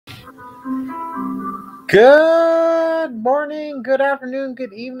Good morning, good afternoon,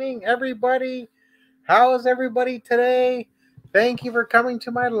 good evening, everybody. How is everybody today? Thank you for coming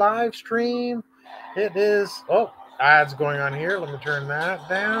to my live stream. It is, ads going on here. Let me turn that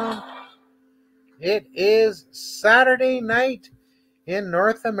down. It is Saturday night in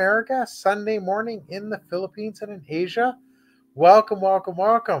North America, Sunday morning in the Philippines and in Asia. Welcome, welcome,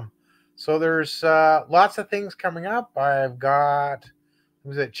 welcome. So there's lots of things coming up. I've got, it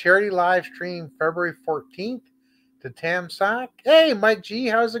was a charity live stream February 14th to Tamsack. Hey, Mike G,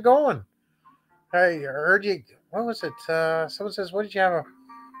 how's it going? I heard you, what was it? Someone says, what did you have, a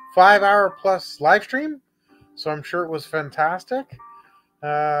 5-hour plus live stream? So I'm sure it was fantastic.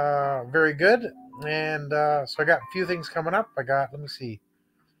 Very good. And so I got a few things coming up. Let me see.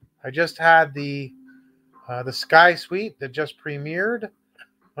 I just had the Sky Suite that just premiered.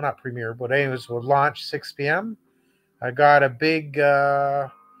 Well, not premiered, but anyways, will launch 6 p.m. I got a big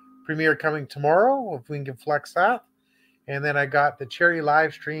premiere coming tomorrow, if we can flex that. And then I got the charity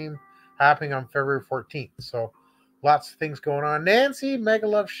live stream happening on February 14th. So lots of things going on. Nancy, mega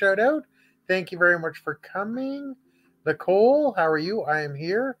love shout out. Thank you very much for coming. Nicole, how are you? I am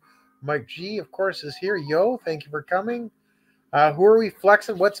here. Mike G, of course, is here. Yo, thank you for coming. Who are we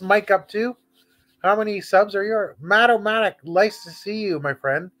flexing? What's Mike up to? How many subs are you? Matic, nice to see you, my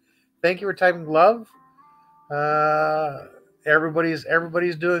friend. Thank you for typing love. Everybody's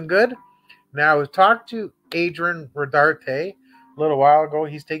doing good. Now, we talked to Adrian Rodarte a little while ago.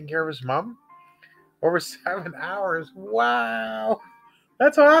 He's taking care of his mom. Over 7 hours. Wow.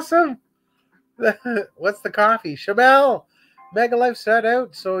 That's awesome. What's the coffee? Shabelle, Mega Life set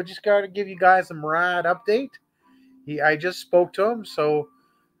out. So just got to give you guys a Murad update. I just spoke to him, so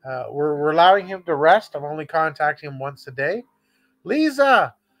we're allowing him to rest. I'm only contacting him once a day.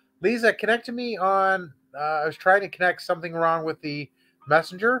 Lisa, connect to me on. I was trying to connect, something wrong with the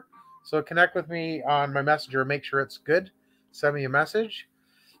messenger. So connect with me on my messenger. Make sure it's good. Send me a message.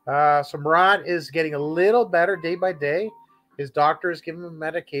 So Murad is getting a little better day by day. His doctor is giving him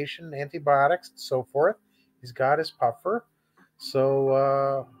medication, antibiotics, and so forth. He's got his puffer.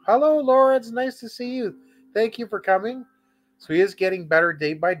 So hello, Laura. It's nice to see you. Thank you for coming. So he is getting better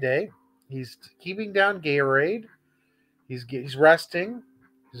day by day. He's keeping down Gatorade. He's resting.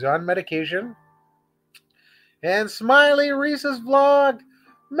 He's on medication. And Smiley Reese's vlog.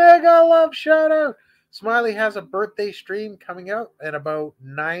 Mega love shout out. Smiley has a birthday stream coming out in about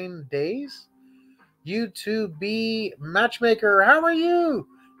 9 days. YouTube B Matchmaker, how are you?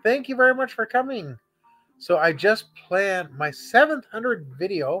 Thank you very much for coming. So I just planned my 700th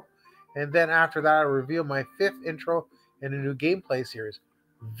video, and then after that I'll reveal my 5th intro in a new gameplay series.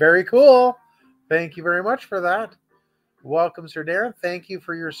 Very cool. Thank you very much for that. Welcome, Sir Darren. Thank you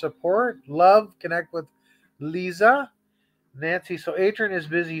for your support. Love, connect with Lisa. Nancy, so Adrian is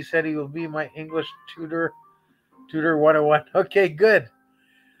busy. He said he will be my English tutor 101. Okay, good.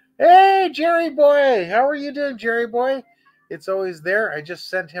 Hey, Jerry boy. How are you doing, Jerry boy? It's always there. I just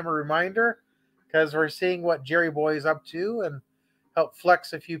sent him a reminder because we're seeing what Jerry boy is up to and help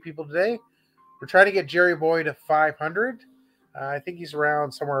flex a few people today. We're trying to get Jerry boy to 500. I think he's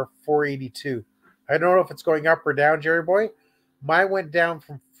around somewhere 482. I don't know if it's going up or down, Jerry boy. Mine went down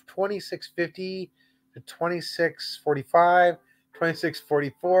from 2650 to 2645,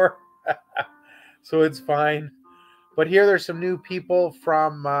 2644. So it's fine. But here there's some new people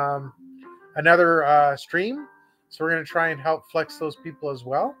from another stream. So we're going to try and help flex those people as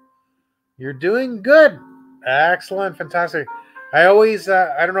well. You're doing good. Excellent. Fantastic. I always,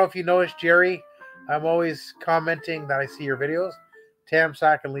 I don't know if you noticed, Jerry, I'm always commenting that I see your videos.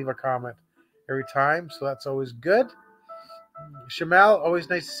 Tamsack can leave a comment every time. So that's always good. Shamel, always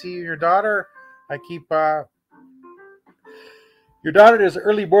nice to see you and your daughter. I keep, your daughter does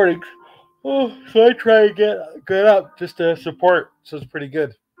early mornings. Oh, so I try and get up just to support. So it's pretty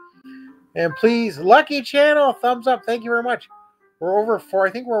good. And please, Lucky Channel, thumbs up. Thank you very much. We're over 4.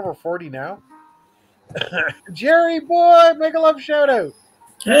 I think we're over 40 now. Jerry boy, make a love shout out.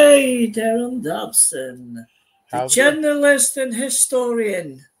 Hey, Darren Dobson, the journalist and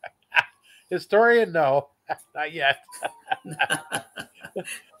historian. Historian, no, not yet.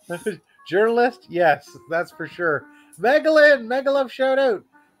 Journalist, yes, that's for sure. Megalyn, mega love shout out.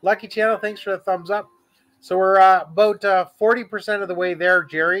 Lucky Channel, thanks for the thumbs up. So we're about 40% of the way there,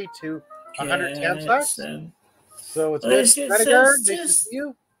 Jerry, to 110 bucks. So it's good. Nice to see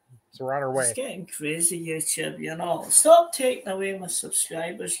you. So we're on our way. It's getting crazy, YouTube, you know. Stop taking away my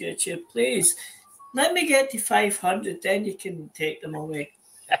subscribers, YouTube, please. Let me get to 500, then you can take them away.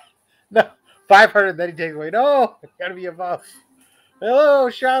 No, 500, then you take away. No, it's got to be above. Hello,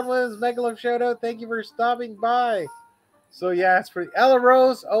 Sean Williams, mega love shout out. Thank you for stopping by. So yeah, it's pretty. Ella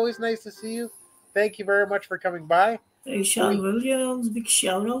Rose, always nice to see you. Thank you very much for coming by. Hey, Sean Williams, big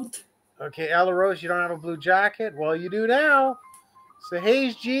shout out. Okay, Ella Rose, you don't have a blue jacket. Well, you do now. So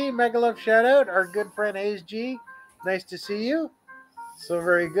Hayes G, mega love shout out. Our good friend Hayes G, nice to see you. So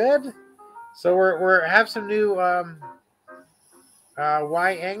very good. So we're have some new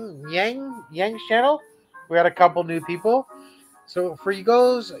Yang channel. We got a couple new people. So for you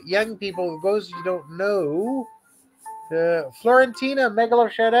guys, young people, those you don't know, Florentina, mega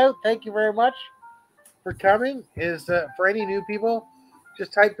love shout out. Thank you very much for coming. Is for any new people,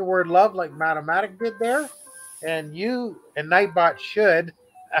 just type the word love like Mathematic did there, and you and Nightbot should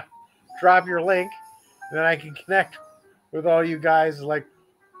drop your link, and then I can connect with all you guys. Like,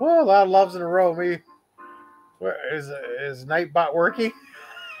 whoa, a lot of loves in a row. Maybe is Nightbot working?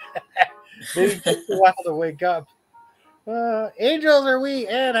 Maybe it takes a while to wake up. Angels are we?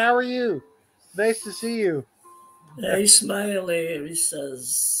 Ann, how are you? Nice to see you. Hey, Smiley, he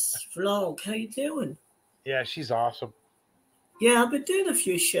says, Vlog, how you doing? Yeah, she's awesome. Yeah, I've been doing a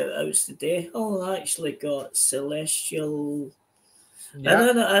few shout outs today. Oh, I actually got Celestial.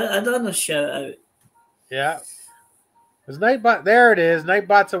 Yeah. I done a shout out. Yeah. Is Nightbot there? It is.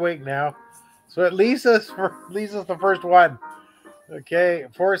 Nightbot's awake now. So at least Lisa's the first one. Okay,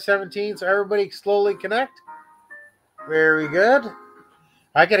 417. So everybody slowly connect. Very good.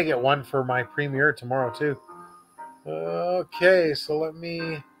 I gotta get one for my premiere tomorrow too. Okay, so let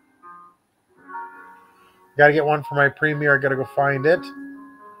me. Gotta get one for my premiere. I gotta go find it.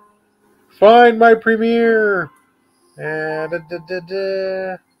 Find my premiere. And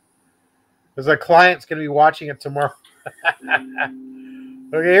because a client's gonna be watching it tomorrow.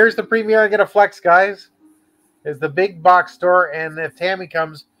 Okay, here's the premiere. I gotta flex, guys. Is the big box store, and if Tammy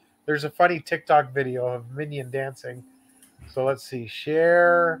comes, there's a funny TikTok video of Minion dancing. So let's see.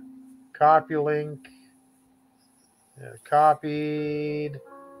 Share, copy link. Copied.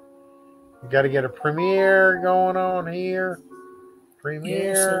 You got to get a premiere going on here.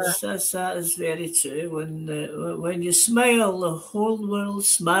 Premiere. Yes, that is very true. When you smile, the whole world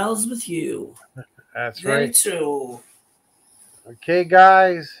smiles with you. That's very right. True. Okay,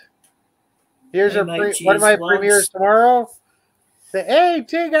 guys. Here's one of my premieres tomorrow. Hey,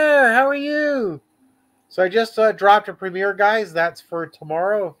 Tigger, how are you? So I just dropped a premiere, guys. That's for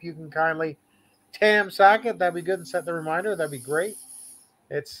tomorrow. If you can kindly sack it, that'd be good, and set the reminder. That'd be great.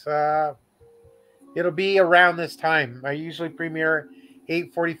 It's it'll be around this time. I usually premiere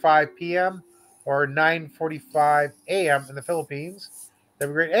 8:45 p.m. or 9:45 a.m. in the Philippines.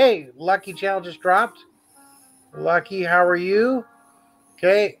 That'd be great. Hey, Lucky Channel just dropped. Lucky, how are you?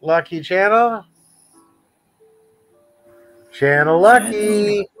 Okay, Lucky Channel. Channel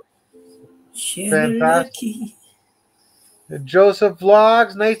Lucky. Channel Lucky. Joseph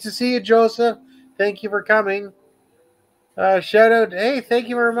Vlogs. Nice to see you, Joseph. Thank you for coming. Shout out. Hey, thank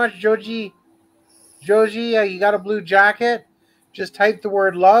you very much, Joji. Joji, you got a blue jacket. Just type the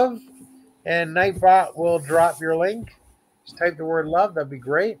word love, and Nightbot will drop your link. Just type the word love. That'd be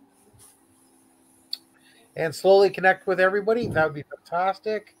great. And slowly connect with everybody. That would be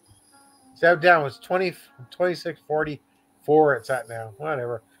fantastic. So down was 2644. It's at now.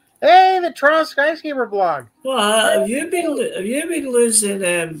 Whatever. Hey, the Toronto Skyscraper blog. Well, have you been losing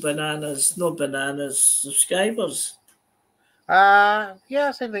bananas? No bananas subscribers.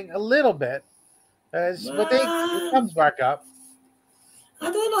 Yeah, same thing. A little bit. But it comes back up. I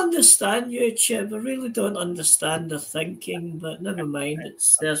don't understand YouTube. I really don't understand the thinking, but never mind.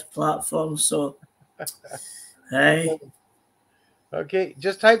 It's their platform, so hey. Okay,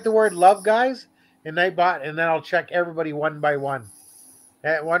 just type the word love, guys, in Nightbot, and then I'll check everybody one by one.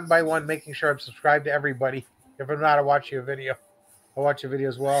 One by one, making sure I'm subscribed to everybody. If I'm not, I'll watch you a video. I'll watch a video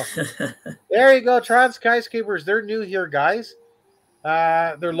as well. There you go, Tron Skyscrapers. They're new here, guys.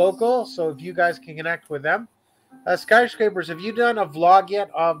 They're local, so if you guys can connect with them. Skyscrapers, have you done a vlog yet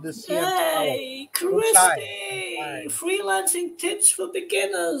of the CM? Hey, Christy! Freelancing Tips for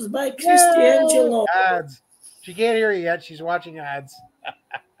Beginners by Christy Angelo. Ads. She can't hear you yet. She's watching ads.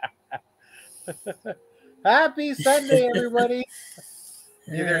 Happy Sunday, everybody.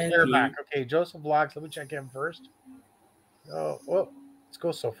 They're back. Okay, Joseph Vlogs. Let me check him first. Oh, whoa. Let's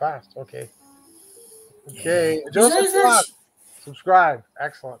go so fast. Okay. Okay. Yeah. Joseph Vlogs. Subscribe.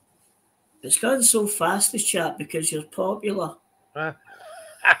 Excellent. It's gone so fast, this chat, because you're popular.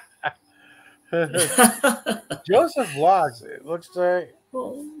 Joseph Vlogs. It looks like...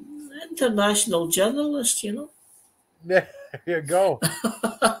 Well, international journalist, you know. There you go.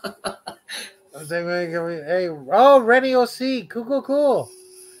 Hey, oh, Rennie OC. Cool.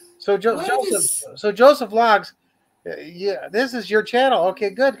 So Joseph Vlogs. Yeah, this is your channel.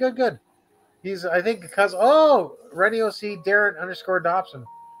 Okay, good. He's, I think, because, oh, Rennie OC, Darren_Dobson.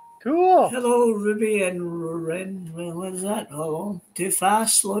 Cool. Hello, Ruby and Ren. Well, what is that? Hold on. Too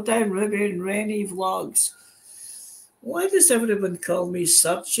fast. Slow down, Ruby and Rennie vlogs. Why does everyone call me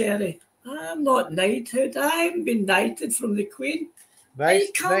Sir Cherry? I'm not knighted. I haven't been knighted from the Queen. Why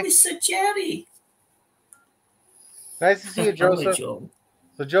you call me Sir Cherry? Nice to see you, Joseph.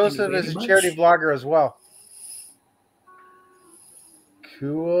 So Joseph is a charity vlogger as well.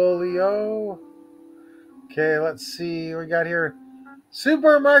 Coolio. Okay, let's see what we got here.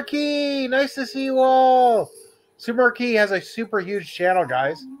 Super Marquee, nice to see you all. Super Marquee has a super huge channel,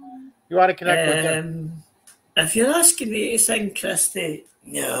 guys. You want to connect with him? If you're asking me to sing, Christy,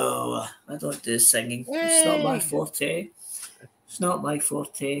 no, I don't do singing. Hey. It's not my forte. It's not my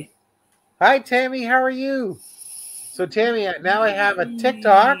forte. Hi, Tammy. How are you? So, Tammy, now I have a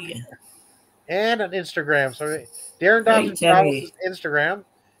TikTok and an Instagram. So, Darren Dobson travels Instagram.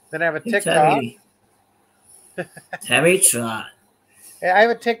 Then I have a TikTok. Tammy Trot. I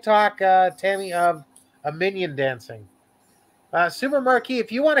have a TikTok, Tammy, of a minion dancing. Super Marquee,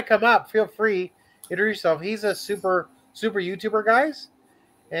 if you want to come up, feel free. Introduce yourself. He's a super YouTuber, guys.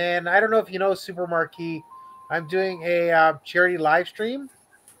 And I don't know if you know Super Marquee. I'm doing a charity live stream.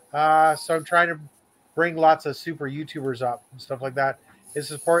 So I'm trying to bring lots of super YouTubers up and stuff like that to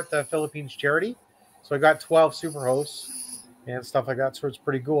support the Philippines charity. So I got 12 super hosts and stuff like that. So it's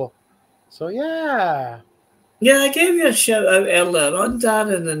pretty cool. So yeah. Yeah, I gave you a shout out earlier on,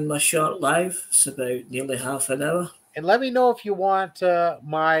 Darren, in my short live. It's about nearly half an hour. And let me know if you want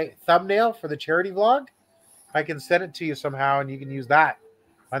my thumbnail for the charity vlog. I can send it to you somehow, and you can use that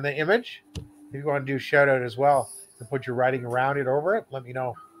on the image. If you want to do a shout out as well and put your writing around it over it, let me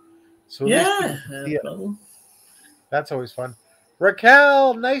know. So yeah, no problem. That's always fun.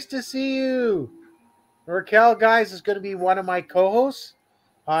 Raquel, nice to see you. Raquel, guys, is going to be one of my co-hosts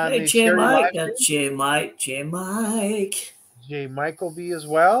on the J Mike. That's J Mike. J Mike. J Mike will be as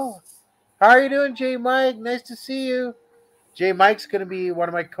well. How are you doing, J Mike? Nice to see you. J Mike's going to be one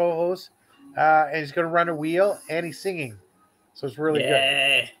of my co-hosts, and he's going to run a wheel, and he's singing. So it's really good.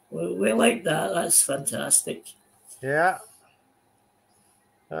 Yeah, we like that. That's fantastic. Yeah.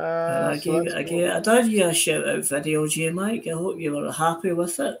 I did you a shout out video, J Mike. I hope you were happy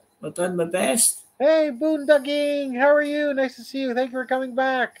with it. I've done my best. Hey, Boondocking, how are you? Nice to see you. Thank you for coming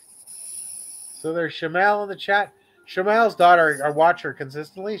back. So there's Shamel in the chat. Shamel's daughter, I watch her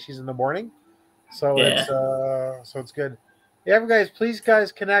consistently. She's in the morning, so it's good. Yeah, guys, please,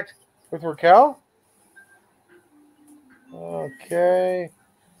 guys, connect with Raquel. Okay,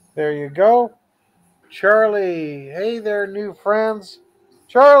 there you go. Charlie, hey there, new friends.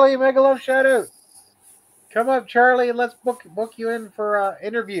 Charlie, mega love shout out. Come up, Charlie, and let's book you in for an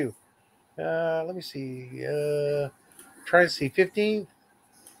interview. Let me see. Trying to see 15th.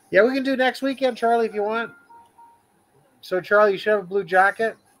 Yeah, we can do next weekend, Charlie, if you want. So, Charlie, you should have a blue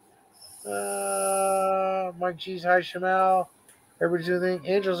jacket. Mike G's, hi, Shamel. Everybody's doing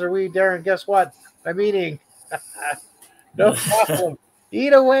anything. Angels are we, Darren? Guess what? I'm eating. No problem.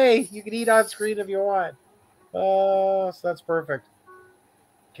 Eat away. You can eat on screen if you want. So that's perfect.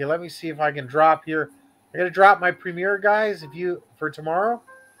 Okay, let me see if I can drop here. I'm gonna drop my premiere, guys. For tomorrow.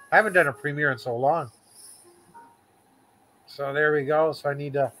 I haven't done a premiere in so long. So there we go. So I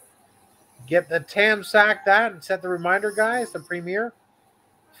need to get the sack that and set the reminder, guys. The premiere.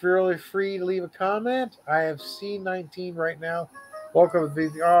 Feel free to leave a comment. I have C19 right now. Welcome to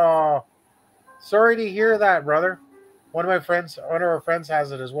the. Oh, sorry to hear that, brother. One of our friends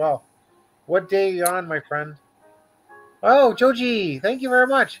has it as well. What day are you on, my friend? Oh, Joji, thank you very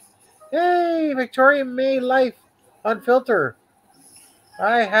much. Hey, Victoria May Life Unfiltered.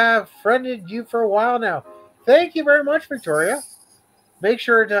 I have friended you for a while now. Thank you very much, Victoria. Make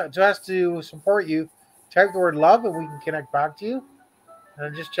sure to us to support you. Type the word love and we can connect back to you. And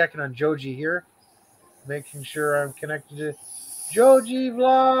I'm just checking on Joji here. Making sure I'm connected to Joji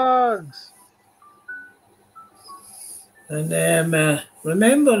Vlogs. And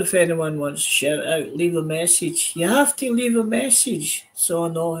remember, if anyone wants to shout out, leave a message. You have to leave a message so I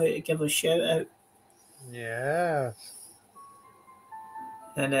know how to give a shout out. Yes.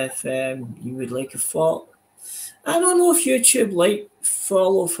 And if you would like a follow, I don't know if YouTube like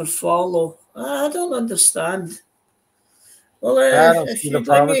follow for follow. I don't understand. Well, I don't see the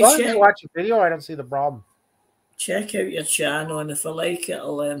problem. As long as you watch a video, I don't see the problem. Check out your channel, and if I like it,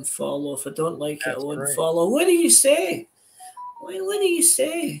 I'll follow. If I don't like it, I won't follow. What do you say? What do you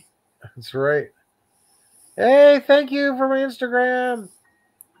say? That's right. Hey, thank you for my Instagram.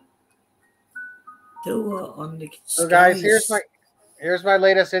 So guys, here's my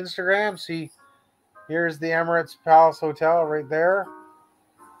latest Instagram. See, here's the Emirates Palace Hotel right there.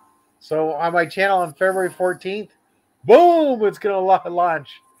 So on my channel on February 14th, boom, it's going to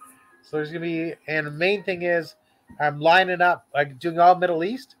launch. So there's going to be, and the main thing is I'm lining up, like doing all Middle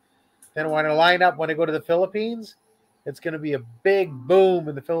East. Then when I line up, when I go to the Philippines, it's going to be a big boom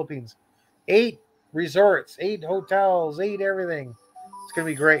in the Philippines. 8 resorts, 8 hotels, 8 everything. It's going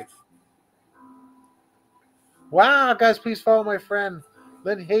to be great. Wow, guys, please follow my friend,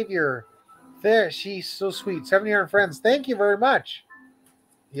 Lynn Havier. There, she's so sweet. 700 friends. Thank you very much.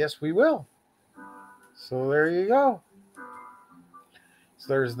 Yes, we will. So there you go. So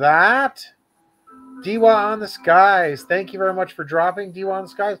there's that. Diwa on the Skies. Thank you very much for dropping Diwa on the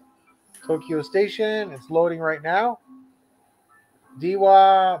Skies. Tokyo Station. It's loading right now.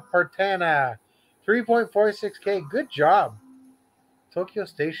 Diwa Partana. 3.46K. Good job. Tokyo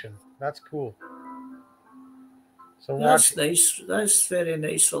Station. That's cool. So that's nice. That's very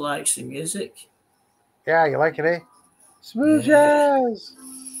nice, relaxing music. Yeah, you like it, eh? Smooth jazz.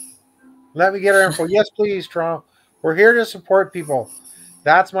 Let me get our info. Yes, please, Toronto. We're here to support people.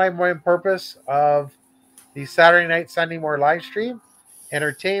 That's my main purpose of the Saturday night, Sunday morning live stream.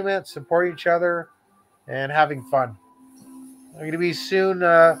 Entertainment, support each other, and having fun. I'm going to be soon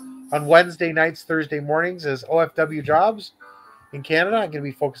on Wednesday nights, Thursday mornings as OFW jobs in Canada. I'm going to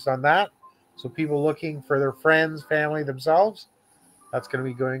be focused on that. So people looking for their friends, family, themselves, that's going to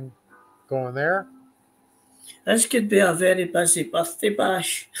be going there. This could be a very busy birthday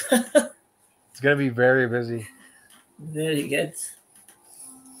bash. It's going to be very busy. Very good.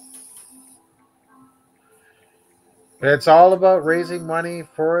 It's all about raising money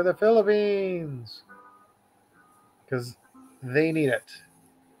for the Philippines because they need it.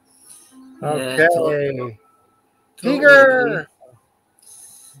 Okay. Yeah, Tiger.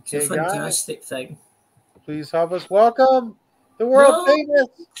 It's a fantastic thing. Please help us welcome the world famous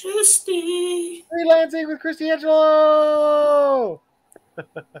Christy. Freelancing with Christy Angelo.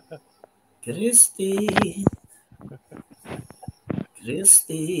 Christy.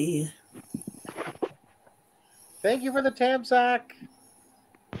 Christy. Thank you for the Tamsack.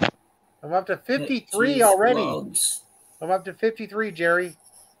 I'm up to 53 already. Vlogs. I'm up to 53, Jerry.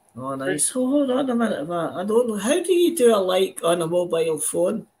 Oh, nice. Hold on a minute. I don't know. How do you do a like on a mobile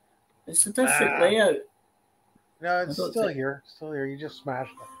phone? It's a different layout. No, it's still here. Still here. You just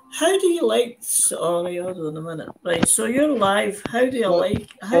smashed it. How do you like? Oh, hold on a minute. Right. So you're live. How do you like?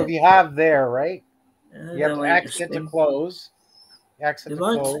 So if you have there, right? You have to exit to close. Exit to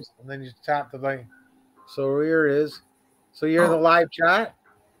close. And then you tap the button. So here it is. So you're in the live chat.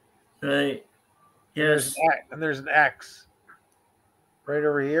 Right. Yes. And there's an X. Right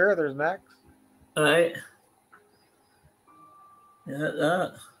over here, there's an X. All right. You hit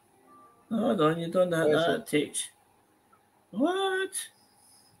that. Hold on, you don't have that. It takes. What?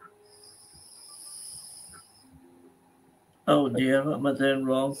 Oh dear, what am I doing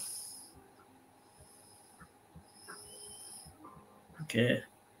wrong? Okay.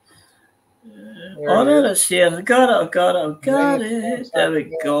 There it's here. I got it. There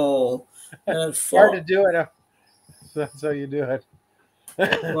we go. Hard to do it. That's how you do it.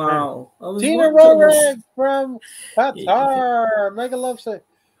 Wow. Tina Roreg from Qatar. Mega Love Set.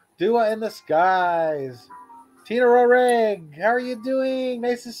 Dua in the Skies. Tina Roreg, how are you doing?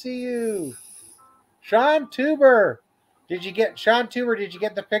 Nice to see you. Sean Tuber. Did you get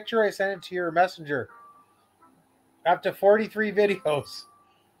the picture? I sent it to your messenger. Up to 43 videos.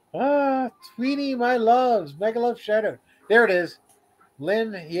 Tweety, my loves. Mega Love shout out. There it is.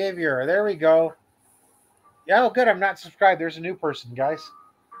 Lynn Yavier. There we go. Yeah, oh, good. I'm not subscribed. There's a new person, guys.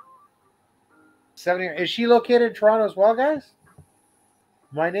 70. Is she located in Toronto as well, guys?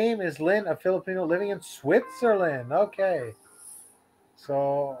 My name is Lynn, a Filipino living in Switzerland. Okay.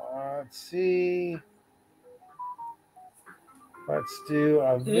 So, let's see. Let's do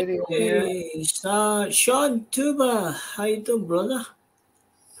a video here. Sean Tuba. How you doing, brother?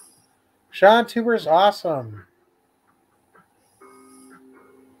 Sean Tuber's awesome.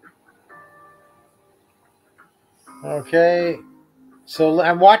 Okay. So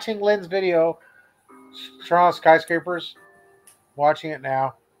I'm watching Lynn's video. Toronto Skyscrapers. Watching it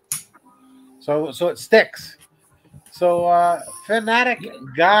now. So it sticks. So Fanatic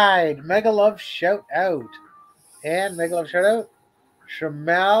Guide. Mega Love shout out. And Mega Love shout out.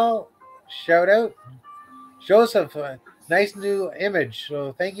 Shamel shout out. Joseph, nice new image.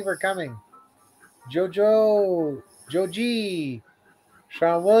 So thank you for coming. Joji.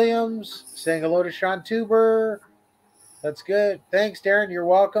 Sean Williams saying hello to Sean Tuber. That's good. Thanks, Darren. You're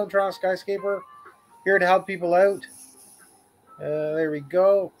welcome, Toronto Skyscaper. Here to help people out. There we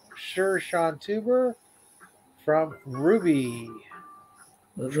go. Sure, Sean Tuber from Ruby.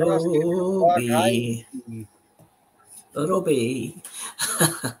 Ruby.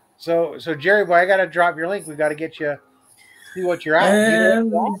 So Jerry boy, I gotta drop your link. We gotta get you see what you're at. Do you know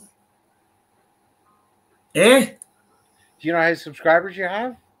what Eh? Do you know how many subscribers you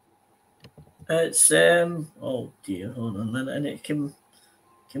have? It's oh dear, hold on a minute. I need to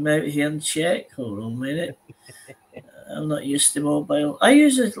come out here and check. Hold on a minute. I'm not used to mobile. I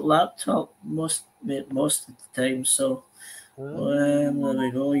use a laptop most of the time, so there we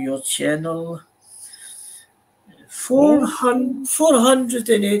go, your channel.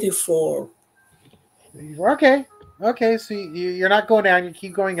 484. Okay. So you're not going down. You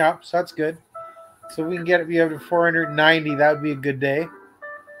keep going up. So that's good. So we can get it. We have to 490. That would be a good day.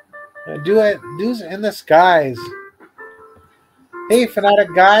 Do it. Do it in the skies. Hey,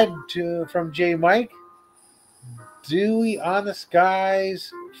 fanatic guide from J Mike. Dewey on the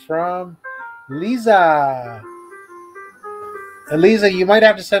skies from Lisa. Lisa, you might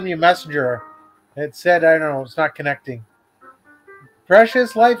have to send me a messenger. It said, I don't know, it's not connecting.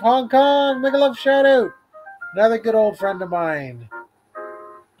 Precious Life Hong Kong, make a love shout out. Another good old friend of mine.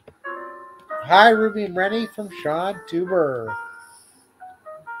 Hi, Ruby and Rennie from Sean Tuber.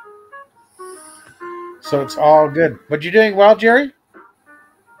 So it's all good. But you're doing well, Jerry?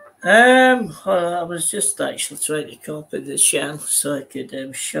 Well, I was just actually trying to copy the channel so I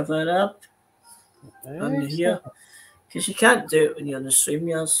could shove it up on here. Because you can't do it when you're on the stream,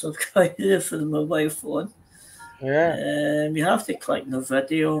 you also got to do it for the mobile phone. Yeah. You have to click the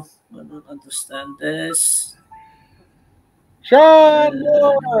video. I don't understand this. Sean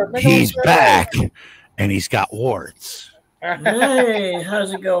he's back and he's got warts. Hey,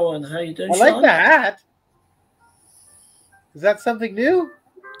 how's it going? How you doing, I like the hat. Is that something new?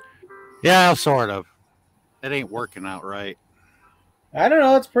 Yeah, sort of. It ain't working out right. I don't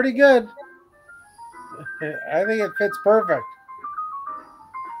know. It's pretty good. I think it fits perfect.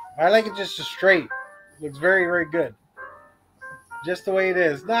 I like it just straight. Looks very, very good. Just the way it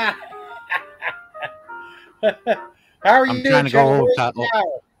is. Nah. How are you doing? I'm trying to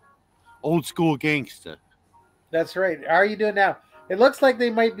go old school gangster. That's right. How are you doing now? It looks like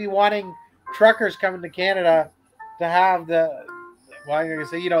they might be wanting truckers coming to Canada to have the, well, I'm going to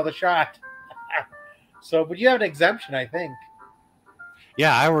say, the shot. So, but you have an exemption, I think.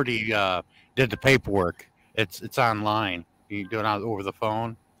 Yeah, I already did the paperwork. It's online. You do it over the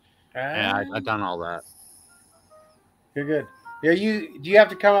phone. Yeah, I've done all that. Good. Yeah, do you have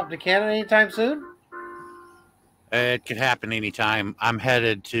to come up to Canada anytime soon? It could happen anytime. I'm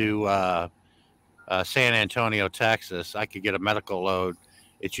headed to San Antonio, Texas. I could get a medical load.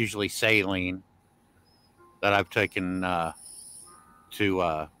 It's usually saline that I've taken to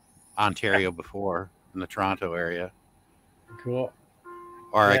Ontario before in the Toronto area. Cool.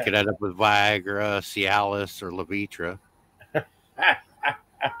 Or I could end up with Viagra, Cialis, or Levitra.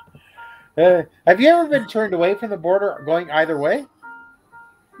 Have you ever been turned away from the border going either way?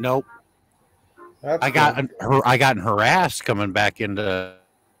 Nope. I got harassed coming back into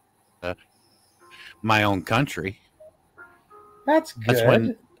my own country. That's good. That's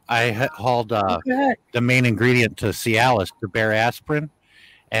when I hauled the main ingredient to Cialis, to bear aspirin,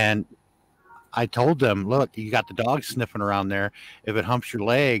 and I told them, look, you got the dog sniffing around there. If it humps your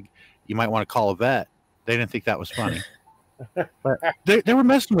leg, you might want to call a vet. They didn't think that was funny. But they were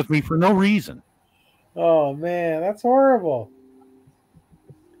messing with me for no reason. Oh, man, that's horrible.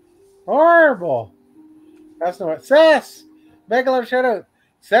 Horrible. That's not what. Sess! Mega love shout out.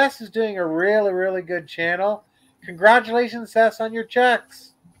 Sess is doing a really, really good channel. Congratulations, Sess, on your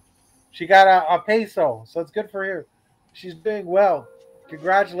checks. She got a peso, so it's good for her. She's doing well.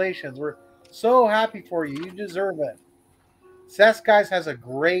 Congratulations. We're so happy for you. You deserve it. Sess, guys, has a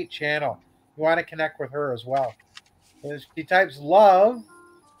great channel. You want to connect with her as well. If she types love,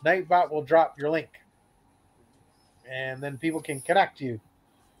 Nightbot will drop your link. And then people can connect to you.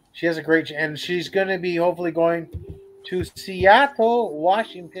 She has a great channel. And she's going to be hopefully going to Seattle,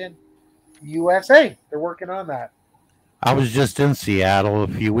 Washington, USA. They're working on that. I was just in Seattle a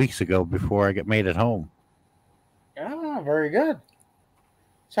few weeks ago before I made it home. Ah, very good.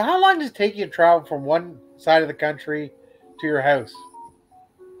 So how long does it take you to travel from one side of the country to your house?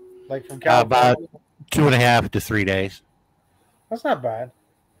 Like from California? About 2.5 to 3 days. That's not bad.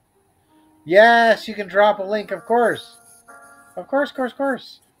 Yes, you can drop a link, of course. Of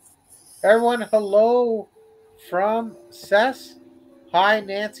course. Everyone, hello from Sess. Hi,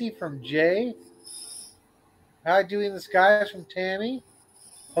 Nancy from Jay. Hi, Doing the Skies from Tammy.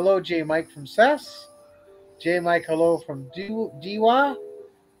 Hello, J Mike from Sess. J Mike, hello from Diwa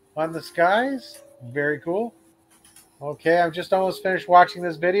on the skies. Very cool. Okay, I'm just almost finished watching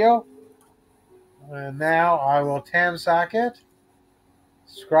this video. And now I will Tamsack it.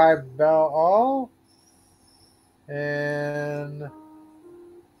 Subscribe bell all. And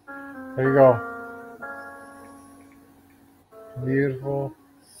There you go. Beautiful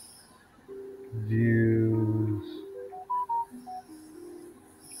views.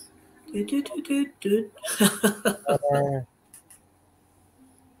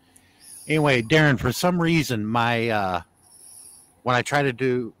 Anyway, Darren, for some reason, my when I try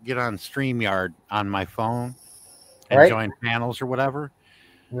to get on StreamYard on my phone and join panels or whatever,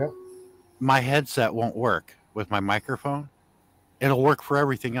 my headset won't work with my microphone. It'll work for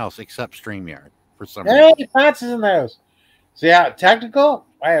everything else except StreamYard for some reason. Hey, Pat's is in the house. So yeah, tactical?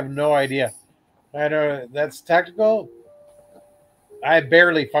 I have no idea. I know that's tactical. I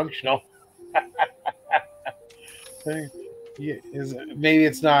barely functional. Maybe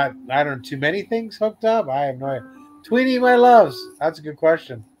it's not, I don't know, too many things hooked up? I have no idea. Tweety, my loves. That's a good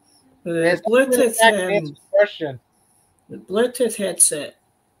question. The Bluetooth question. The Bluetooth headset.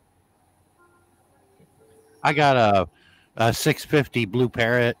 I got a 650 Blue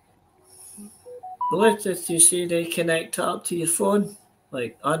Parrot. Bluetooth, you see, they connect up to your phone,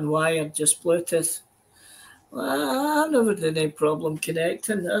 like unwired, just Bluetooth. Well, I've never had any problem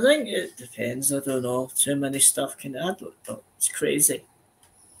connecting. I think it depends. I don't know. Too many stuff can add. It's crazy.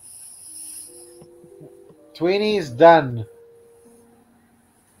 Tweenie's done.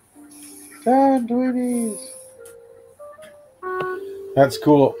 Done, Tweenies. That's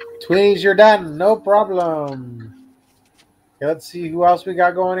cool. Tweenies, you're done. No problem. Okay, let's see who else we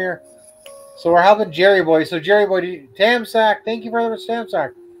got going here. So we're helping Jerry Boy. So Jerry Boy, Tamsack, thank you for the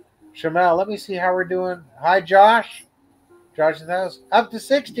Tamsack. Shamel, let me see how we're doing. Hi, Josh. Josh in the house. Up to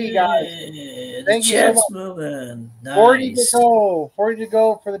 60, guys. Thank you so much. Moving. Nice. 40 to go. 40 to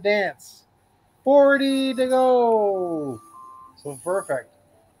go for the dance. 40 to go. So perfect.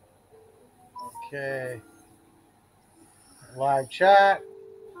 Okay. Live chat.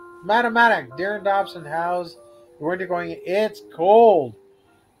 Mathematic. Darren Dobson, how's the winter going? It's cold.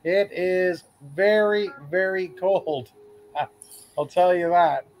 It is very, very cold. I'll tell you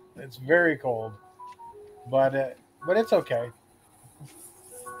that. It's very cold. But it's okay.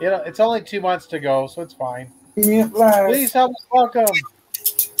 It's only 2 months to go, so it's fine. Please help us welcome.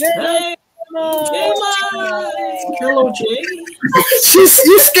 Hey, hello, Jay.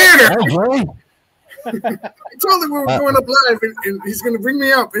 You scared her. I told her we were going up live, and he's going to bring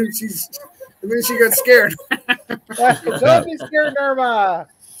me up, and then she got scared. Don't be scared, Norma.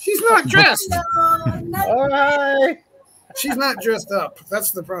 She's not dressed. All right. She's not dressed up.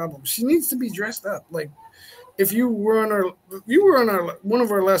 That's the problem. She needs to be dressed up. Like if you were on one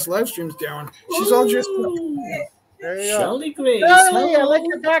of our last live streams, Darren. She's all dressed up. There you go. Charlie Grace. Charlie, I like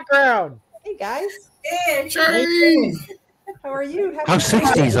your background. Hey guys. Hey, Charlie. How are you? How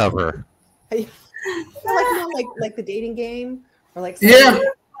 60s of her? Like the dating game, or like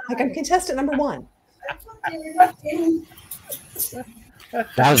like I'm contestant number 1. That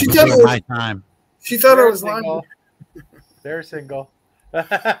was before my time. She thought I was lying. They're single. But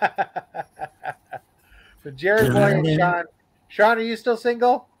Jerry Boy and Sean. Sean, are you still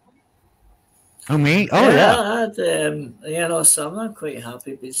single? Oh, me? Oh, yeah. I had, so I'm not quite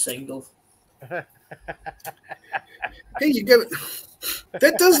happy being single. Hey, you got it.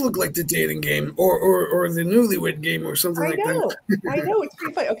 That does look like the dating game or the newlywed game or something like that. I know. It's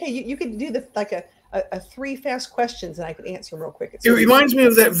pretty funny. Okay, you could do a 3 fast questions and I could answer them real quick. It reminds me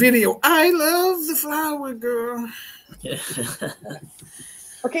of that video. I love the flower girl.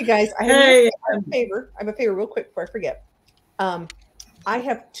 Okay, guys. I have a favor. I have a favor real quick before I forget. I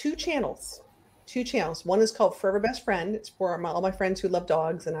have 2 channels. 2 channels. One is called Forever Best Friend. It's for all my friends who love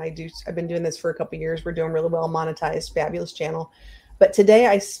dogs, and I've been doing this for a couple of years. We're doing really well, monetized, fabulous channel. But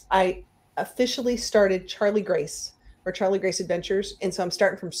today I officially started Charlie Grace or Charlie Grace Adventures, and so I'm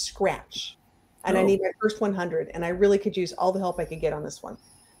starting from scratch. And I need my first 100, and I really could use all the help I could get on this one.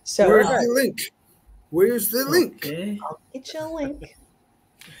 So where's the link? Where's the link? Okay. I'll get you a link.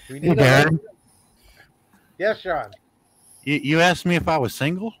 We need a link. Yes, Sean. You asked me if I was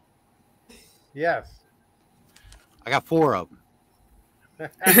single? Yes. I got 4 of them.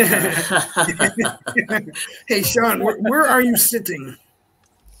 Hey, Sean, where are you sitting?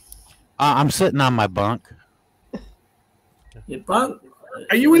 I'm sitting on my bunk. Your bunk?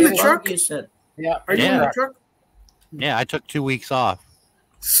 Are you in the truck? Yeah. Are you in the truck? Yeah, I took 2 weeks off.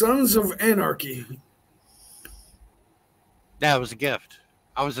 Sons of Anarchy. That was a gift.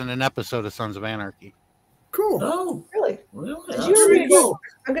 I was in an episode of Sons of Anarchy. Cool. Oh, really? Well, Did you ever meet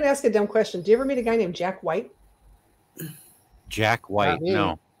I'm going to ask a dumb question. Did you ever meet a guy named Jack White? Jack White,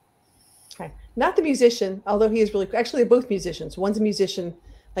 no. Okay. Not the musician, although he is really cool. Actually, they're both musicians. One's a musician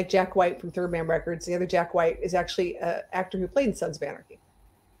like Jack White from Third Man Records. The other Jack White is actually an actor who played in Sons of Anarchy.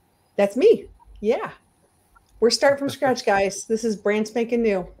 That's me. Yeah. We're starting from scratch, guys. This is brand spanking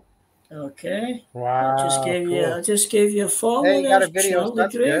new. Okay. Wow. I just gave you a follow. Hey, you got a there, video, so Charlie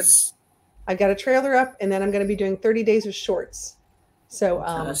that's good. Grace. I got a trailer up, and then I'm going to be doing 30 days of shorts. So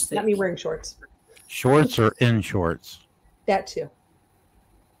Fantastic. not me wearing shorts. Shorts or in shorts? That too.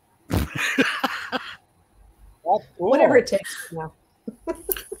 That's cool. Whatever it takes now.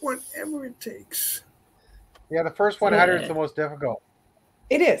 Whatever it takes. Yeah, the first 100 is the most difficult.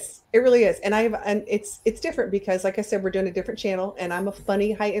 It is. It really is. And it's different because, like I said, we're doing a different channel, and I'm a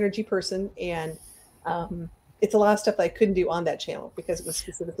funny, high energy person, and it's a lot of stuff that I couldn't do on that channel because it was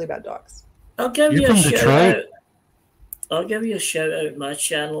specifically about dogs. I'll give You're you a from shout Detroit? out. I'll give you a shout out my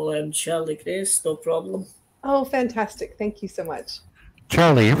channel, Charlie Grace, no problem. Oh, fantastic! Thank you so much.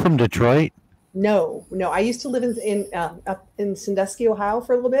 Charlie, you're from Detroit? No. I used to live up in Sandusky, Ohio,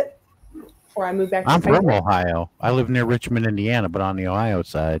 for a little bit before I moved back. I'm to from Piper. Ohio. I live near Richmond, Indiana, but on the Ohio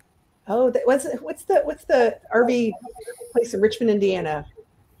side. Oh, what's the RV place in Richmond, Indiana?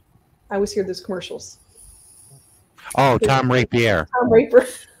 I always hear those commercials. Oh, Tom Rapier. Tom Raper.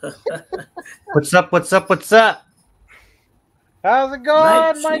 What's up? What's up? What's up? How's it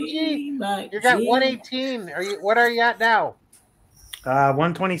going, Mike G? Mike You got G. 118. What are you at now?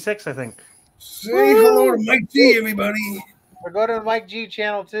 126, I think. Say hello to Mike G, everybody. Or go to the Mike G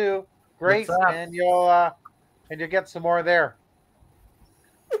channel too. Great, What's up? and you'll get some more there.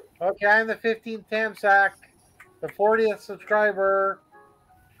 Okay, I'm the 15th Tamsack, the 40th subscriber.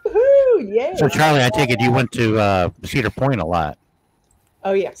 Woohoo! Yay! So, Charlie, I take it you went to Cedar Point a lot.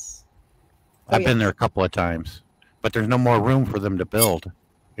 Oh yes. I've been there a couple of times, but there's no more room for them to build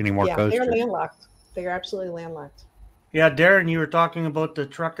any more Yeah, coasters. they're landlocked. They are absolutely landlocked. Yeah, Darren, you were talking about the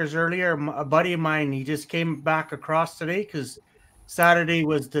truckers earlier. A buddy of mine, he just came back across today because Saturday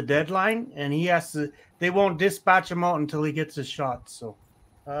was the deadline, and they won't dispatch him out until he gets his shot. So,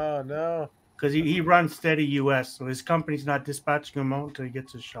 Oh no. because he runs steady US, so his company's not dispatching him out until he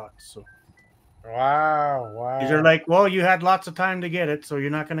gets his shot. So Wow. they're like, well, you had lots of time to get it, so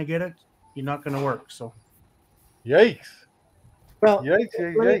you're not going to get it. You're not going to work. So, Yikes. Well,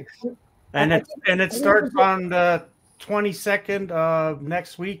 Yikes. and it starts on the 22nd of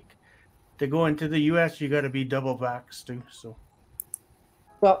next week. To go into the US, you got to be double vaxxed too. So.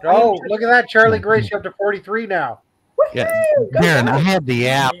 well. Oh, look at that, Charlie Grace. You're up to 43 now. Yeah, Woohoo! Go Darren, I guys. had the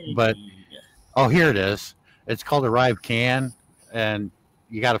app, but oh, here it is. It's called Arrive Can, and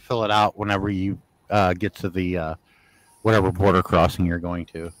you got to fill it out whenever you get to the whatever border crossing you're going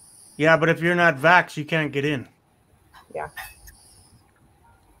to. Yeah, but if you're not vaxxed, you can't get in.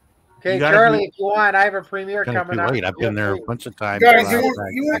 Okay, You gotta Charlie, be- if you want, I have a premiere Kind of coming too up. late. I've been there a bunch of times. Guys, Wow.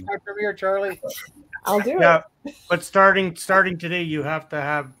 you want My premiere, Charlie. I'll do Yeah, it. but starting today, you have to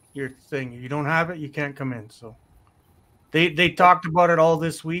have your thing. If you don't have it, you can't come in. So they talked about it all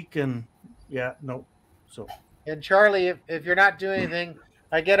this week, and yeah, no. So And Charlie, if you're not doing anything,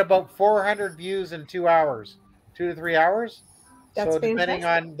 I get about 400 views in 2 hours, 2 to 3 hours. That's so depending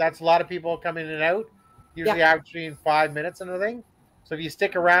fantastic. on, that's a lot of people coming in and out. Usually between 5 minutes and a thing. So if you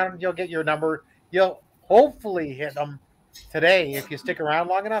stick around, you'll get your number. You'll hopefully hit them today. If you stick around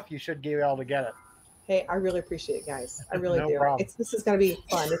long enough, you should be able to get it. Hey, I really appreciate it, guys. I really No do. problem. This is going to be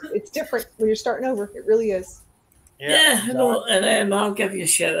fun. It's different when you're starting over. It really is. Yeah, no, and I'll give you a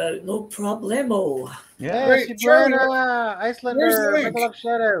shout out. No problemo. yeah, Hey, Wait, Charlie, Sabrina, where's Icelander, the link? Michael,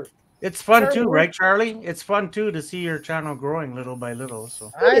 shout out. it's fun Charlie, too, where- right, Charlie? It's fun too to see your channel growing little by little.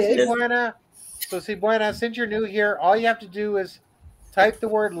 So Hi, It is. Sibuena. So, Sibuena, since you're new here, all you have to do is type the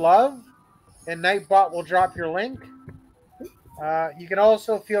word love, and Nightbot will drop your link. You can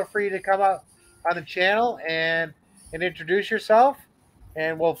also feel free to come up on the channel and introduce yourself,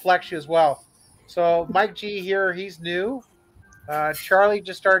 and we'll flex you as well. So, Mike G here, he's new. Charlie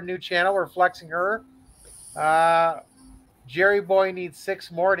just started a new channel. We're flexing her. Jerry Boy needs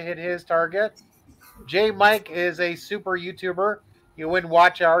 6 more to hit his target. J Mike is a super YouTuber. You win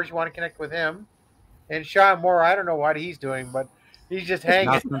watch hours. You want to connect with him. And Sean Moore, I don't know what he's doing, but he's just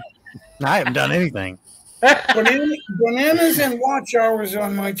hanging. Nothing. I haven't done anything. Bananas and watch hours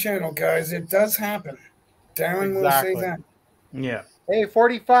on my channel, guys. It does happen. Darren will say Exactly. that. yeah, Hey,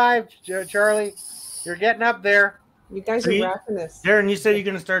 45, Charlie. You're getting up there. You guys are See? rocking this. Darren, you said you're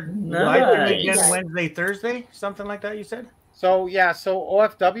gonna start Nice. live again Nice. Wednesday, Thursday, something like that. You said. So, yeah, so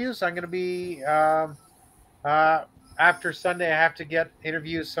OFWs, I'm going to be, after Sunday, I have to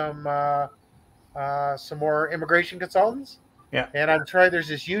interview some more immigration consultants. Yeah. And I'm trying, there's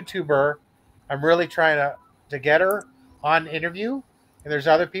this YouTuber, I'm really trying to get her on interview. And there's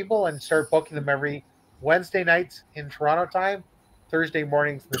other people, and start booking them every Wednesday nights in Toronto time, Thursday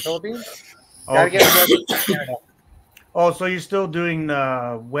mornings in the Philippines. Gotta Okay. get them ready for Canada. Oh, so you're still doing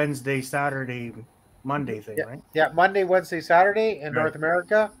the Wednesday, Saturday, Monday thing, right? Yeah, Monday, Wednesday, Saturday in Right. North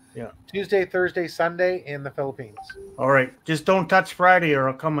America. Yeah. Tuesday, Thursday, Sunday in the Philippines. All right. Just don't touch Friday or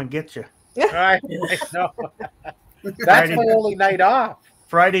I'll come and get you. I know. That's my only night off.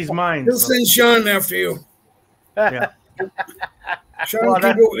 Friday's mine. He'll send Sean after you. Yeah. Sean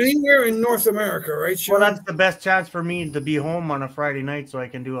can go anywhere in North America, right, Sean? Well, that's the best chance for me to be home on a Friday night, so I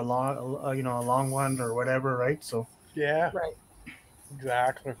can do a long one or whatever, right? So yeah, Right.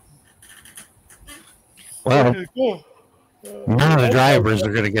 Exactly. Well, none of the drivers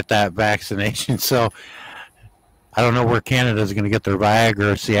are going to get that vaccination, so I don't know where Canada's going to get their Viagra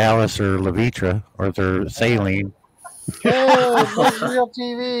or Cialis or Levitra or their saline. Hey, Meg's Real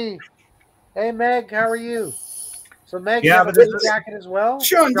TV. Hey, Meg, how are you? So, Meg, you have a but blue jacket as well?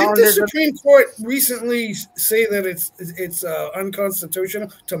 Sean, did the Supreme Court recently say that it's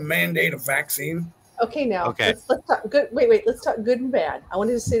unconstitutional to mandate a vaccine? Okay, now Okay. Let's talk good. Wait. Let's talk good and bad. I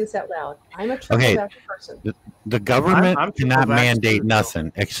wanted to say this out loud. I'm a triple vax person. The government I'm cannot triple mandate vaccinated,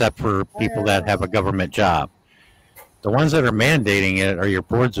 nothing except for people that have a government job. The ones that are mandating it are your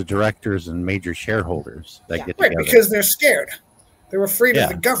boards of directors and major shareholders that get Right, together. because they're scared. They're afraid Yeah. of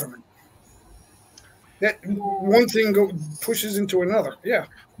the government. That one thing pushes into another. Yeah.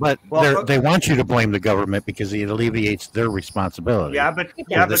 But they want you to blame the government because it alleviates their responsibility. but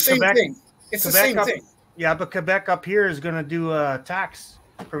same Quebec, thing. It's the same thing. Yeah, but Quebec up here is going to do a tax,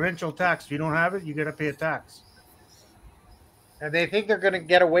 provincial tax. If you don't have it, you got to pay a tax. And they think they're going to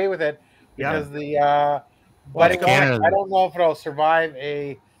get away with it because But I don't know if it'll survive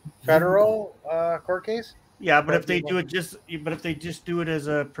a federal court case. Yeah, but if they do it do it as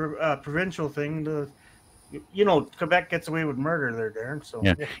a provincial thing, Quebec gets away with murder there, Darren. So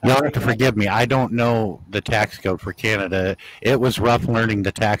yeah, you'll have to forgive me. I don't know the tax code for Canada. It was rough learning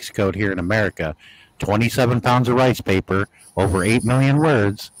the tax code here in America. 27 pounds of rice paper, over 8 million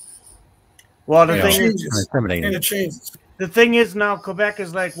words. Well, And it changes. The thing is now Quebec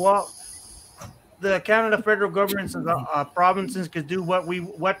is like, well, the Canada federal government says provinces could do what we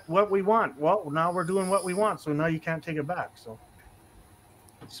want. Well, now we're doing what we want, so now you can't take it back. So,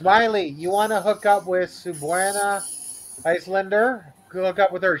 Smiley, you want to hook up with Subuena Icelander? Go hook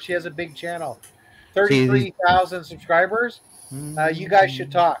up with her. She has a big channel, 33,000 subscribers. You guys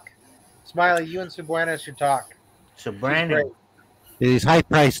should talk. Smiley, you and Subuena should talk. Subuena. These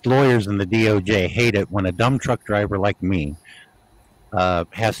high-priced lawyers in the DOJ hate it when a dumb truck driver like me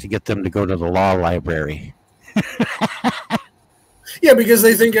has to get them to go to the law library. Yeah, because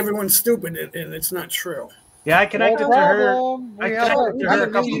they think everyone's stupid and it's not true. Yeah, I connected to her. I connected to her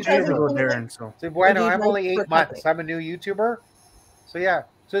a couple you of days guys ago, are Darren. So, Subuena, I'm like only 8 for months. company. I'm a new YouTuber. So, yeah.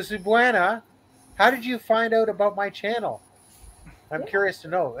 So, Subuena, how did you find out about my channel? I'm curious to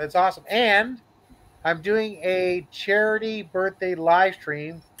know. It's awesome. And I'm doing a charity birthday live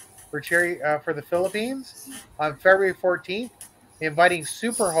stream for the Philippines on February 14th, inviting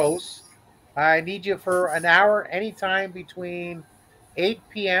superhosts. I need you for an hour anytime between 8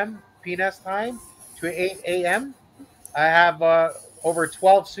 p.m. PNS time to 8 a.m. I have over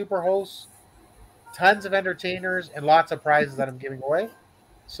 12 superhosts, tons of entertainers, and lots of prizes that I'm giving away.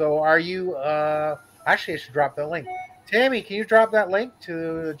 So are you actually I should drop that link. Tammy, can you drop that link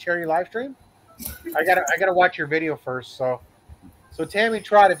to the charity live stream? I gotta watch your video first. So Tammy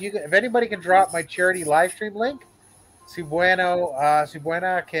Trot, if anybody can drop my charity live stream link,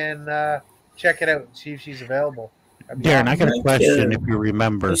 Subuena can check it out and see if she's available. Darren, I got a question. If you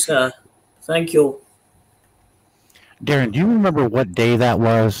remember, thank you. Darren, do you remember what day that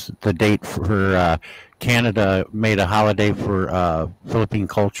was? The date for Canada made a holiday for Philippine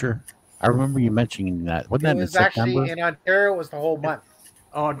culture. I remember you mentioning that. Wasn't that It was in September? actually in Ontario. It was the whole month.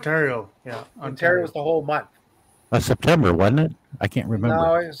 oh, Ontario, yeah, Ontario was the whole month. September, wasn't it? I can't remember.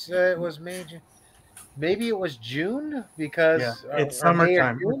 No, it was May. Maybe it was June because it's or May or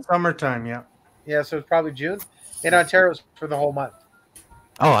summertime. June. It's summertime, yeah. Yeah, so it's probably June. In Ontario, it was for the whole month.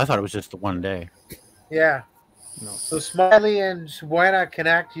 Oh, I thought it was just the one day. Yeah. No. So Smiley and Subuena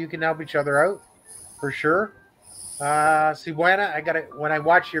connect. You can help each other out for sure. Subuena, when I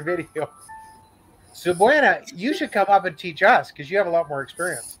watch your video, Subuena, you should come up and teach us because you have a lot more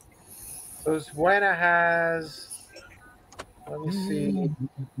experience. So Subuena has. Let me see.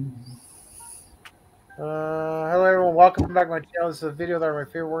 Hello everyone, welcome back to my channel. This is a video that are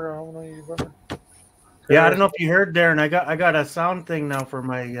my favorite word on home equipment. Yeah, I don't know if you heard, Darren. I got a sound thing now for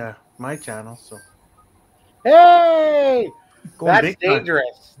my my channel. So hey, that's big time.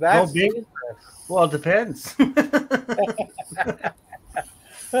 dangerous. That's big. dangerous. Well, it depends.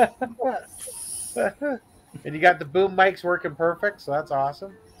 And you got the boom mics working perfect, so that's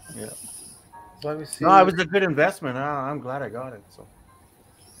awesome. Yeah. So let me see. No, it was a good investment. I'm glad I got it. So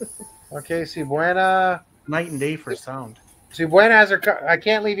okay, Subuena. night and day for sound. Si Buena has her. I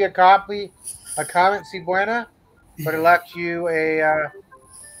can't leave you a comment, Si Buena, but it left you a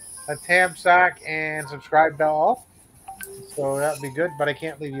tam sack and subscribe bell off. So that'd be good, but I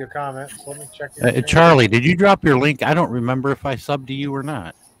can't leave you a comment. So let me check your Charlie, did you drop your link? I don't remember if I subbed to you or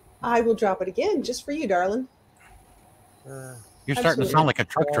not. I will drop it again just for you, darling. You're starting to sound like a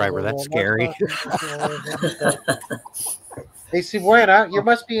truck driver. That's scary. Hey, Si Buena, you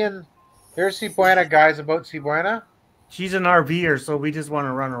must be in. There's Si Buena, guys, about Si Buena. She's an RVer, so we just want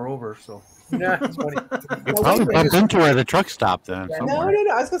to run her over. So Yeah, it's funny. You probably bumped into her at the truck stop then. No.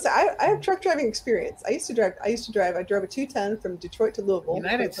 I was gonna say I have truck driving experience. I used to drive. I drove a 210 from Detroit to Louisville.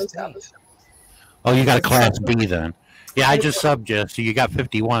 United States. Oh, you got a Class B then. Yeah, I just subbed you, so you got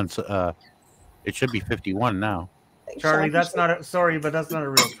 51. So, it should be 51 now. Charlie, that's not a sorry, but that's not a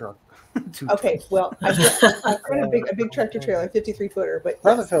real truck. Okay, well, I've got a big tractor trailer, 53 footer, but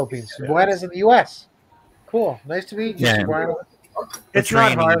from the Philippines. Buena's in the U.S. Cool, nice to meet you. Yeah. It's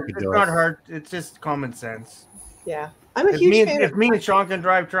not hard. It's not hard. It's just common sense. Yeah, I'm a huge fan. If me and Sean can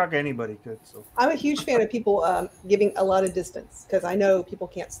drive truck, anybody could. So I'm a huge fan of people giving a lot of distance because I know people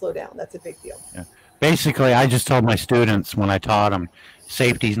can't slow down. That's a big deal. Yeah. Basically, I just told my students when I taught them,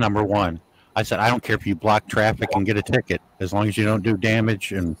 safety's number one. I said, I don't care if you block traffic and get a ticket, as long as you don't do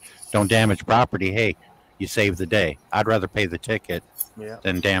damage and don't damage property. Hey, you save the day. I'd rather pay the ticket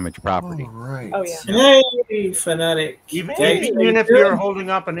than damage property. Right. Oh yeah. Hey, fanatic. Even if you're holding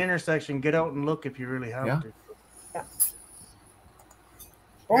up an intersection, get out and look if you really have to. Yeah.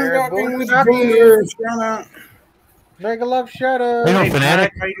 Mega love shout out. Hey, Hey,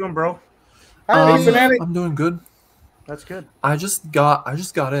 Fanatic, how you doing, bro? Hi, Fanatic. I'm doing good. That's good. I just got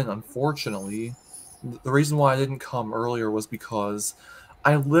in. Unfortunately, the reason why I didn't come earlier was because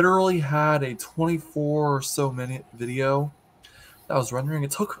I literally had a 24 or so minute video that I was rendering.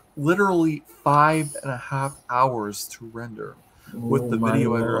 It took literally 5.5 hours to render with the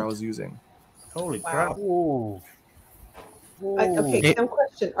video editor I was using. Holy crap! Okay, some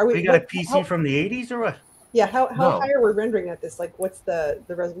question: Are we got a PC from the 80s or what? Yeah, how high are we rendering at this? Like, what's the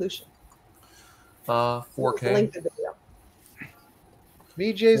resolution? 4K. Length of the video.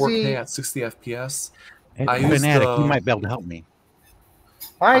 BJZ. 4K at 60 FPS. Hey, I Fanatic, you might be able to help me.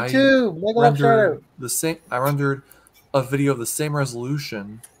 Hi, too. Mega love shout out. I rendered a video of the same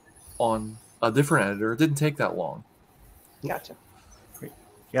resolution on a different editor. It didn't take that long. Gotcha.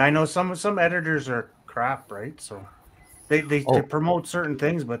 Yeah, I know some editors are crap, right? So they promote certain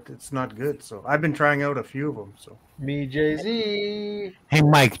things, but it's not good. So I've been trying out a few of them. So BJZ. Hey,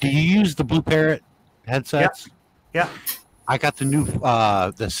 Mike, do you use the Blue Parrot headsets? Yeah. I got the new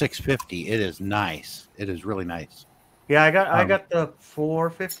the 650. It is nice. It is really nice. Yeah, I got the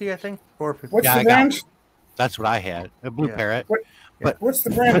 450. I think 450. What's the brand? That's what I had. A Blue Parrot. What's the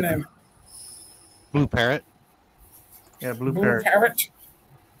brand name? Blue Parrot. Yeah, Blue Parrot. Parrot.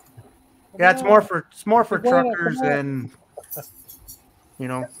 Yeah, it's more for truckers and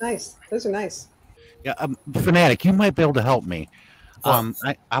That's nice. Those are nice. Yeah, Fanatic, you might be able to help me.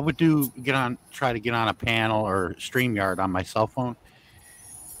 I would try to get on a panel or StreamYard on my cell phone.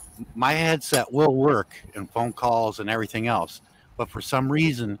 My headset will work in phone calls and everything else, but for some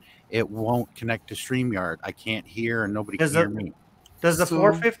reason it won't connect to StreamYard. I can't hear and nobody can hear me. Does the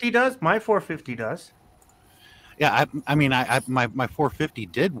 450 does? My 450 does. Yeah, I mean, my 450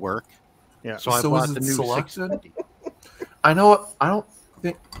 did work. Yeah. So I bought the new selected? 650. I know. I don't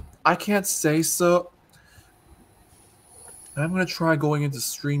think I can't say so. I'm gonna try going into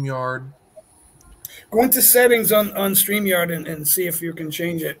StreamYard. Go into settings on StreamYard and see if you can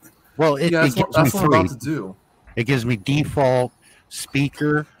change it. Well, that's what I'm about to do. It gives me default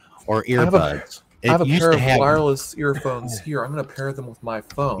speaker or earbuds. I have a pair of wireless earphones here. I'm going to pair them with my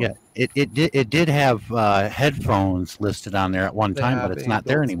phone. Yeah, it did have headphones listed on there at one time, but it's not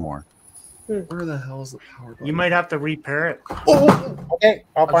there anymore. Where the hell is the power button? You might have to repair it. Oh, okay.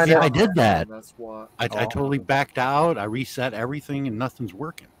 I'll find it. I did that. That's why. I totally backed out. I reset everything, and nothing's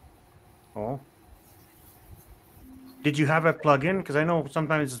working. Oh. Did you have it plugged in? Because I know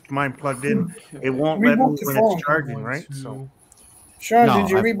sometimes mine plugged in. It won't let me when it's charging, right? So, Sean,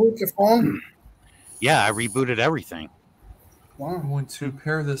 did you reboot the phone? Yeah, I rebooted everything. Wow. I'm going to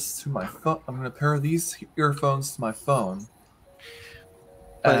pair this to my phone. I'm going to pair these earphones to my phone.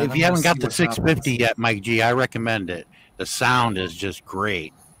 But if you haven't got the 650 yet, Mike G, I recommend it. The sound is just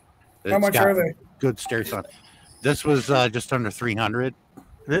great. How much are they? Good stereo sound. This was just under 300.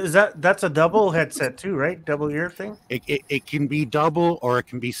 That's a double headset too, right? Double ear thing. It can be double or it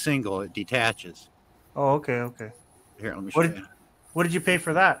can be single. It detaches. Oh, okay. Here, let me show you. What did you pay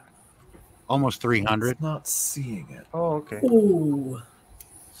for that? Almost 300. Not seeing it. Oh, okay. Ooh.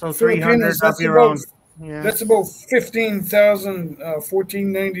 So 300 that'd be around Yeah. That's about 15,000,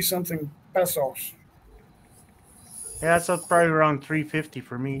 1490 something pesos. Yeah, so probably around 350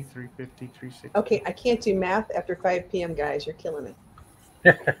 for me, 350, 360. Okay, I can't do math after 5 p.m., guys. You're killing me.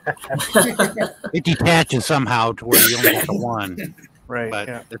 It detaches somehow to where you only got the one. Right. But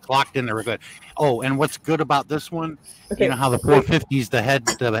Yeah. it's locked in there good. Oh, and what's good about this one? Okay. You know how the 450s, the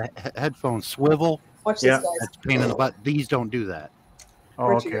headphones swivel? Watch Yeah. this, guys. That's a pain in the butt. These don't do that. Oh,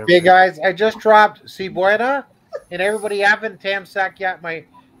 Where'd you okay. go? Hey guys, I just dropped Si Buena, and everybody haven't Tamsack yet my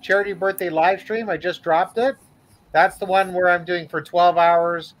charity birthday live stream. I just dropped it. That's the one where I'm doing for 12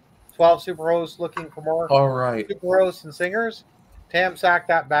 hours, 12 super hosts looking for more All right. super hosts and singers. Tamsack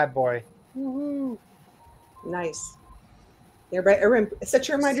that bad boy. Woohoo. Nice. Everybody, set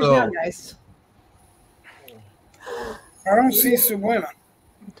your reminders now, guys. I don't see Subuena.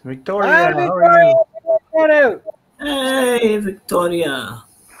 Victoria, how are you? Hey, Victoria.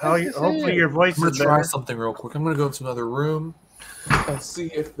 How you? Hopefully your voice I'm is gonna try better. something real quick. I'm gonna go into another room and see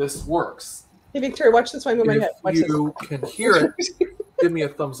if this works. Hey, Victoria, watch this one. Move my head. Watch If you can hear it, give me a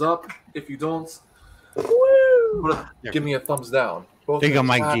thumbs up. If you don't, give me a thumbs down. Both Think in of the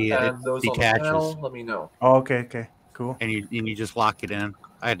Mike chat G, it and those on the detaches. panel, let me know. Oh, okay, cool. And you just lock it in.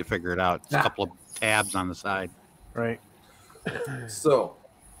 I had to figure it out. It's a couple of tabs on the side. Right. So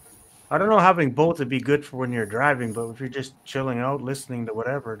I don't know, having both would be good for when you're driving, but if you're just chilling out, listening to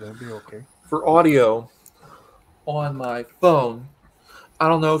whatever, that'd be okay. for audio on my phone, I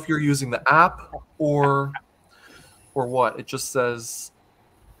don't know if you're using the app or what. It just says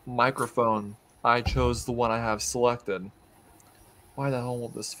microphone. I chose the one I have selected. Why the hell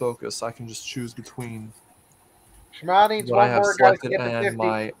won't this focus? I can just choose between Shema needs what I one have more guy to selected get to and 50.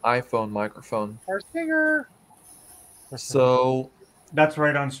 my iPhone microphone. Our singer. So That's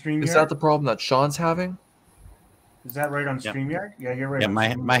right on StreamYard. is that the problem that Sean's having? Is that right on Yep. StreamYard? Yeah, you're right. Yeah, on my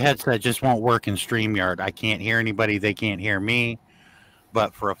StreamYard. headset just won't work in StreamYard. I can't hear anybody. They can't hear me.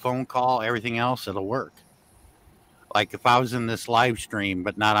 But for a phone call, everything else, it'll work. Like if I was in this live stream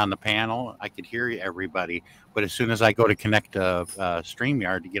but not on the panel, I could hear everybody. But as soon as I go to connect to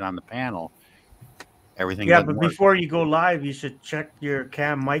StreamYard to get on the panel, everything Yeah, doesn't but work. before you go live, you should check your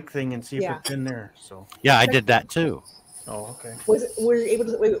cam mic thing and see if Yeah. it's in there. So. Yeah, I did that too. Oh, okay. Were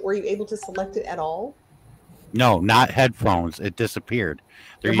you able to select it at all? No, not headphones. It disappeared.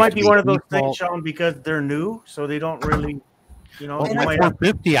 It used might to be one of those default- things, Sean, because they're new, so they don't really, Well, you my might have,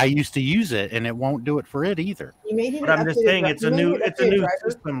 450, I used to use it, and it won't do it for it either. You may need but I'm just saying it's a new driver.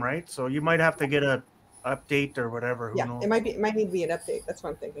 system, right? So you might have to get a update or whatever. Who Yeah, knows? it might need to be an update. That's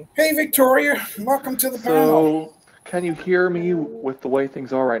what I'm thinking. Hey, Victoria. Welcome to the panel. So, can you hear me with the way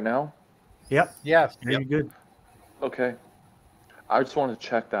things are right now? Yep. Yes. Very good. Okay. I just wanted to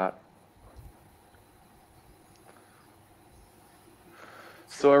check that.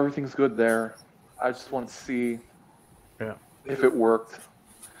 So everything's good there. I just want to see if it worked.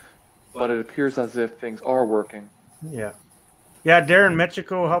 But it appears as if things are working. Yeah. Yeah, Darren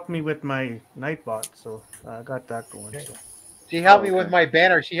Mexico helped me with my Nightbot, so I got that going. So. She helped me with my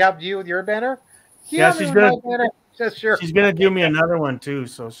banner. She helped you with your banner? Yeah, she's gonna sure. She's gonna do me another one too,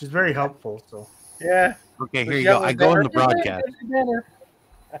 so she's very helpful. So yeah. Okay, here you go. I go in the broadcast.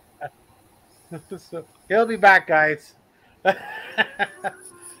 So, he'll be back, guys.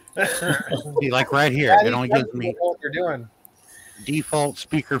 See, like right here, it only gives me what you're doing. default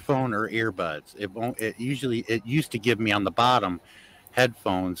speakerphone or earbuds. It won't. It used to give me on the bottom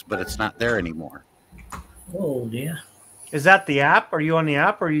headphones, but it's not there anymore. Oh dear. is that the app? Are you on the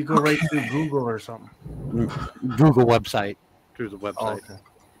app, or you go right through Google or something? Google website through the website.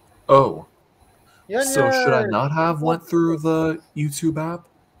 Oh. Yeah, So should I not have went through the YouTube app?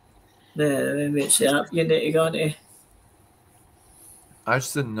 Maybe it's the app you need to go into. I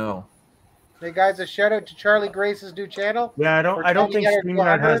just didn't know. Hey guys, a shout out to Charlie Grace's new channel. Yeah, I don't think Together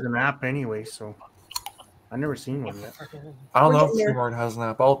StreamYard 200. has an app anyway, so I've never seen one yet. I don't know if We're getting StreamYard has an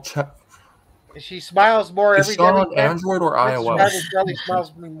app. I'll check. She smiles more Is every Sean day. on Android or iOS? Charlie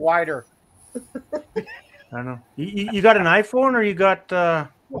smiles wider. I don't know. You got an iPhone, or you got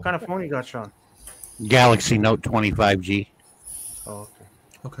what kind of phone you got, Sean? Galaxy Note 25G. Oh, okay.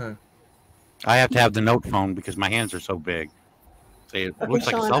 Okay. I have to have the Note phone because my hands are so big. See, it looks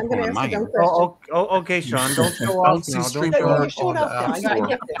like a Sean, cell I'm phone gonna on ask you a mine. dumb question. Okay, Sean. Don't show I off don't see now. Don't Yeah, StreamYard show on it the off now. App I Store,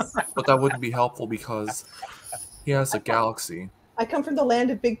 get this. but that wouldn't be helpful because he has a Galaxy. I come from the land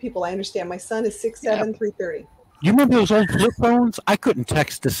of big people. I understand. My son is 6'7", 330. You remember those old flip phones? I couldn't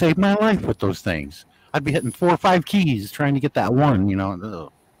text to save my life with those things. I'd be hitting 4 or 5 keys trying to get that one, you know.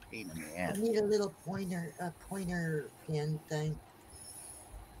 Ugh, pain in the I ass. need a little pointer pin thing.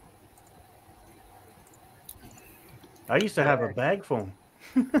 I used to have a bag phone.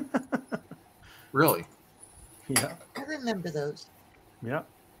 Really? Yeah. I remember those. Yeah.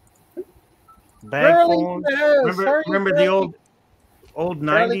 Bag Girlie in phones. the house. How are you, Remember the Girlie? old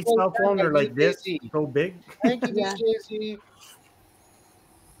Charlie 90s cell phone? They're like this, BKC. so big. Thank you, Yeah. BKC.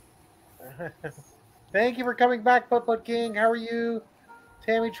 Thank you for coming back, Putt King. How are you?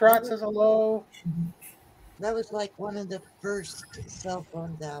 Tammy Trot says hello. That was like one of the first cell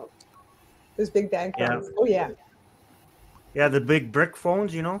phones out. Those big bag Yeah. phones. Oh yeah. Yeah, the big brick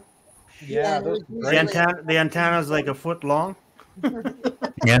phones, you know. Yeah, it those was are great. The antenna's like a foot long. You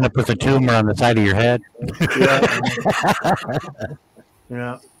end up with a tumor on the side of your head.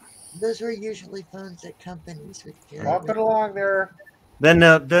 Yeah. Those were usually phones that companies would carry. Bump it along there. Then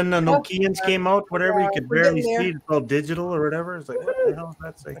the Nokians came out, whatever, you could We're barely getting there. see. It's all digital or whatever. It's like, what the hell is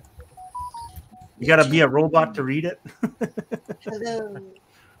that say? You got to be a robot to read it. Hello.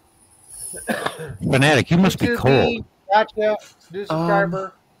 Fanatic, you must be cold. Gotcha. New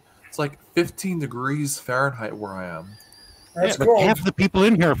subscriber. It's like 15 degrees Fahrenheit where I am. That's But cool. half the people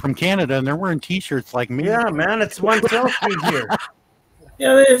in here are from Canada, and they're wearing T-shirts like me. Yeah, man, it's 1 Celsius here.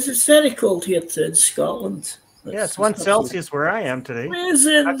 Yeah, it's very cold here too in Scotland. Yeah, it's 1 Celsius where I am today.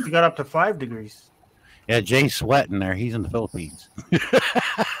 Amazing. Actually got up to 5 degrees. Yeah, Jay's sweating there. He's in the Philippines.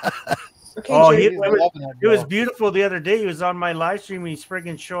 Okay, Oh, Jay, it was beautiful the other day. He was on my live stream. He's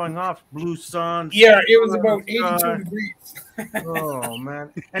friggin' showing off blue sun. Yeah, it was about 82 degrees. Oh man!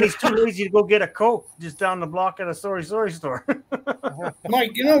 And he's too lazy to go get a Coke just down the block at a sorry store.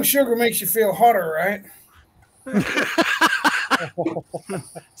 Mike, you know sugar makes you feel hotter, right?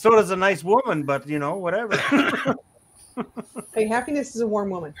 So does a nice woman, but you know, whatever. hey, happiness is a warm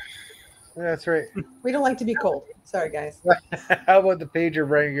woman. That's right. We don't like to be cold. Sorry, guys. How about the pager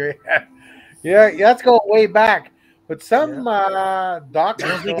bringer? Yeah, that's going way back. But some doctors.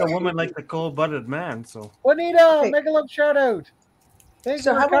 I don't think a woman likes a cold-blooded man. So Juanita, Okay. make a love shout out. Thanks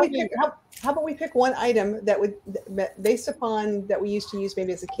So for how about coming. how about we pick one item that would, based upon that we used to use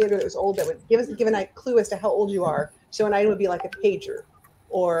maybe as a kid or that was old, that would give a clue as to how old you are. So an item would be like a pager,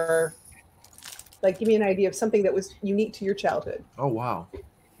 or like give me an idea of something that was unique to your childhood. Oh wow.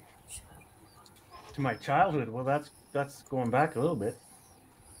 to my childhood, well, that's going back a little bit.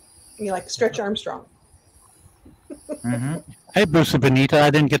 You know, like Stretch Armstrong. Mm-hmm. Hey, Bruce and Benita, I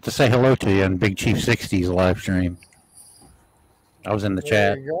didn't get to say hello to you on Big Chief 60's live stream. I was in the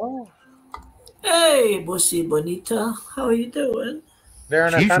There chat. you go. Hey, Bussy Bonita, how are you doing?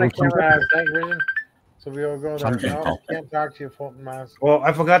 Darren, I She's found a looking camera has night vision, so we'll go there. Something. No, can't talk to you, Fulton Mouse. Well,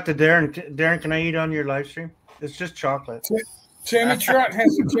 I forgot to Darren. Darren, can I eat on your live stream? It's just chocolate. Tammy Trot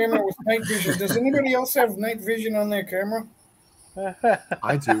has a camera with night vision. Does anybody else have night vision on their camera?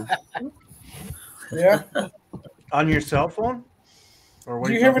 I do. Yeah. On your cell phone? Or what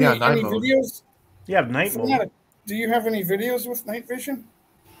Do are you have any, Yeah, night any mode. videos? You have night mode. Yeah. Do you have any videos with night vision?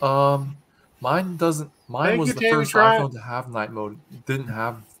 Mine doesn't. Mine Thank was you, the Tammy first Trot. iPhone to have night mode. It didn't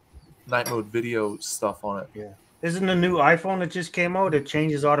have night mode video stuff on it. Yeah. Isn't the new iPhone that just came out? It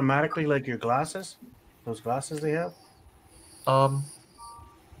changes automatically, like your glasses. Those glasses they have.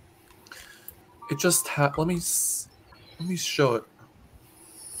 It just had. Let me show it.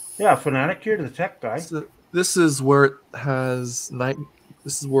 Yeah, Fanatic, you're the tech guy. So this is where it has night.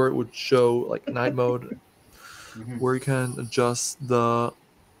 This is where it would show like night mode, where you can adjust the.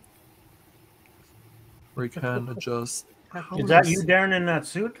 Where you can adjust. Is that you, Darren, in that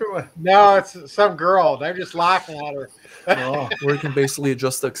suit or what? No, it's some girl. They're just laughing at her. Oh, Where you can basically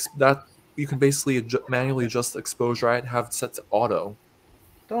adjust that. You can basically manually adjust the exposure. Right, have it set to auto.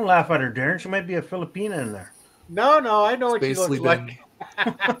 don't laugh at her, Darren. She might be a Filipina in there. No, I know what she Basically looks been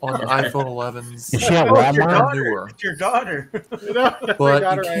like. on the iPhone 11s. Is she at Oh, it's your Walmart? daughter. Newer. It's your daughter. You know, my But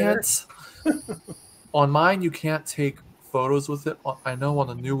daughter you right here. can't. On mine, you can't take photos with it. I know on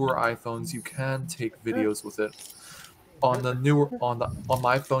the newer iPhones you can take videos with it. On the newer on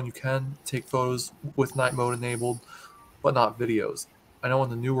my phone you can take photos with night mode enabled, but not videos. I know on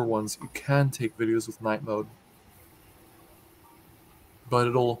the newer ones you can take videos with night mode, but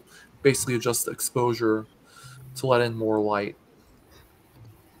it'll basically adjust the exposure to let in more light.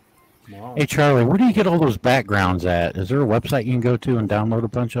 Wow. Hey, Charlie, where do you get all those backgrounds at? Is there a website you can go to and download a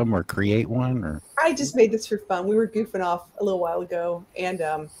bunch of them or create one? Or I just made this for fun. We were goofing off a little while ago, and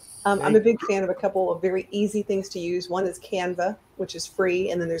I'm a big fan of a couple of very easy things to use. One is Canva, which is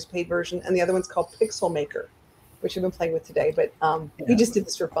free, and then there's a paid version, and the other one's called Pixel Maker, which I've been playing with today. But we just did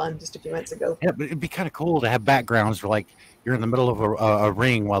this for fun just a few minutes ago. yeah, but it'd be kind of cool to have backgrounds where, like, you're in the middle of a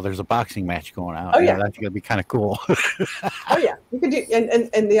ring while there's a boxing match going out. Oh, yeah. That's gonna be kind of cool. Oh yeah, you can do. And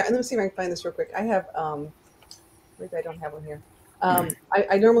let me see if I can find this real quick. I have maybe I don't have one here.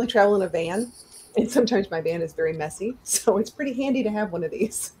 I normally travel in a van, and sometimes my van is very messy, so it's pretty handy to have one of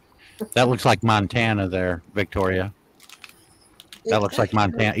these. That looks like Montana there, Victoria. That looks like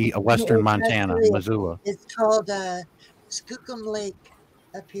Montana, western Montana, Missoula. It's called Skookum Lake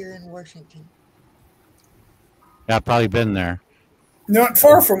up here in Washington. Yeah, I've probably been there. Not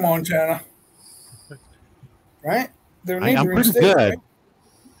far from Montana, right? They're I'm neighboring pretty states, good right?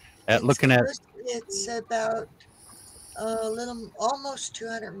 at looking at. It's about almost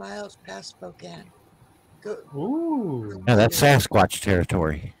 200 miles past Spokane. Ooh. Yeah, that's Sasquatch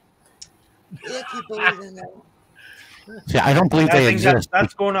territory. If you believe in that. See, I don't believe they exist.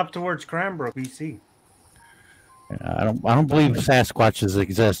 That's going up towards Cranbrook, BC. I don't believe Sasquatches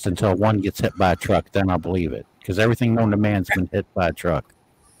exist until one gets hit by a truck. Then I'll believe it, because everything known to man's been hit by a truck.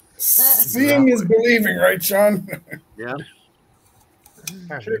 Seeing is believing, right, Sean? Yeah.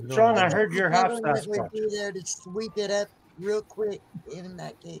 Sean, I heard you're half Government would Sasquatch. be there to sweep it up real quick in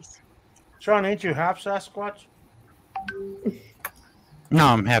that case. Sean, ain't you half Sasquatch? No,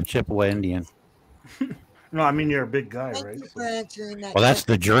 I'm half Chippewa Indian. No, I mean you're a big guy, Thank right? you for answering that. Well, that's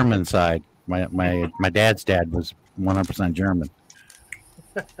the German side. My dad's dad was 100% German.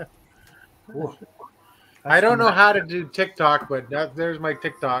 I don't know how to do TikTok, but there's my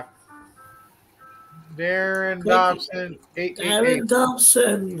TikTok. Darren Dobson, 888. Darren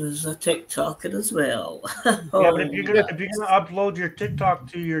Dobson is a TikToker as well. Yeah, but if you're gonna upload your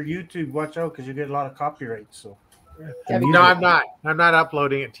TikTok to your YouTube, watch out because you get a lot of copyrights. So No, I'm not. I'm not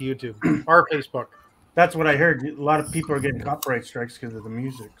uploading it to YouTube or Facebook. that's what I heard. A lot of people are getting copyright strikes because of the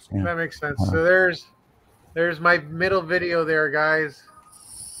music. So. Yeah. That makes sense. So there's my middle video there, guys.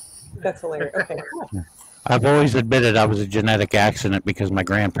 That's hilarious. Okay. Cool. I've always admitted I was a genetic accident because my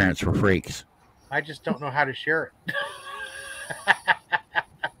grandparents were freaks. I just don't know how to share it.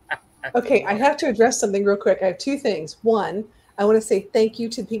 Okay, I have to address something real quick. I have two things. One, I want to say thank you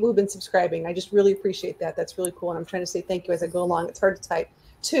to the people who've been subscribing. I just really appreciate that. That's really cool. And I'm trying to say thank you as I go along. It's hard to type.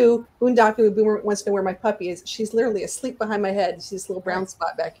 Two, Boondocking Boomer wants to know where my puppy is. She's literally asleep behind my head. She's this little brown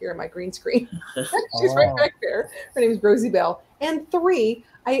spot back here on my green screen. She's right back there. Her name is Rosie Bell. And three,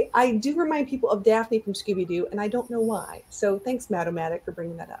 I do remind people of Daphne from Scooby-Doo, and I don't know why. So thanks, Matomatic, for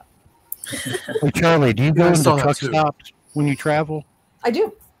bringing that up. Hey, Charlie, do you go I into saw that truck too. stops when you travel? I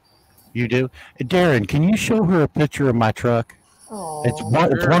do. You do? Darren, can you show her a picture of my truck? Oh, It's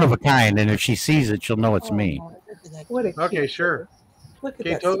one of a kind, and if she sees it, she'll know it's me. What a Okay, cute sure. Look at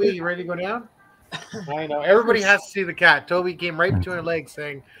Okay, that. Toby, you ready to go down? I know. Everybody has to see the cat. Toby came right between her legs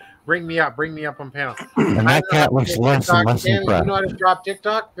saying, bring me up on panel. And that cat looks less and less Danny, you know how impressed. to drop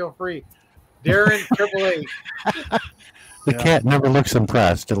TikTok? Feel free. Darren, 888. The cat never looks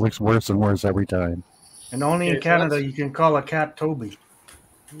impressed. It looks worse and worse every time. And only in Okay, so Canada let's- you can call a cat Toby.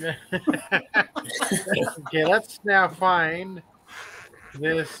 Okay, let's now find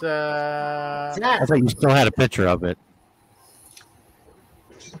this I cat. thought you still had a picture of it.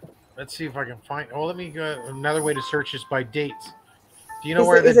 Let's see if I can find. Oh, let me go. Another way to search is by dates. Do you know Is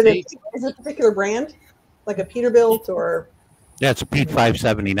where it, is, the it a, date? is it a particular brand? Like a Peterbilt or Yeah, it's a Pete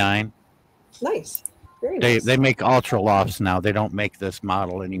 579. nice. Very They nice. they make ultra lofts now. They don't make this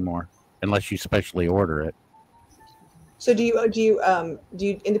model anymore unless you specially order it. So do you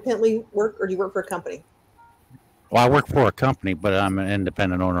independently work or do you work for a company? Well, I work for a company, but I'm an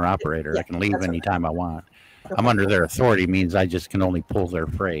independent owner operator. Yeah, I can leave that's anytime I want. Okay. I'm under their authority, means I just can only pull their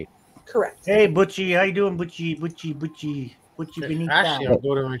freight. Correct. Hey, Butchie, how you doing, Butchie? Butchie Benita. Actually, I'll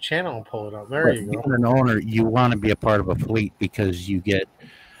go to my channel and pull it up. There you go. Being an owner, you want to be a part of a fleet because you get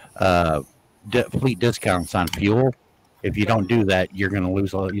fleet discounts on fuel. If you don't do that, you're going to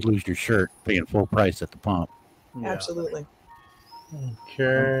lose your shirt paying full price at the pump. Yeah. Absolutely.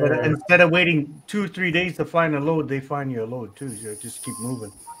 Okay. But instead of waiting 2-3 days to find a load, they find you a load too. So just keep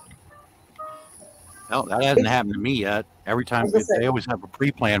moving. No, that hasn't happened to me yet. Every time I was gonna say- they always have a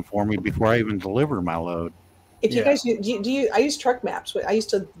pre-plan for me before I even deliver my load. If you Yeah. guys do you I use truck maps. I used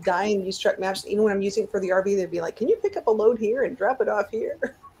to die and use truck maps. Even when I'm using it for the RV, they'd be like, "Can you pick up a load here and drop it off here?"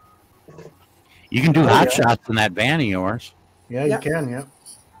 You can do Oh, hot yeah. shots in that van of yours. Yeah, Yeah. you can. Yeah.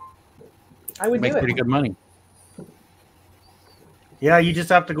 I would Make do pretty it. good money. Yeah, you just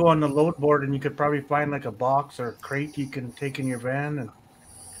have to go on the load board, and you could probably find like a box or a crate you can take in your van.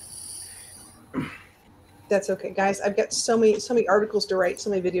 And That's okay, guys. I've got so many articles to write, so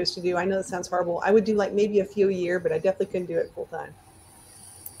many videos to do. I know that sounds horrible. I would do like maybe a few a year, but I definitely couldn't do it full time.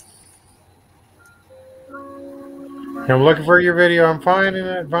 I'm looking for your video. I'm finding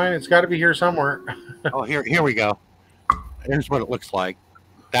it. It's got to be here somewhere. Oh, here we go. Here's what it looks like.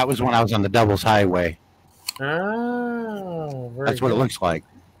 That was when I was on the Devil's Highway. Oh, very That's what it good. looks like.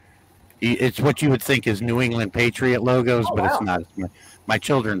 It's what you would think is New England Patriot logos, Oh, but wow. it's not. It's my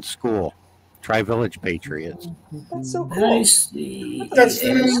children's school. Tri-Village Patriots. That's so cool. Nice. That's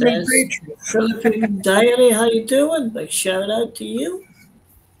the name of the Patriots. Philippine Diary, how you doing? Big shout out to you.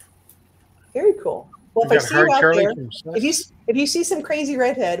 Very cool. Well, We if I got see you Hard out Charlie there, from if you see some crazy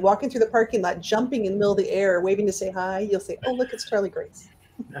redhead walking through the parking lot, jumping in the middle of the air, waving to say hi, you'll say, "Oh, look, it's Charlie Grace."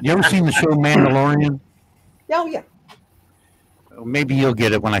 You ever seen the show Mandalorian? Oh, yeah. Maybe you'll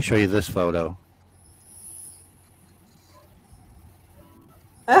get it when I show you this photo.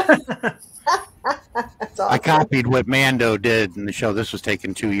 That's awesome. I copied what Mando did in the show. This was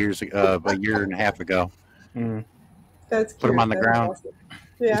taken 2 years ago, a year and a half ago. That's Put him cute. on the That's ground. awesome.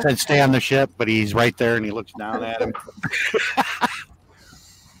 Yeah. He said, "Stay on the ship," but he's right there, and he looks down at him.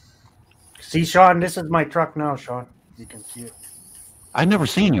 See, Sean, this is my truck now, Sean. You can see it. I've never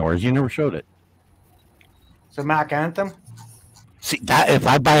seen yours. You never showed it. It's a Mac Anthem. See, that if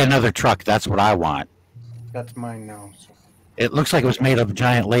I buy another truck, that's what I want. That's mine now. So. It looks like it was made of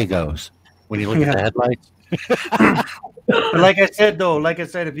giant Legos when you look at the headlights. But like I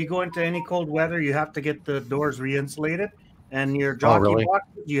said, if you go into any cold weather, you have to get the doors re-insulated, and your jockey really?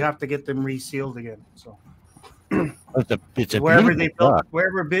 boxes, you have to get them resealed again. So It's a wherever they beautiful built, truck.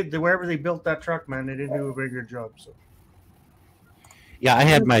 wherever they built that truck, man, they didn't do a very good job. So Yeah, I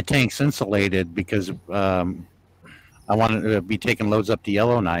had my tanks insulated because I wanted to be taking loads up to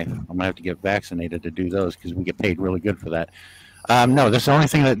Yellowknife. I'm gonna have to get vaccinated to do those because we get paid really good for that. No, that's the only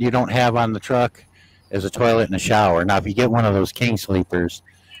thing that you don't have on the truck is a toilet and a shower. Now, if you get one of those king sleepers,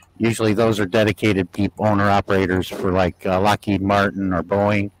 usually those are dedicated people, owner operators for like Lockheed Martin or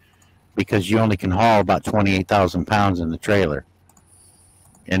Boeing, because you only can haul about 28,000 pounds in the trailer,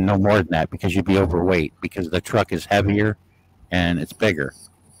 and no more than that because you'd be overweight because the truck is heavier and it's bigger.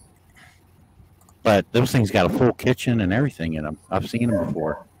 But those things got a full kitchen and everything in them. I've seen them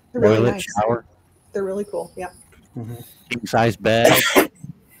before. They're really Toilet, nice. shower, They're really cool. Yeah. king size bed.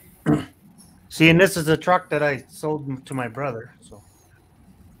 see, and this is a truck that I sold to my brother. So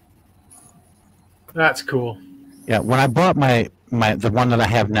That's cool. Yeah, when I bought the one that I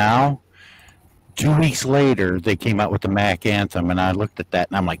have now, 2 weeks later they came out with the Mac Anthem, and I looked at that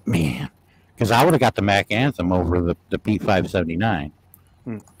and I'm like, man, because I would have got the Mac Anthem over the Pete 579,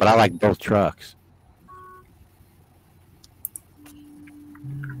 but I like both trucks.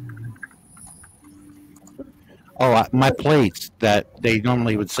 Oh, my plates that they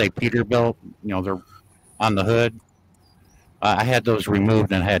normally would say Peterbilt, they're on the hood. I had those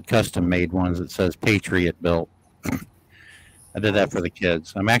removed and had custom made ones that says Patriot built. I did that for the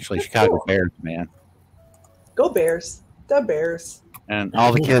kids. I'm actually a Chicago Bears man. Go Bears. The Bears. And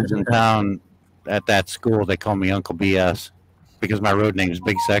all the kids in town at that school, they call me Uncle BS because my road name is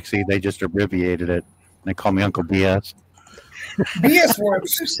Big Sexy. They just abbreviated it. They call me Uncle BS. BS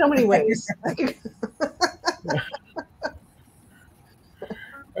works. There's so many ways.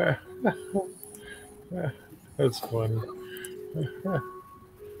 That's funny.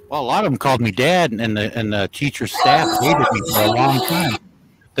 Well, a lot of them called me Dad, and the teacher staff hated me for a long time.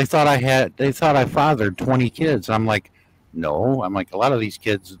 They thought I fathered 20 kids. I'm like, no. I'm like, a lot of these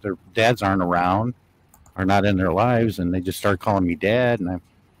kids, their dads aren't around, are not in their lives, and they just start calling me Dad, and I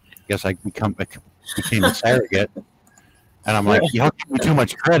guess I became a surrogate. And I'm like, y'all give me too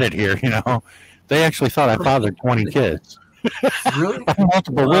much credit here, They actually thought I fathered 20 kids. Really?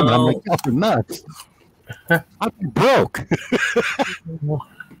 Multiple women. I'm like, y'all are nuts. I'm broke.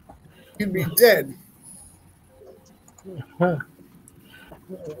 You'd be dead. That's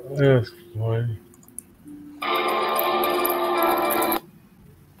funny.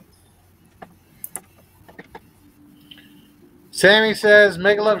 Sammy says,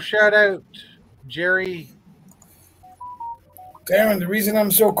 "Mega love shout out, Jerry." Darren, the reason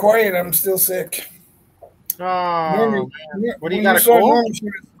I'm so quiet, I'm still sick. Oh, Norman, what do you when got? A saw cold? Norman,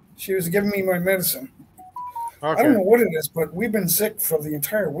 she was giving me my medicine. I don't know Okay. what it is, but we've been sick for the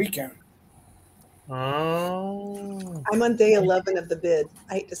entire weekend. Oh. I'm on day 11 of the bid.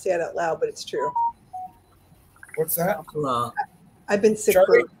 I hate to say it out loud, but it's true. What's that? I've been sick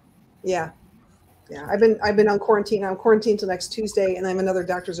Charlie? for, yeah. I've been on quarantine. I'm quarantined till next Tuesday, and I have another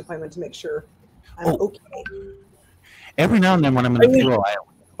doctor's appointment to make sure I'm okay. Every now and then when I'm in the fuel,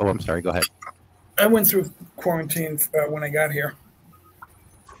 I'm sorry. Go ahead. I went through quarantine when I got here.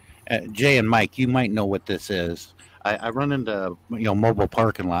 Jay and Mike, you might know what this is. I run into mobile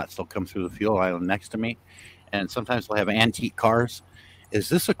parking lots. They'll come through the fuel island next to me, and sometimes they'll have antique cars. Is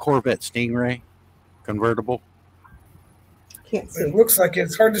this a Corvette Stingray convertible? Can't see. It looks like it.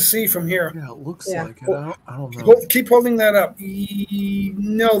 It's hard to see from here. Yeah, it looks like it. I don't know. Keep holding that up.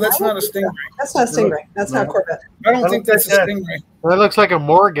 No, that's not a Stingray. That's not a Stingray. That's not a Corvette. I don't think that's a Stingray. That looks like a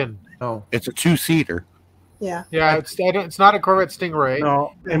Morgan. No, it's a 2-seater. Yeah. Yeah, it's not a Corvette Stingray.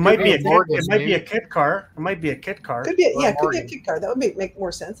 No, it It might could be be a a Morgan, it might be a maybe. kit car. It might be a kit car. Could be Or a could be a Morgan. kit car. That would make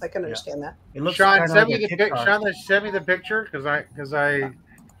more sense. I can understand that. It looks Sean, kind of send like me a the kit car. Sean, send me the picture because I'm an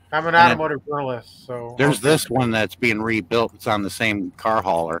And automotive journalist. So There's this one that's being rebuilt. It's on the same car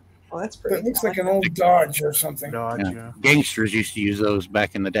hauler. Oh, that's It pretty. looks like an old Dodge or something. Dodge, Yeah. yeah. Gangsters used to use those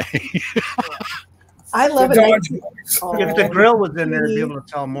back in the day. I love The it. Dodge. If the grill was in there, I'd be able to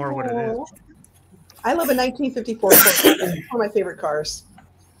tell more what it is. I love a 1954 Corvette. It's one of my favorite cars.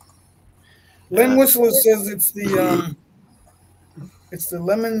 Len Whistler says it's the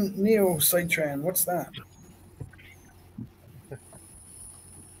Lemon Neo Citroen. What's that?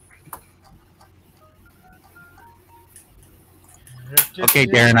 Okay,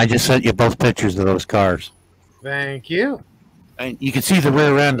 Darren, I just sent you both pictures of those cars. Thank you. And you can see the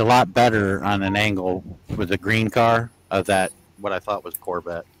rear end a lot better on an angle with the green car of that, what I thought was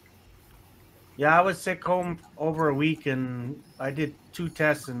Corvette. Yeah, I was sick home over a week, and I did 2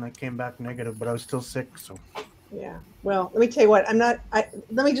 tests, and I came back negative, but I was still sick. So Yeah. Well, let me tell you what.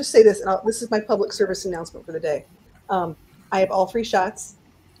 Let me just say this. And this is my public service announcement for the day. I have all 3 shots,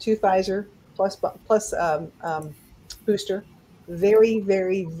 2 Pfizer plus booster. Very,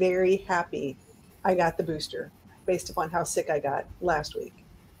 very, very happy I got the booster based upon how sick I got last week.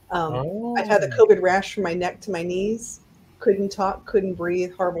 I've had the COVID rash from my neck to my knees. Couldn't talk, couldn't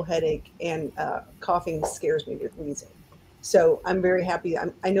breathe, horrible headache, and coughing scares me to wheezing. So I'm very happy.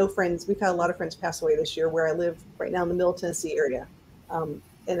 I know friends. We've had a lot of friends pass away this year where I live right now in the Middle Tennessee area, and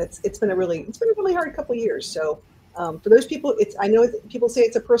it's been a really hard couple of years. So for those people, I know people say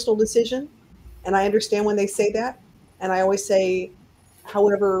it's a personal decision, and I understand when they say that. And I always say,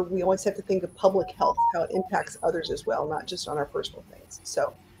 however, we always have to think of public health, how it impacts others as well, not just on our personal things.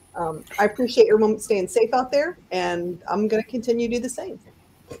 So I appreciate your moment staying safe out there, and I'm going to continue to do the same.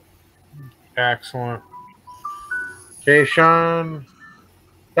 Excellent. Okay, Sean,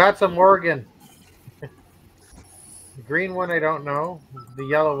 that's a Morgan. The green one I don't know. The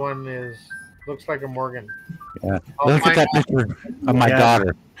yellow one looks like a Morgan. Yeah. Look at that picture of my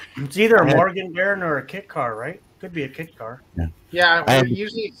daughter. it's either a Morgan, Darren, or a kit car, right? Could be a kit car. Yeah,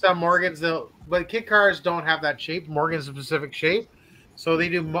 usually some Morgans but kit cars don't have that shape. Morgan's a specific shape, so they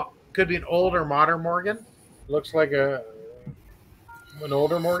do. Could be an older modern Morgan. Looks like an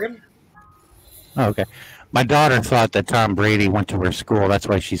older Morgan. Oh, okay. My daughter thought that Tom Brady went to her school. That's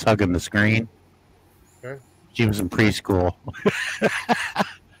why she's hugging the screen. Okay. She was in preschool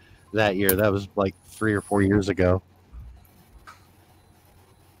that year. That was like 3 or 4 years ago.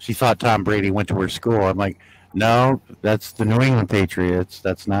 She thought Tom Brady went to her school. I'm like, no, that's the New England Patriots.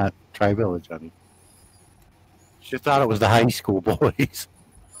 That's not Tri-Village, honey. She thought it was the high school boys.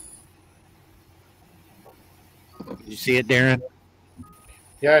 You see it, Darren?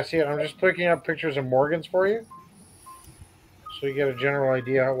 Yeah, I see it. I'm just picking up pictures of Morgans for you, so you get a general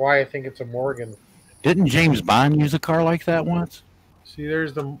idea why I think it's a Morgan. Didn't James Bond use a car like that once? See,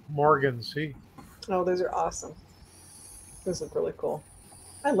 there's the Morgans. See? Oh, those are awesome. Those look really cool.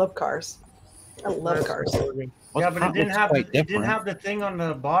 I love cars. I love cars. Yeah, but it didn't have the thing on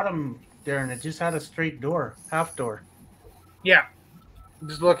the bottom, Darren. It just had a straight door, half door. Yeah,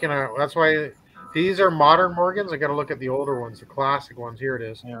 just looking at it. That's why these are modern Morgans. I got to look at the older ones, the classic ones. Here it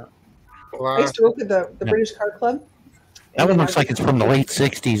is. Yeah. I used to work at the British Car Club. That one looks like it's from the late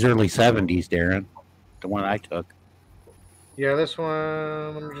 60s, early 70s, Darren. The one I took. Yeah, this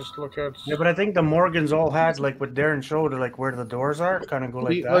one, let me just look at. Yeah, but I think the Morgans all had, like what Darren showed, like where the doors are, kind of go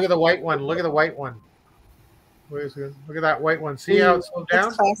like that. Look at the white one. Look at the white one. Look at that white one. See how it's slowed down?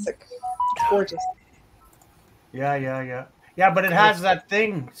 It's classic. It's gorgeous. Yeah. Yeah, but it has that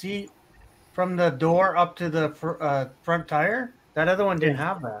thing. See, from the door up to the front tire. That other one didn't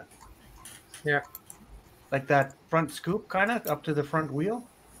have that. Yeah. Like that front scoop, kind of up to the front wheel.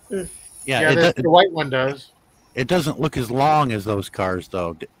 Yeah, the white one does. It doesn't look as long as those cars,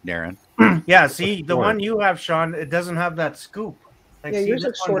 though, Darren. Yeah, see, the one you have, Sean, it doesn't have that scoop. Like, see, yours this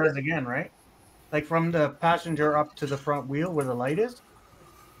looks one shorter. does again, right? Like from the passenger up to the front wheel where the light is.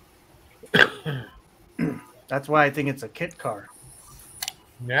 That's why I think it's a kit car.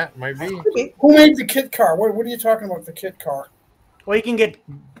 Yeah, it might be. Who made the kit car? What are you talking about, the kit car? Well, you can get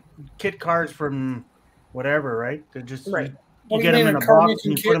kit cars from whatever, right? They're just Right. you get them in a box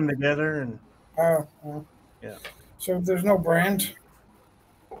and you put them together, and yeah. So there's no brand.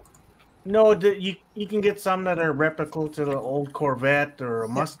 No, you can get some that are replicable to the old Corvette or a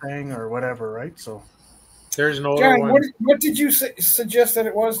Mustang or whatever, right? So there's an older Darren, one. what did you suggest that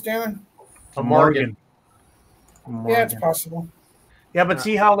it was, Darren? a Morgan. Yeah, it's possible. Yeah, but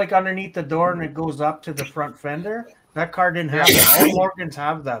see how like underneath the door and it goes up to the front fender? That car didn't have that. All Morgans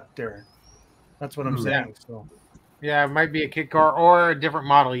have that there. That's what I'm saying. So yeah, it might be a kit car or a different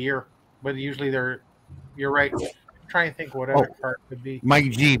model year, but usually you're right. Try and think what other car it could be. Mike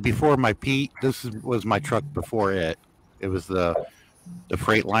G, before my Pete, was my truck before it. It was the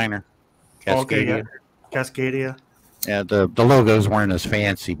Freightliner. Cascadia. Okay, yeah. Cascadia. Yeah, the logos weren't as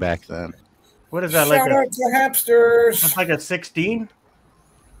fancy back then. What is that Shout like? out to Hapsters. That's like a 16?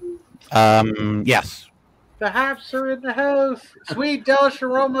 Yes. The Haps are in the house. Sweet Delish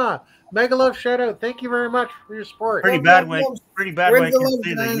Aroma. Mega love shout out. Thank you very much for your support. Pretty bad when I can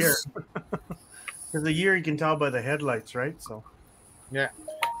see the year. Guys. Because the year you can tell by the headlights, right? So Yeah.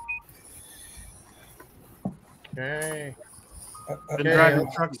 Okay. I've been driving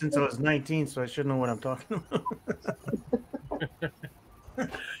trucks since I was 19, so I should know what I'm talking about.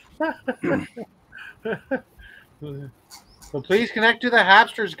 Well, please connect to the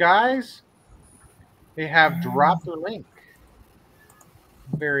Hapsters, guys. They have dropped the link.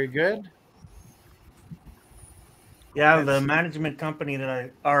 Very good. Yeah, the management company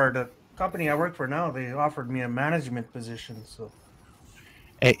the company I work for now, they offered me a management position. So,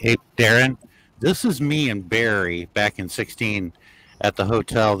 Hey, Darren, this is me and Barry back in 16 at the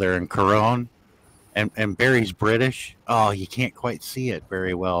hotel there in Corone, and Barry's British. Oh, you can't quite see it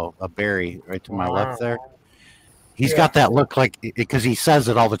very well. Barry right to my left there. He's got that look like, because he says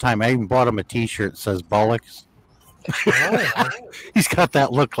it all the time. I even bought him a T-shirt that says Bollocks. He's got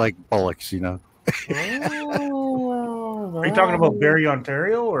that look like Bollocks, you know. Are you talking about Barry,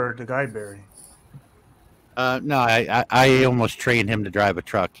 Ontario, or the guy Barry? No, I almost trained him to drive a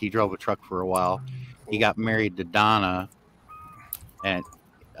truck. He drove a truck for a while. He got married to Donna, and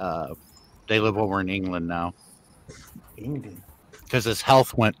they live over in England now. England? Because his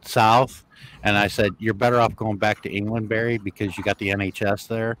health went south, and I said, you're better off going back to England, Barry, because you got the NHS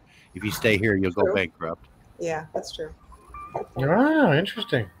there. If you stay here, you'll go bankrupt. Yeah, that's true. Oh,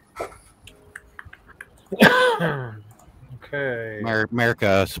 interesting. Okay.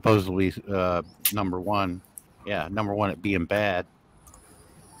 America supposedly number one. Yeah, number one at being bad.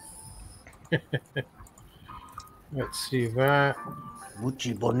 Let's see that.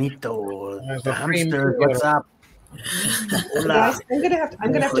 Muchi bonito. The hamster, what's up? Guys, I'm gonna have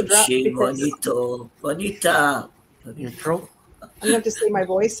to drop because bonita. Your throat. I'm gonna have to say my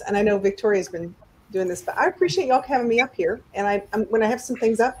voice, and I know Victoria's been doing this, but I appreciate y'all having me up here. And I'm when I have some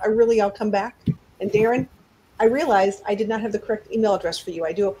things up, I'll come back. And Darren, I realized I did not have the correct email address for you.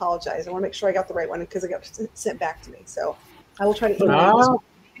 I do apologize. I want to make sure I got the right one because it got sent back to me. So I will try to email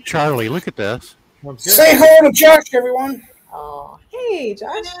you. Charlie, look at this. Say hello to Josh, everyone. Oh, hey,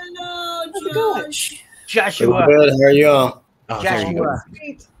 Josh. Hello, how's it going? Joshua. Good. How are y'all? Oh, there you go.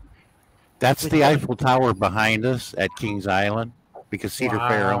 Great. That's the Eiffel Tower behind us at Kings Island, because Cedar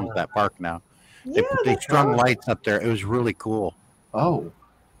Fair owns that park now. Yeah, They strung lights up there. It was really cool. Oh.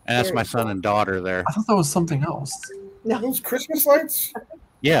 And that's my son and daughter there. I thought that was something else. No. Those Christmas lights?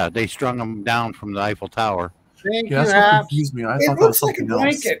 Yeah, they strung them down from the Eiffel Tower. Thank Yeah, you, that's what Haps. confused me. I It thought that was looks like a something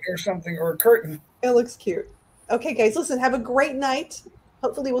else. blanket or something, or a curtain. It looks cute. Okay, guys, listen, have a great night.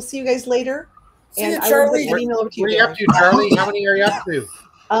 Hopefully we'll see you guys later. See And you, I will Charlie. get an email over to you. What are you up to, Charlie? How many are you up to?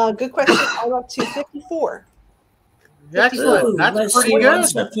 Good question. I'm up to 54. Excellent. That's let's pretty see, good.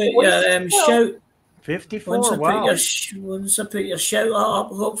 Once I put your shout, 54. Wow. once I put your shout out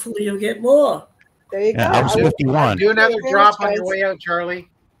up, hopefully you'll get more. There you go. Yeah, I was 51. Do another Thank you very drop much, on your guys. way out, Charlie.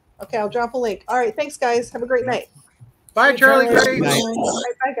 Okay, I'll drop a link. All right, thanks, guys. Have a great night. Bye, Charlie. All Grace.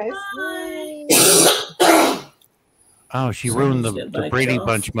 right, bye, guys. Oh, she ruined the Brady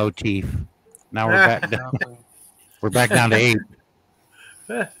Bunch motif. Now we're back down. We're back down to 8.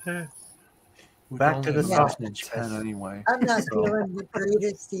 Back to the sausage. 10 anyway. I'm not feeling the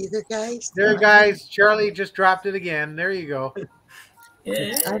greatest either, guys. There, guys. Charlie just dropped it again. There you go.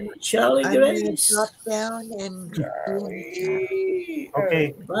 Yeah, I'm Charlie going to Grace. drop down and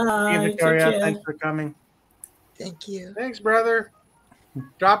Okay. Bye. See you, Victoria. Take care. Thanks for coming. thank you. Thanks, brother.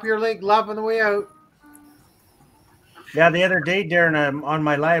 Drop your link, love, on the way out. Yeah, the other day, Darren, on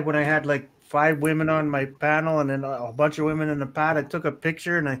my live, when I had like 5 women on my panel and then a bunch of women in the pad, I took a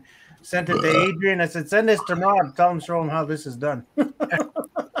picture and I sent it to Adrian. I said, send this to Rob. Tell him, show him how this is done.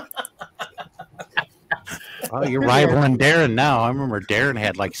 Oh, you're rivaling Darren now. I remember Darren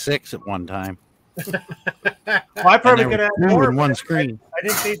had like 6 at one time. Well, I probably And could there have were 2 more. in one screen. I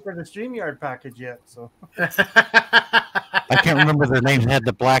didn't pay for the StreamYard package yet, so. I can't remember their names. Had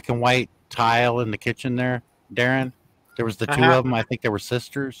the black and white tile in the kitchen there, Darren. There was the 2 of them. I think they were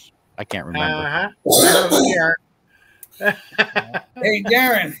sisters. I can't remember. Hey,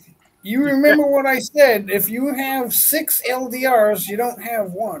 Darren, you remember what I said? If you have 6 LDRs, you don't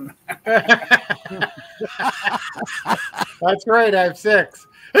have 1. That's right. I have 6.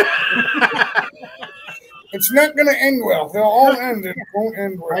 It's not going to end well. They'll all end. It won't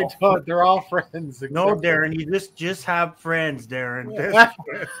end well. I don't. They're all friends. No, Darren, you just have friends, Darren.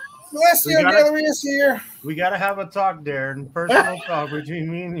 Celestial Gallery's here. We got to have a talk, Darren. Personal talk between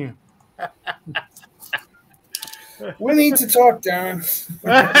me and you. We need to talk, Darren.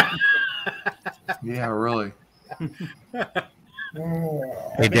 Yeah, really.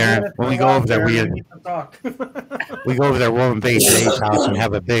 Hey, Darren, when we go over there, we go over there. We'll invade Jay's house and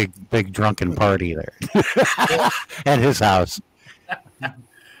have a big drunken party there at his house.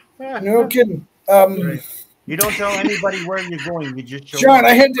 No kidding. You don't tell anybody where you're going. You just show John, up.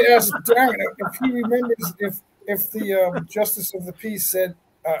 I had to ask Darren if he remembers if the Justice of the Peace said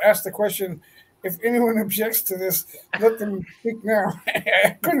asked the question, if anyone objects to this, let them speak now.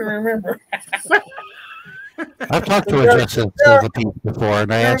 I couldn't remember. I've talked to a Justice of the Peace before,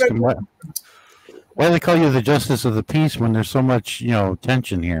 and I asked him why do they call you the Justice of the Peace when there's so much,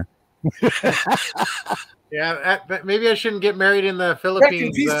 tension here. Yeah, maybe I shouldn't get married in the Philippines. Back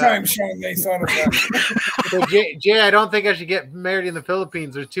in peacetime, Sean, they thought of that. So Jay, I don't think I should get married in the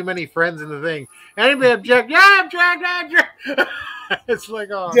Philippines. There's too many friends in the thing. Anybody object? Yeah, object. It's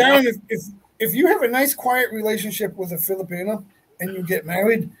like, oh. Darren, if you have a nice, quiet relationship with a Filipino and you get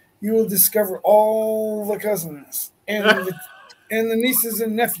married, you will discover all the cousins and the nieces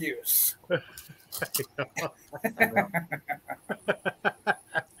and nephews.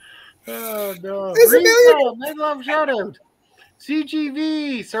 Oh no! There's a Nice love shout out.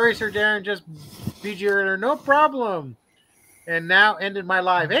 CGV. Sorry, Sir Darren. Just beat you earlier. No problem. And now ended my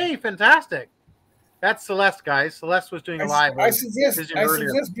live. Hey, fantastic. That's Celeste, guys. Celeste was doing a live. I suggest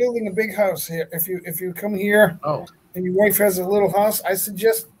building a big house here. If you come here, and your wife has a little house, I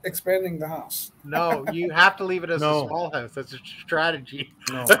suggest expanding the house. No, you have to leave it as a small house. That's a strategy.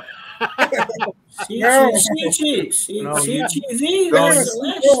 No. They're gonna sleep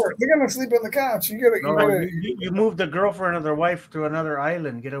on the couch. You move the girlfriend or the wife to another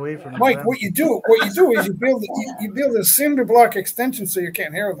island. Get away from Mike. What you do is you build a cinder block extension so you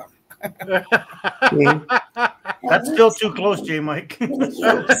can't hear them. That's still too close, J. Mike. Mike,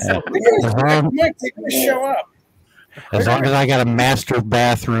 they gonna show up. As long as I got a master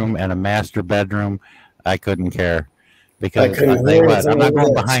bathroom and a master bedroom, I couldn't care. Because I'm not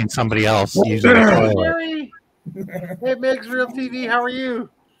going behind somebody else using the toilet. Hey, Megs Real TV, how are you?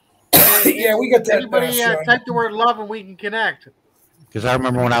 Yeah, we got that. Everybody type the word love and we can connect. Because I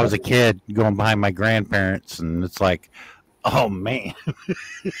remember when I was a kid going behind my grandparents, and it's like, oh man,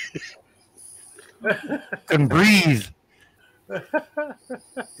 couldn't breathe.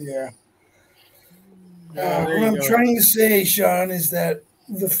 Yeah. What I'm trying to say, Sean, is that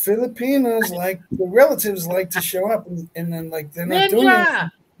the Filipinos, the relatives, like to show up, and then they're not doing it for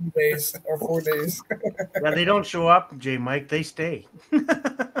 2 days or 4 days. Yeah, they don't show up, J. Mike. They stay.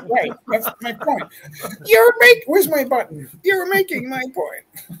 Right, that's my point. Where's my button? You're making my point.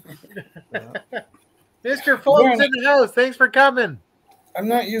 Mr. Fulton's in the house. Thanks for coming. I'm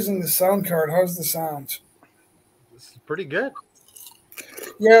not using the sound card. How's the sound? This is pretty good.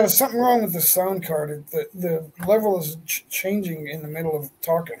 Yeah, there's something wrong with the sound card. The level is changing in the middle of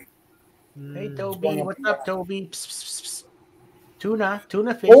talking. Hey, Toby. What's up, Toby? Psst, psst, psst.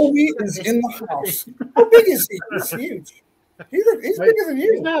 Tuna fish. Toby is in the house. How big is he? He's huge. He's bigger than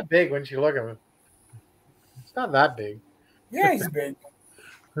you. He's not big when you look at him. It's not that big. Yeah, he's big.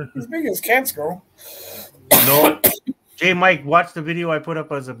 He's big as cats go. No. J. Mike, watch the video I put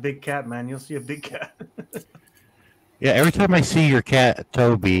up as a big cat, man. You'll see a big cat. Yeah, every time I see your cat,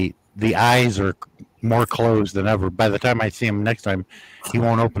 Toby, the eyes are more closed than ever. By the time I see him next time, he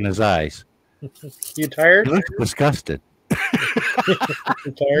won't open his eyes. You tired? He looks disgusted. You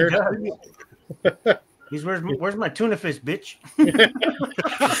tired? He's where's my tuna fish, bitch?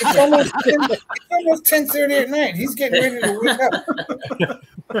 It's almost 10:30 at night. He's getting ready to wake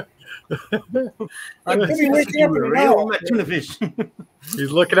up. He'll be waking up in an hour. My tuna fish.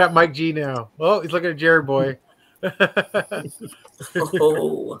 He's looking at Mike G now. Oh, he's looking at Jared Boy.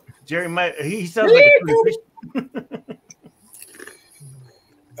 Jerry, he sounds like a tuna fish.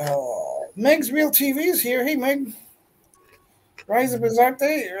 Meg's Real TV is here. Hey, Meg. Rise of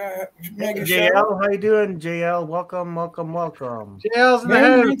Bizarte. JL, how you doing, JL? Welcome. JL's in the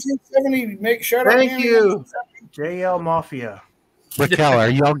house. 1970. Thank you. JL Mafia. Raquel, are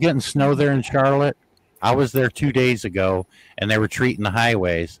y'all getting snow there in Charlotte? I was there 2 days ago, and they were treating the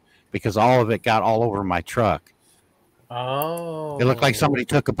highways because all of it got all over my truck. Oh. It looked like somebody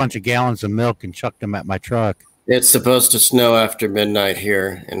took a bunch of gallons of milk and chucked them at my truck. It's supposed to snow after midnight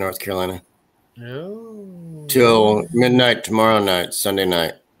here in North Carolina. Oh. Till midnight tomorrow night, Sunday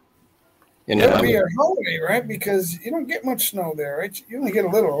night. You know, That'd be a holiday, right? Because you don't get much snow there, right? You only get a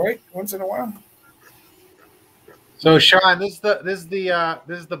little, right? Once in a while. So, Sean, this is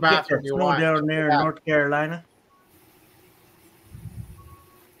the bathroom you snow want. down there in North Carolina.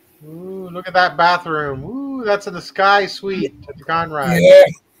 Ooh, look at that bathroom. Ooh, that's in the Sky Suite at the Conrad. Yeah,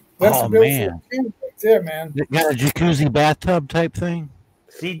 that's Oh, built man. for a kid right there, man. You got a jacuzzi bathtub type thing?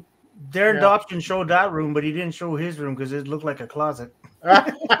 See, Darren Dobson showed that room, but he didn't show his room because it looked like a closet.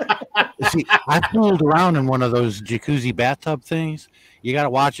 See, I fooled around in one of those jacuzzi bathtub things. You got to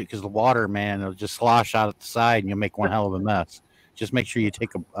watch it because the water, man, it'll just slosh out at the side and you'll make one hell of a mess. Just make sure you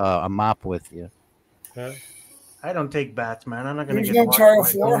take a mop with you. I don't take baths, man. I'm not going to There's get no tile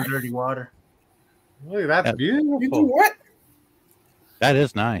floor. dirty water. Look, that's beautiful. You do what? That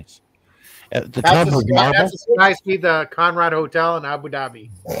is nice. The That's tub the was marble. That's the Sky Suite, the Conrad Hotel in Abu Dhabi.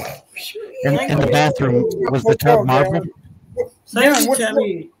 In the bathroom, was the tub marble? Thank you,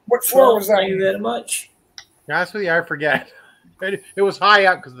 Tammy. What floor was that? Thank you very much. Honest with you, I forget. It was high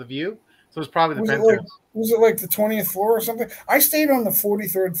up because of the view, so it was probably the penthouse. Was it like the 20th floor or something? I stayed on the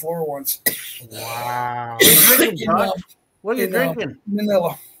 43rd floor once. Wow. What are you drinking, Josh? What are you drinking?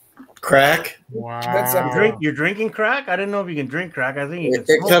 Manila. Crack. Wow. That's You're drinking crack? I didn't know if you can drink crack. I think you can.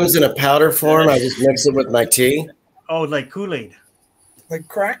 It comes in a powder form. I just mix it with my tea. Oh, like Kool-Aid. Like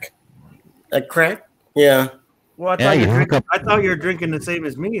crack? Like crack? Yeah. Well, I thought you were drinking the same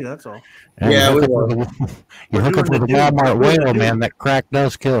as me. That's all. Yeah, we were. You hook up with a Walmart whale, man. That crack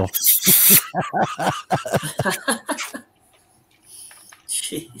does kill.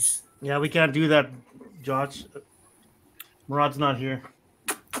 Jeez. Yeah, we can't do that, Josh. Murad's not here.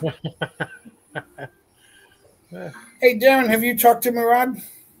 Hey, Darren, have you talked to Murad?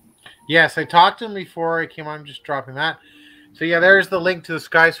 Yes, I talked to him before I came on. I'm just dropping that. So yeah, there's the link to the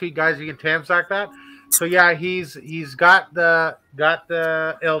Sky Suite, guys. You can Tamsack that. So yeah, he's got the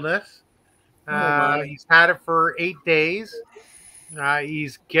illness. He's had it for 8 days.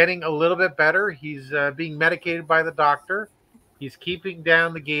 He's getting a little bit better. He's being medicated by the doctor. He's keeping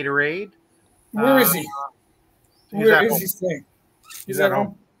down the Gatorade. Where is he? Where is he staying? He's at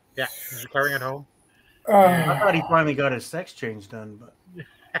home. Yeah, he's recovering at home. I thought he finally got his sex change done, but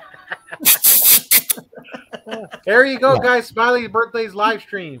there you go, guys. Smiley's birthday's live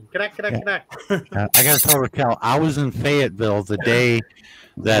stream. Connect. I got to tell Raquel, I was in Fayetteville the day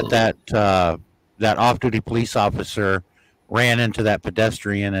that off-duty police officer ran into that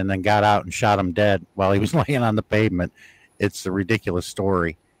pedestrian and then got out and shot him dead while he was laying on the pavement. It's a ridiculous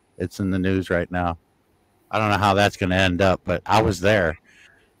story. It's in the news right now. I don't know how that's going to end up, but I was there.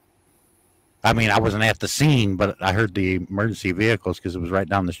 I mean, I wasn't at the scene, but I heard the emergency vehicles because it was right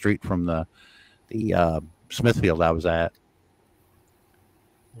down the street from the Smithfield I was at.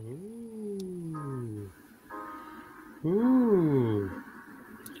 Ooh.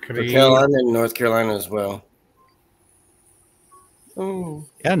 Raquel, I'm in North Carolina as well. Oh.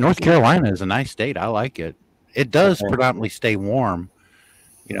 Yeah, North Carolina is a nice state. I like it. It does predominantly stay warm,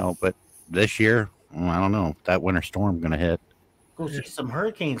 but this year, I don't know. That winter storm going to hit. Go see some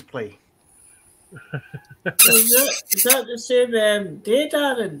hurricanes play. Is that the same day,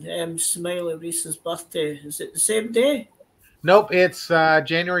 Darren? Smiley Reese's birthday. Is it the same day? Nope, it's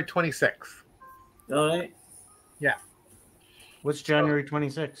January 26th. All right. Yeah. What's January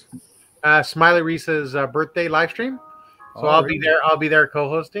 26th? Smiley Reese's birthday live stream. So I'll be there. I'll be there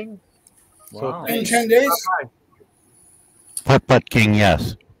co-hosting. Wow. In 10 days? Putt King,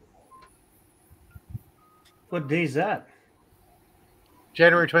 yes. What day is that?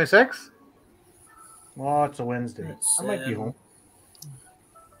 January 26th. Oh, it's a Wednesday. I might be home.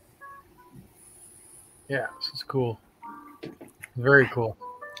 Yeah, this is cool. Very cool.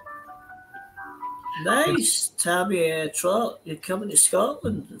 Nice, Tabby Trot. You're coming to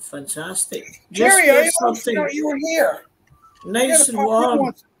Scotland. Fantastic. Jerry, I forgot you were here. Nice and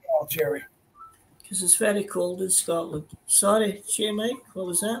warm. Jerry. Because it's very cold in Scotland. Sorry, Mike. What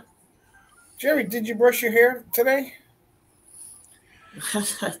was that? Jerry, did you brush your hair today?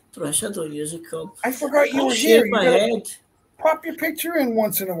 Brush, I don't use a comb. I forgot you were here. here. My head. Pop your picture in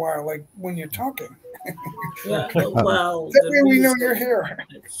once in a while, like when you're talking. Yeah, well, that way we know you're here.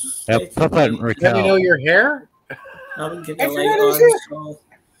 Pop that, Raquel. Let me know your hair. I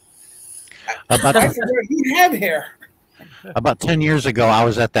forgot he had hair. About 10 years ago, I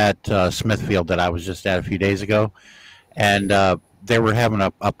was at that Smithfield that I was just at a few days ago, and they were having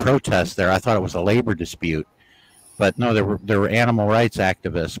a protest there. I thought it was a labor dispute, but no, there were animal rights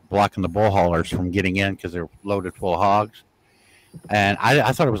activists blocking the bull haulers from getting in because they're loaded full of hogs. And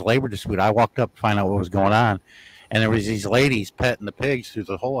I thought it was a labor dispute. I walked up to find out what was going on, and there was these ladies petting the pigs through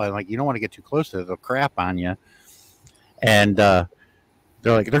the hole. I'm like, you don't want to get too close to it; they'll crap on you. And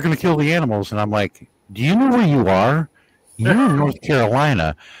They're like, they're going to kill the animals. And I'm like, do you know where you are? You're in North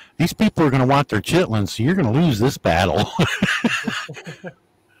Carolina. These people are going to want their chitlins, so you're going to lose this battle.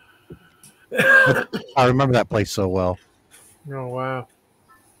 I remember that place so well. Oh, wow.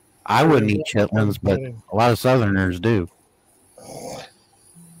 I wouldn't eat chitlins, but a lot of Southerners do.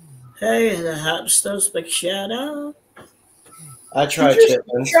 Hey, the Hapsters, big shout out. I tried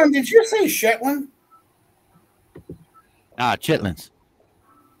chitlins. Sean, did you say Shetland? Chitlins.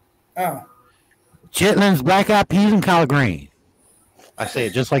 Oh. Chitlins, black-eyed peas, and collard green. I say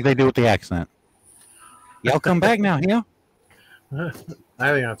it just like they do with the accent. Y'all come back now, yeah? I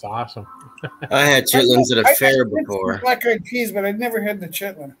think that's awesome. I had chitlins at a fair before. Black-eyed peas, but I'd never had the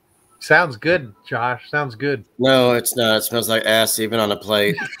chitlin. Sounds good, Josh. Sounds good. No, it's not. It smells like ass even on a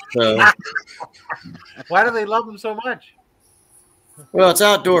plate. So, why do they love them so much? well, it's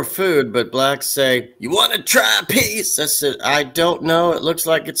outdoor food, but blacks say, "You want to try a piece?" I said, "I don't know. It looks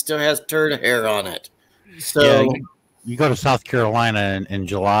like it still has turd hair on it." So, yeah, you go to South Carolina in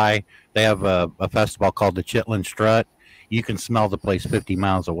July. They have a festival called the Chitlin Strut. You can smell the place 50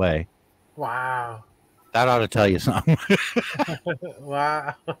 miles away. Wow. That ought to tell you something.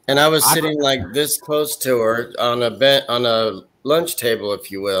 Wow. And I was sitting like this close to her on a lunch table, if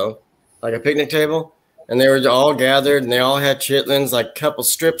you will, like a picnic table. And they were all gathered, and they all had chitlins, like a couple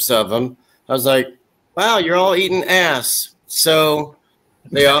strips of them. I was like, wow, you're all eating ass. So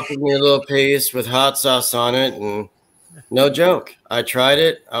they offered me a little piece with hot sauce on it, and no joke. I tried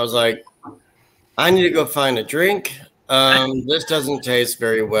it. I was like, I need to go find a drink. This doesn't taste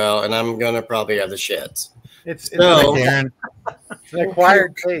very well, and I'm going to probably have the shits. It's an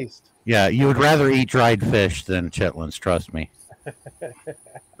acquired taste. Yeah, you would rather eat dried fish than chitlins, trust me.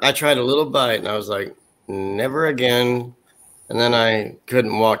 I tried a little bite, and I was like, never again. And then I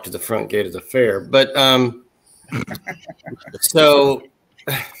couldn't walk to the front gate of the fair. But so,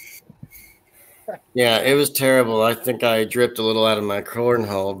 yeah, it was terrible. I think I dripped a little out of my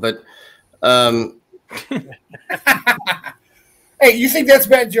cornhole. But hey, you think that's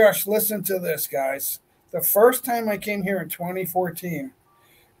bad, Josh? Listen to this, guys. The first time I came here in 2014,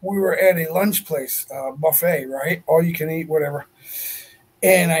 we were at a lunch place, buffet, right? All you can eat, whatever.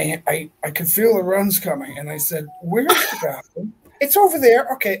 And I could feel the runs coming. And I said, where's the bathroom? It's over there.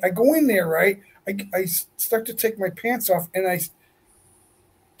 Okay, I go in there, right? I start to take my pants off, and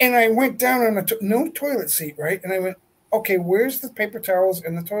I went down on no toilet seat, right? And I went, okay, where's the paper towels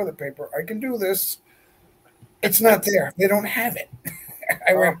and the toilet paper? I can do this. It's not there. They don't have it.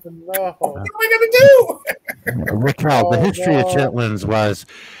 I went, no. what am I going to do? Rick Howell, the history of chitlins was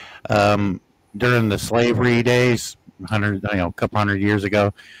during the slavery days, a couple hundred years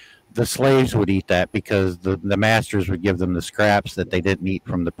ago, the slaves would eat that because the masters would give them the scraps that they didn't eat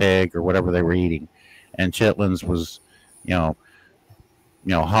from the pig or whatever they were eating. And chitlins was,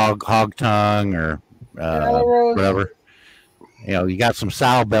 hog tongue or whatever. You got some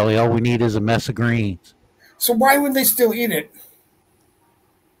sow belly. All we need is a mess of greens. So why would they still eat it?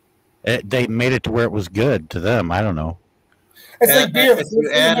 They made it to where it was good to them. I don't know. It's like beer. If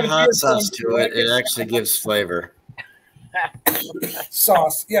you add hot sauce to it, it actually gives flavor.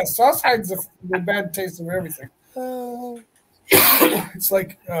 Sauce. Yeah, sauce hides the bad taste of everything. It's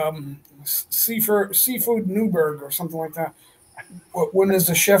like seafood Newburg or something like that. When there's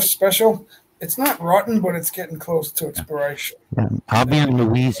a chef special, it's not rotten, but it's getting close to expiration. I'll be in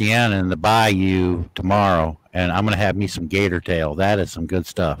Louisiana in the bayou tomorrow, and I'm going to have me some gator tail. That is some good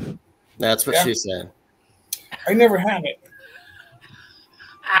stuff. That's what she said. I never had it.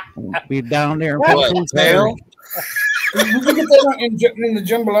 Be down there. What, tail? Did you get that in the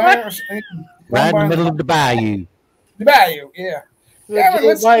jambalaya? Right in the middle of the bayou. The bayou, yeah.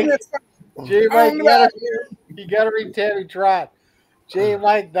 Jay Mike, you gotta read Tammy Trot. Jay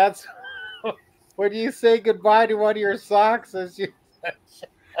Mike, that's when you say goodbye to one of your socks. As you,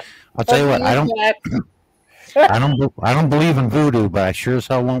 I'll tell you what, I don't believe in voodoo, but I sure as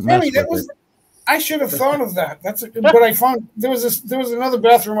hell won't mess with it. I should have thought of that. But I found there was another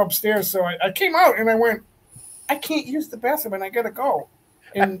bathroom upstairs, so I came out and I went, I can't use the bathroom and I gotta go.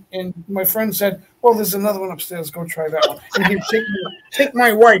 And my friend said, well, there's another one upstairs. Go try that one. And he take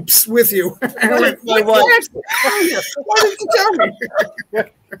my wipes with you. And I went, my wipes? Why didn't you tell me?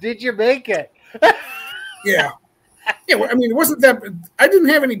 Did you make it? Yeah. Yeah, well, I mean, it wasn't that. I didn't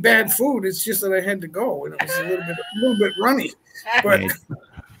have any bad food. It's just that I had to go, and it was a little bit runny. But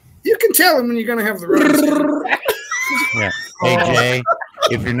you can tell when you're going to have the runs. Yeah. Hey Jay,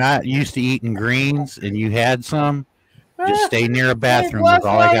 if you're not used to eating greens and you had some, just stay near a bathroom. That's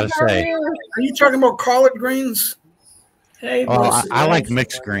all I got to say. Are you talking about collard greens? Hey, Well, Blessed I like Life.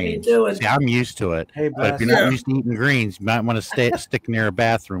 mixed How you greens. doing? See, I'm used to it. Hey, But if Bless. you're not Yeah. used to eating greens, you might want to stick near a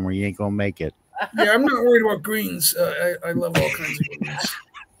bathroom where you ain't gonna make it. Yeah, I'm not worried about greens. I love all kinds of greens.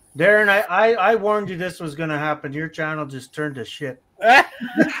 Darren, I warned you this was going to happen. Your channel just turned to shit. That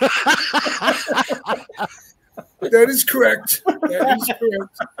is correct. That is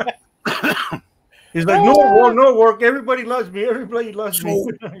correct. He's like, no work. Everybody loves me. Everybody loves me.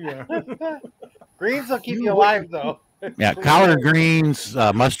 Yeah. Greens will keep you alive, though. Yeah, collard greens,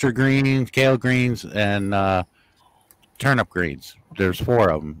 mustard greens, kale greens, and turnip greens. There's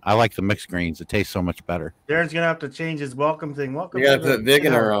 4 of them. I like the mixed greens. It tastes so much better. Darren's gonna have to change his welcome thing. Welcome. You gotta to put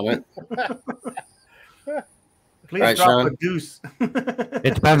Vigor on it. Please Right, drop Sean? a deuce.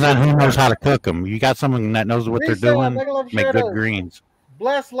 It depends on who knows how to cook them. You got someone that knows what they're Lisa, doing, Mega Love make Shadow. good greens.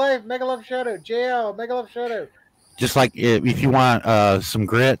 Bless Life, Mega Love Shadow. JL, Mega Love Shadow. Just like if you want some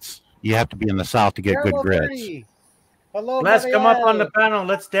grits, you have to be in the South to get good Carlo grits. 30. Hello, Let's come up on the Marielle. panel.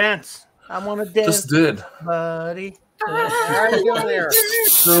 Let's dance. I want to dance, Just did. buddy. How are you doing there?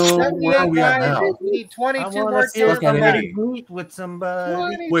 So where are we at guys, now? we need I 22 want more to feel Look at somebody it. meet with somebody.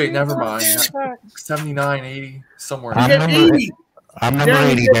 22 Wait, never more mind. TikToks. 79, 80, somewhere. I'm You get number, 80. I'm number Darren,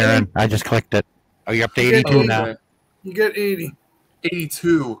 80, you get Darren. I just clicked it. Are you up to You get 82 80. now? Okay. You get 80.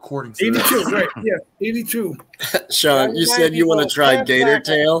 82 according to 82, this. right. Yeah, 82. Sean, you said you want to try gator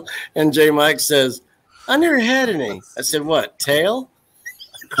tail, and J Mike says, I never had any. I said, what, tail?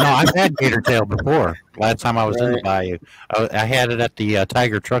 No, I've had gator tail before. Last time I was in the Right. bayou, I had it at the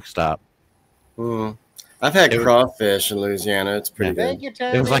Tiger truck stop. I've had crawfish in Louisiana. It's pretty good. Thank you,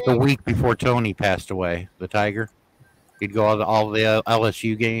 Tammy. It was like a week before Tony passed away, the Tiger. He'd go to all the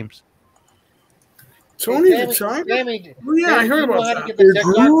LSU games. Tony Tammy, the Tiger? Tammy, Oh, yeah, I Tammy, heard you know about how to that. get the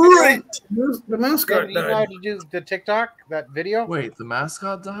TikTok video? The mascot Tammy, you know how died. to do the TikTok, that video? Wait, the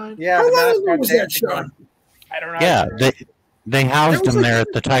mascot died? Yeah, How the long ago mascot was died. that, Sean? I don't know. Yeah, they housed That was him like- there at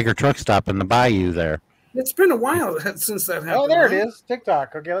the Tiger truck stop in the bayou there. It's been a while since that happened. Oh, there it huh? is.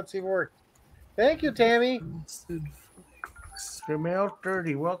 TikTok. Okay, let's see if it works. Thank you, Tammy. Smell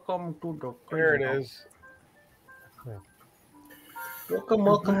 30. Welcome to the. There it is. Welcome,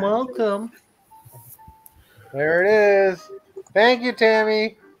 welcome, welcome. There it is. Thank you,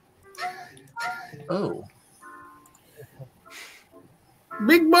 Tammy. Oh.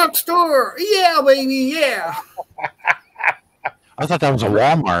 Big buck store. Yeah, baby. Yeah. I thought that was a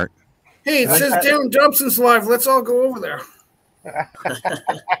Walmart. Hey, it says Darren Dobson's live. Let's all go over there.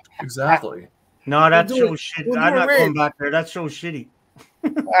 Exactly. No, that We'll do shows it. shit. We'll do I'm a not raid. going back there. That shows shitty.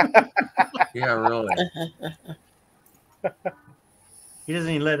 Yeah, really. He doesn't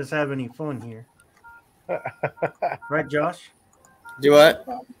even let us have any fun here. Right, Josh? Do what?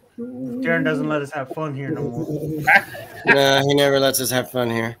 Darren doesn't let us have fun here no more. No, he never lets us have fun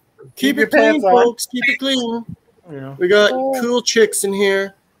here. Keep your it clean, pants on. folks. Keep it clean. You know, We got cool chicks in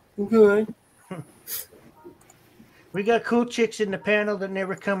here. Okay. we got cool chicks in the panel that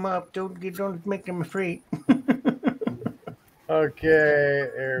never come up. Don't make them afraid. Okay,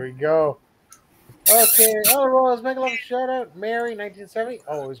 there we go. Okay, oh, Rose, make a love shout out. Mary, 1970.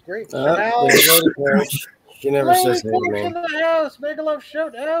 Oh, it was great. Chanel, There's Lady Coach. She never Lady says hey to Coach me. in the house. Make a love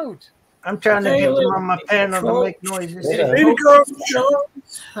shout out. I'm trying to Hey, get them Lady on my panel to make noises. Yeah. Lady Coach.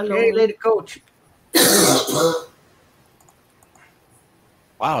 Hello. Hey, Lady Coach.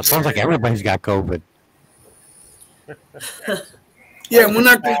 Wow, it sounds like everybody's got COVID. Yeah, we're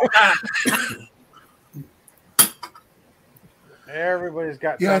not going Everybody's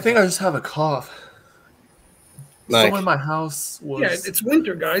got. Yeah, I something. think I just have a cough. Mike. Someone in my house was. Yeah, it's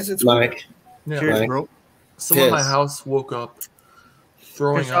winter, guys. It's Mike. Yeah, Cheers, Mike. bro. someone in my Piss. house woke up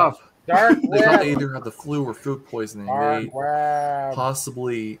throwing Piss up. off. Dark They thought they web. either had the flu or food poisoning. Dark They web.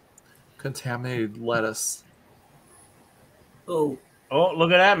 possibly contaminated lettuce. Oh, Oh,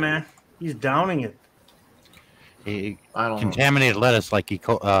 look at that, man. He's downing it. I don't know. Contaminated lettuce like E.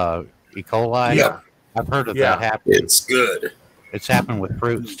 coli. Yeah. I've heard of Yeah. that happening. It's good. It's happened with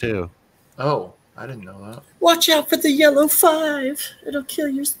fruits too. Oh, I didn't know that. Watch out for the yellow 5. It'll kill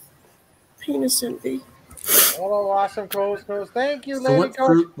your penis envy. Hello, awesome co-host. Thank you, So Lady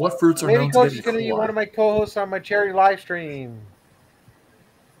Coach. what fruits are Lady known Coach to is get going to E. be coli? one of my co-hosts on my charity live stream.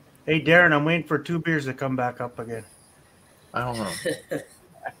 Hey, Darren, I'm waiting for 2 beers to come back up again. I don't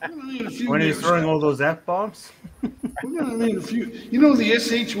know. When he's throwing all those F-bombs? We're gonna need a few. You know, the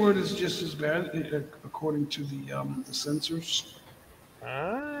SH word is just as bad according to the censors.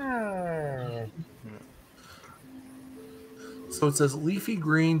 Ah. So it says leafy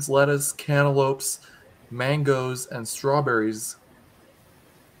greens, lettuce, cantaloupes, mangoes, and strawberries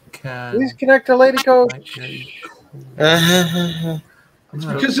can. Please connect to Lady Coach. Uh-huh. It's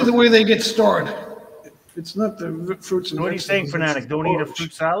because of the way they get stored. It's not the fruits and What are you saying, vegetables, Fanatic? it's Don't the eat a storage.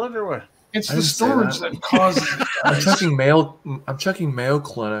 fruit salad or what? It's I the didn't say storage that. that causes it. I'm guys. checking Mayo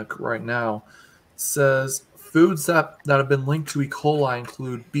Clinic right now. It says foods that have been linked to E. coli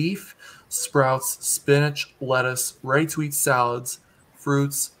include beef, sprouts, spinach, lettuce, ready-to-eat salads,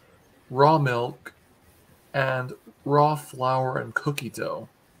 fruits, raw milk, and raw flour and cookie dough.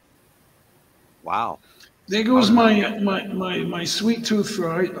 Wow. There goes my sweet tooth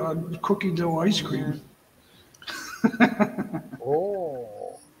for cookie dough ice cream. Oh.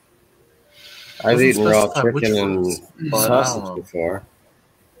 I've Doesn't eaten raw specify which chicken and fruits, but I don't sausage know. before.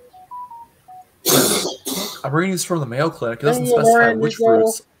 I'm reading this from the Mayo Clinic. It doesn't Hey, specify Lauren, which you go.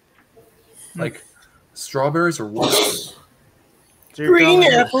 fruits, like strawberries or what. So you're Green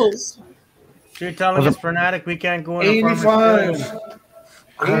telling us- apples. So you're telling us, Fanatic, we can't go in a farmer's 85.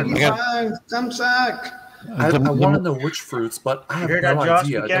 field 85. Thumb sack. I want to know which fruits, but I You have hear no that, Josh?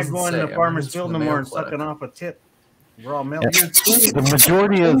 idea. We It can't doesn't go in say. the I'm reading farmer's this from field the no more Mayo and Clinic. sucking off a tip. Raw milk. The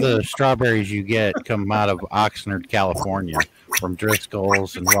majority of the strawberries you get come out of Oxnard, California, from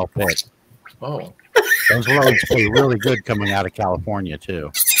Driscoll's and Well Picked. Oh, Those loads pay really good coming out of California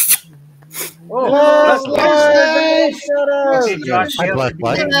too. Bless Okay, life. Josh, Hi, Bless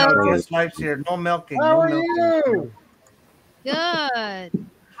Life. Bless Life's here. No milking. How No are milking. you? Good.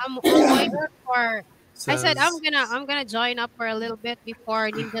 I'm waiting for. I said says- I'm gonna join up for a little bit before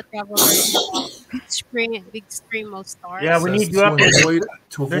Ninja Travelers big stream will start. Yeah, we says need you up here. to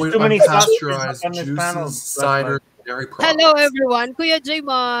There's avoid too many sausages unpasteurized on this panel, juices, Bless cider, Life. dairy products. Hello everyone, Kuya J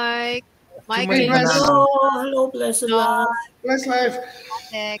Mike. Mike many is bananas. Hello, blessed life. Bless life.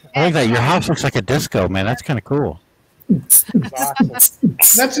 fantastic. I like that. Your house looks like a disco, man. That's kind of cool. Awesome.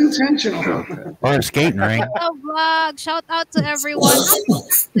 That's intentional. Or a skating rink. Hello vlog. Shout out to everyone. Happy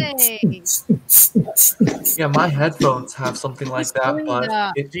birthday. Yeah, my headphones have something like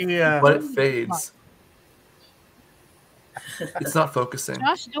that, but it fades. It's not focusing.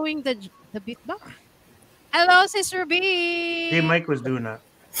 Josh doing the beatbox. Hello, Sister B. Hey, Mike was doing that.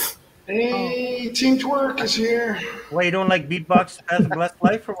 Hey, Team Twerk is here. Why, you don't like beatbox as Blessed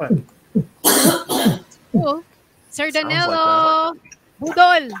Life or what? Cool. Sir Sounds like Danilo.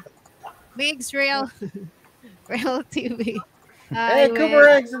 Budol. Biggs Real TV. Hey, Cooper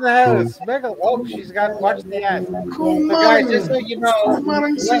Eggs in the house. Mega. Oh, she's got watch the ad. So, guys, just so you know,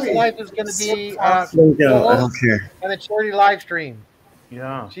 Bless Life is going to be I don't care. on the charity live stream.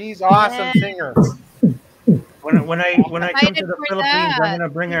 Yeah. She's awesome singer. When I come to Excited the for Philippines, that. I'm gonna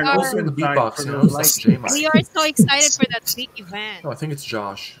bring her We are- an The open beatbox, sign you for know, those that's lights. J-Mike. We are so excited for that big event. No, I think it's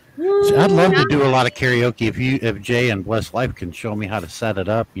Josh. So I'd love to do a lot of karaoke if Jay and Bless Life can show me how to set it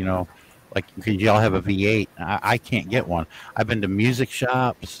up. You know, like because y'all have a V8. I can't get one. I've been to music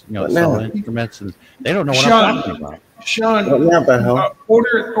shops, you know, sell instruments, and they don't know what I'm talking about. Sean,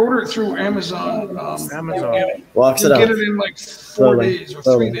 order it through Amazon. Amazon. Walks you it get out. it in like 4 Slowly. days or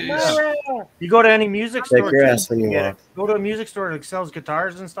Slowly. 3 days. You go to any music Take store, your too, ass when you get walk. it. Go to a music store that sells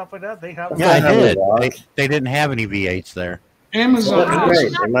guitars and stuff like that. They have. Yeah, I How did. we walk. They didn't have any V8s there. Amazon. That's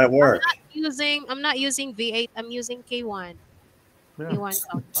great. It might work. I'm not using V8. I'm using K1. K1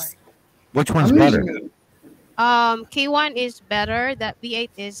 soundbar. Which one's better? K1 is better. That V8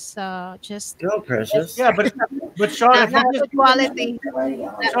 is just No, precious. Yeah, but Sean, if not you good just quality.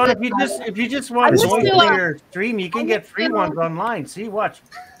 Sean, if you just want just noise do for a- your stream, you can get free ones online. See, watch.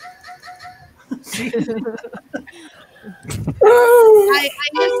 See? I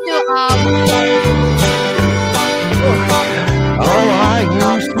used Oh,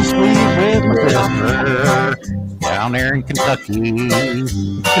 I used to sleep with my sister down there in Kentucky.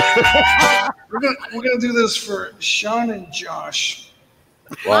 We're gonna do this for Sean and Josh.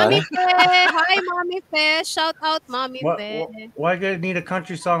 Mommy Fe. Hi, Mommy Fe. Shout out, Mommy Fe. Why do you need a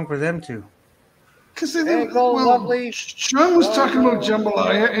country song for them to? Because they Hey, live, go well, lovely. Sean was talking about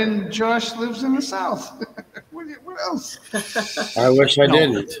jambalaya, and Josh lives in the South. what else? I wish I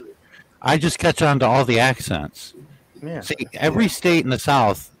didn't. I just catch on to all the accents. Yeah. See, every state in the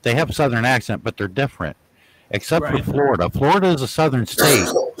South, they have a Southern accent, but they're different. Except Right. for Florida. Florida is a Southern state.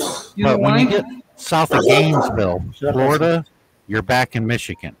 You know But when why? you get south of Gainesville, Florida, you're back in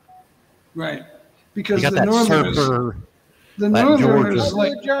Michigan. Right. You Because got the that Northerners, surfer. the Latin Northerners Georgia.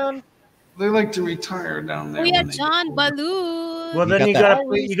 like John. they like to retire down there. We when had they John get older. Baloo. Well, You then got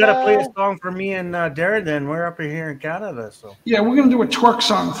you that- gotta play a song for me and Darren. Then we're up here in Canada, so Yeah, we're gonna do a twerk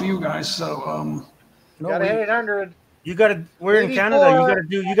song for you guys. So no, Got 800. you gotta. We're in Canada.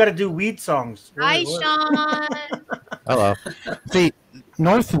 You gotta do weed songs. Hi, Sean. Hello. See,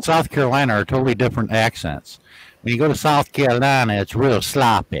 North and South Carolina are totally different accents. When you go to South Carolina, it's real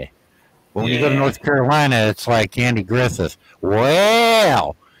sloppy. But when you go to Yeah. North Carolina, it's like Andy Griffith.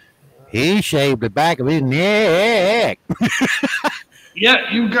 Well, He shaved the back of his neck. Yeah,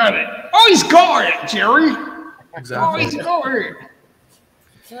 you got it. Oh, he's got it, Jerry. Exactly. Oh, he's got it.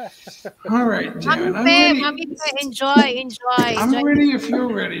 All right, Darren. Mommy, enjoy. I'm ready if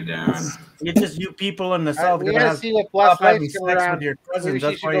you're ready, Darren. It's just you people in the south. We gotta see what Blessed Life's coming around. With your cousins. Maybe she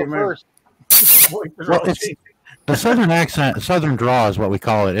That's should why go you remember. first. Well, the southern accent, southern draw is what we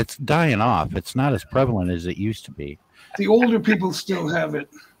call it. It's dying off. It's not as prevalent as it used to be. The older people still have it.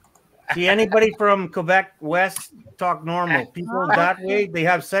 See, anybody from Quebec West talk normal. People that way, they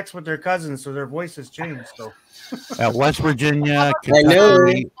have sex with their cousins, so their voices change. So, West Virginia,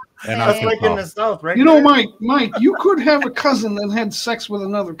 Kentucky, and that's like in the south, right? You know, Mike, you could have a cousin that had sex with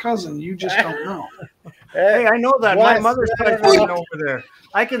another cousin. You just don't know. Hey, I know that. My mother's side's from over there.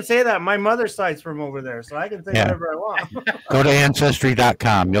 I can say that. My mother's side's from over there, so I can say whatever I want. Go to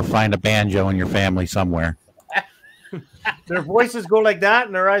Ancestry.com. You'll find a banjo in your family somewhere. Their voices go like that,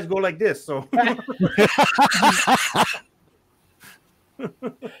 and their eyes go like this. So,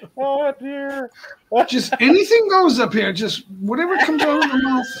 oh dear! Just anything goes up here. Just whatever comes out of the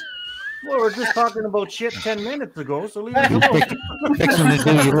mouth. Well, we're just talking about shit 10 minutes ago, so leave it alone. Fixing to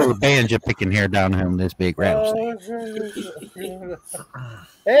do your little banjo picking here down here on this big rattlesnake.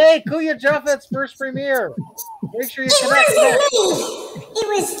 Hey, Kuya Japheth's first premiere. Make sure you connect. It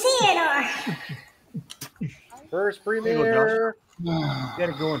was Theodore. First premiere. Get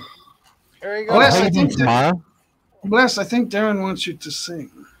it going. There you go. Bless, I think Darren wants you to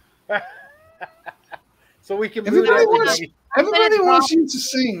sing. So we can. Everybody wants you to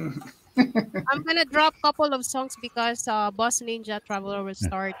sing. I'm gonna drop a couple of songs because Boss Ninja Traveler will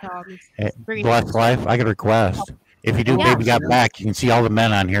start. Blessed Life, I got a request. If you do Baby Got Back, you can see all the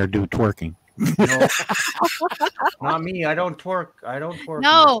men on here do twerking. No. Not me. I don't twerk.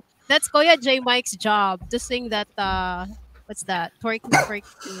 No, that's Kuya J Mike's job to sing that. What's that? Twerk,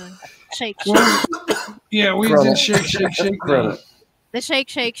 shake. Yeah, we did shake. The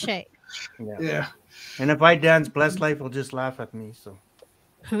shake. Yeah. And if I dance, Blessed Life will just laugh at me. So.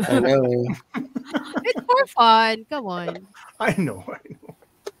 I know. It's more fun. Come on. I know.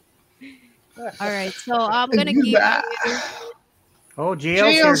 All right, so I'm gonna give you. Oh,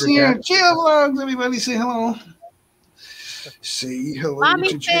 JL's here. JL vlogs. Everybody say hello. Say hello Mommy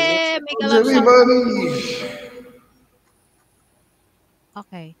to JL. make a love Everybody.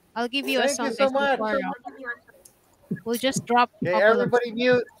 Okay, I'll give you a Thank song. you so much. We'll just drop. Okay, everybody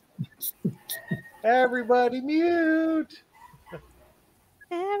mute. Everybody mute.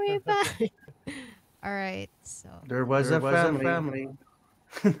 Everybody. All right, so there was a family.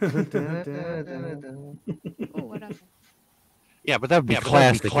 Oh, whatever. Yeah, but that would be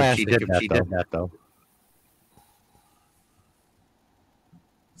classic if she did that, though.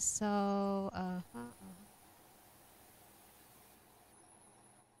 So,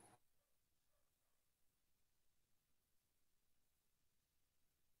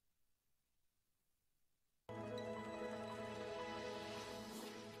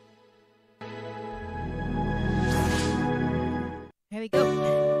 here we go.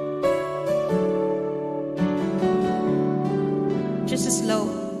 Just a slow.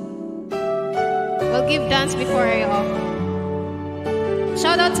 We'll give dance before I off.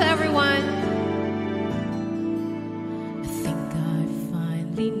 Shout out to everyone. I think I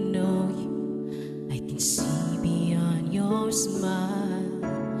finally know you. I can see beyond your smile.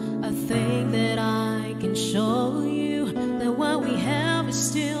 I think that I can show you that what we have is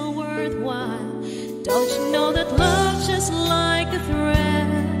still worthwhile. Don't you know that love's just like a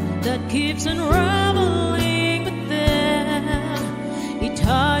thread that keeps unraveling, but then it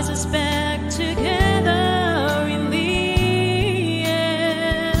ties us back together in the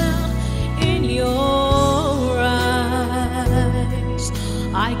end. In your eyes,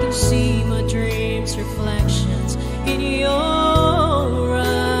 I can see my dreams' reflections. In your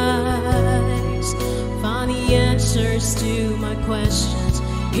eyes, find the answers to my questions.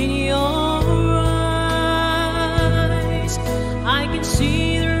 In your I can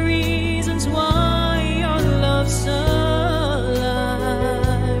see the reasons why your love's alive.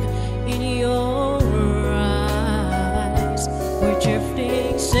 In your eyes, we're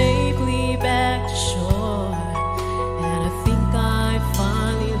drifting safely back to shore, and I think I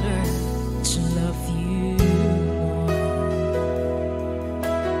finally learned to love you more.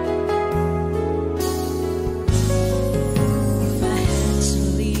 If I had to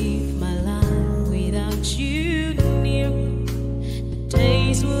leave my life without you near,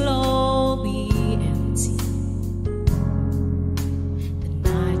 days will all be empty. The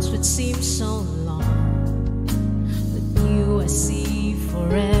nights would seem so long. With you I see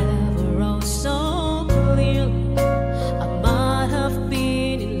forever oh so clearly. I might have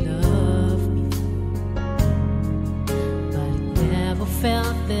been in love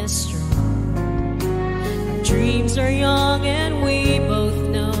felt this strong. Our dreams are young and we both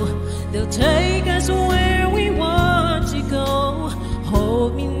know they'll take us where we want to go.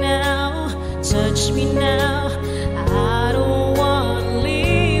 Hold me now, touch me now, I don't want to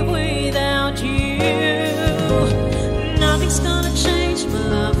leave without you. Nothing's gonna change my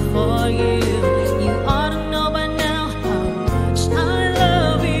love for you. You ought to know by now how much I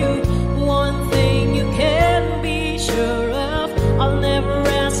love you. One thing you can be sure of, I'll never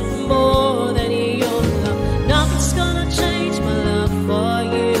ask for more than your love. Nothing's gonna change my love for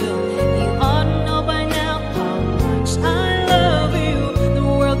you. You ought to know by now how much I love you. The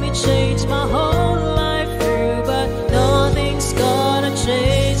world may change my whole life through, but nothing's gonna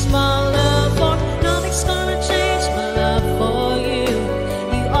change my love for. Nothing's gonna change my love for you.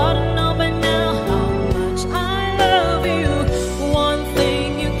 You ought to know by now how much I love you. One thing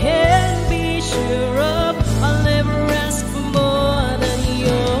you can be sure of, I'll never ask for more than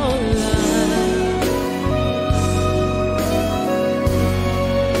your love.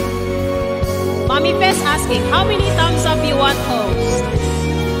 Mommy Fest asking, how many thumbs up you want post?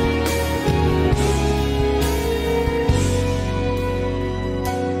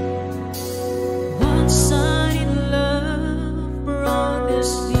 One-sided love brought this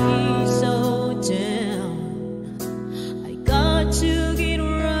sea so down. I got to get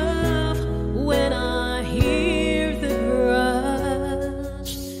rough when I hear the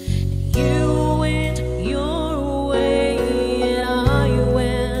rush. And you went your way and I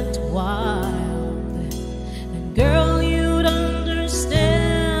went wild. And girl, you'd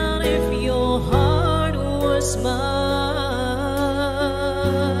understand if your heart was mine.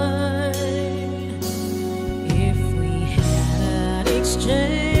 If we had an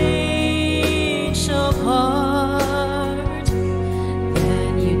exchange of heart,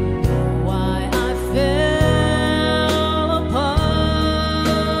 then you'd know why I fell apart.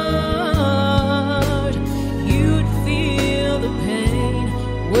 You'd feel the pain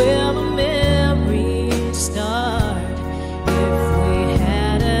where the memories start. If we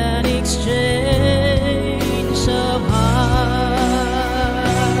had an exchange of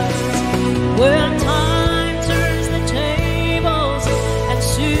hearts, where time turns the tables, and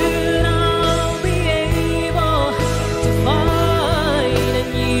soon I'll be able to find a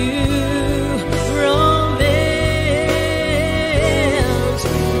new romance.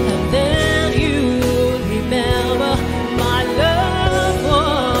 And then you'll remember my love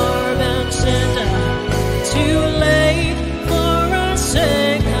warm and tender. Too late for a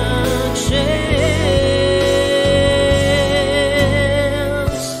second chance.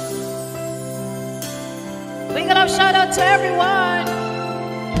 Big love shout out to everyone.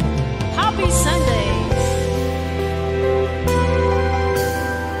 Happy Sunday.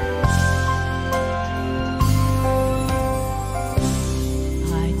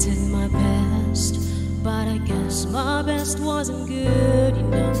 I did my best, but I guess my best wasn't good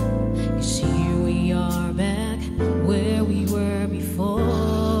enough. 'Cause here we are back where we were before.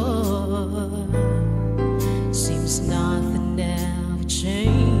 Seems nothing ever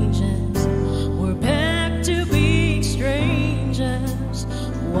changes. We're back to being strangers,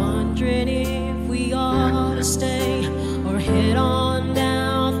 wondering if we ought to stay or head on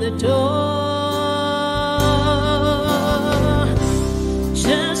out the door.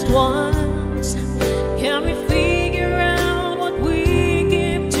 Just once, can we figure out what we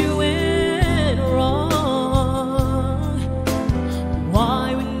keep doing wrong? Why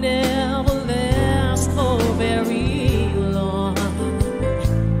we never last for very long?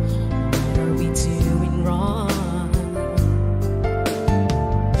 What are we doing wrong?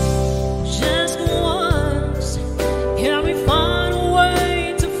 Just once, can we find a way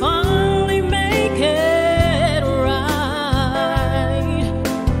to finally make it right?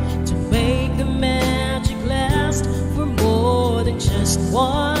 To make the magic last for more than just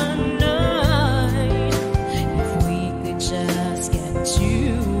one night. If we could just get to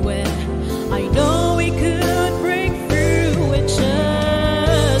it, I know we could break through it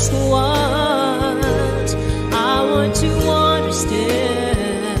just once. I want to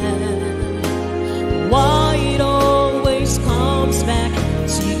understand why it always comes back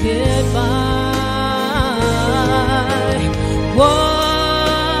to goodbye.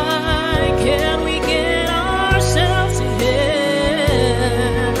 Why can't we get ourselves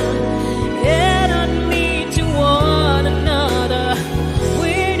ahead and admit to one another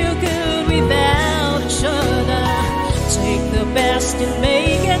we're no good without each other? Take the best and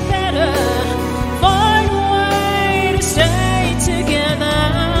make it better. Find a way to stay together.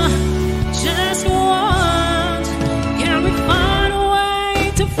 Just once, can we find a way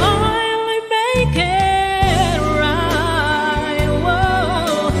to finally make it right? Whoa.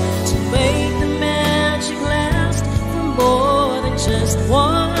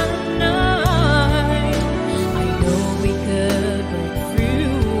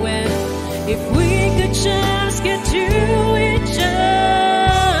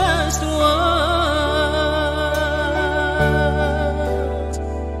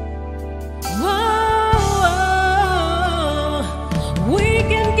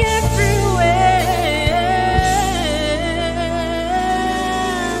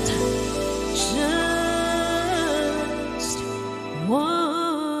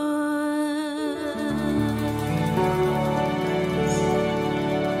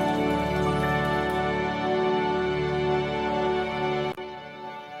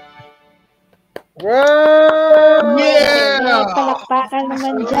 Whoa! Yeah! Palakpakan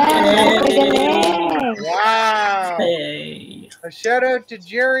naman dyan. Napagaling. Wow! Hey. A shout out to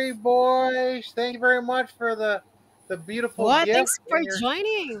Jerry Boy. Thank you very much for the beautiful What? gift. Thanks for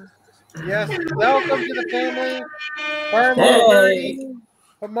joining. Yes, welcome to the family. Farmer Hey.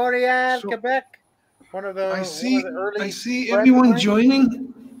 from Montreal, So- Quebec. One of the I see early. everyone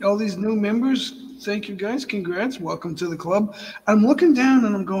joining, all these new members. Thank you guys. Congrats. Welcome to the club. I'm looking down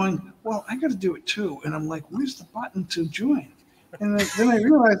and I'm going, well, I got to do it too. And I'm like, where's the button to join? And then I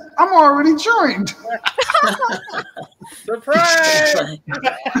realized I'm already joined. Surprise!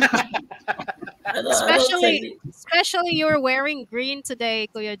 Especially you're wearing green today,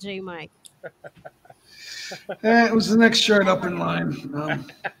 Kuya J Mike. It was the next shirt up in line.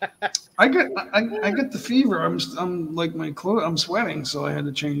 I got the fever. I'm like my clothes. I'm sweating, so I had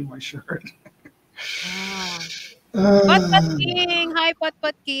to change my shirt. Pot King, hi Pot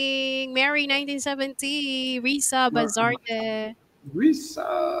King, Mary 1970, Risa Bazarte.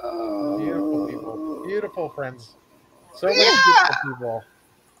 Risa, beautiful people, beautiful friends. So many beautiful people.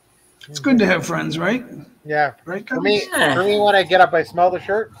 It's good to have friends, right? Yeah. Right. For me, when I get up, I smell the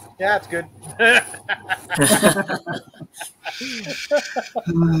shirt. Yeah, it's good.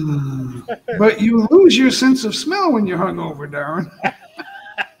 But you lose your sense of smell when you're hungover, Darren.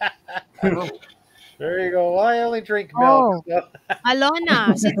 There you go. Well, I only drink milk. Oh,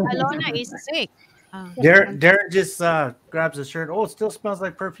 Alona, since Alona is sick. Darren just grabs a shirt. Oh, it still smells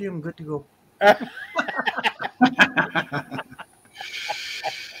like perfume. Good to go.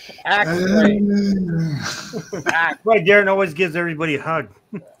 Right, Darren always gives everybody a hug,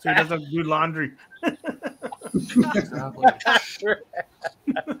 so he doesn't do laundry. Oh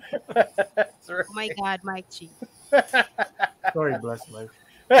my God, Mike G. Sorry, bless life.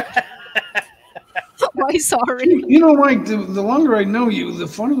 Why sorry? You know, Mike, the longer I know you, the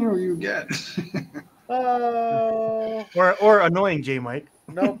funnier you get. Oh. Or annoying, J Mike.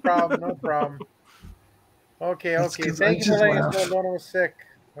 No problem, no problem. Okay. That's 'cause I Thank you for just letting us laugh. know Lona was sick.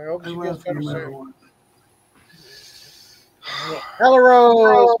 I hope she feels better soon. Hello,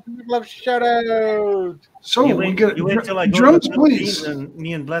 Rose. Love shout out. So you we wait, got you wait till I go drums, to the Philippines please. and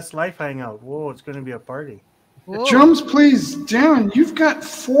me and Bless Life hang out. Whoa, it's going to be a party. Whoa. Drums, please. Darren, you've got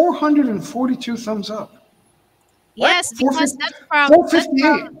 442 thumbs up. Yes, because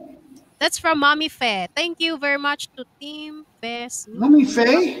 458. that's from Mommy Faye. Thank you very much to Team Best. Mommy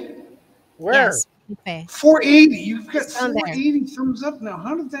Faye? Where? Yes, Mommy Faye. 480. You've got It's down there. 480 thumbs up now.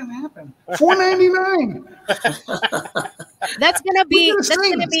 How did that happen? 499. That's gonna be We're gonna sing.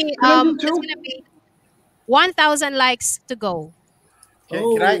 Can I do that's two? gonna be 1,000 likes to go.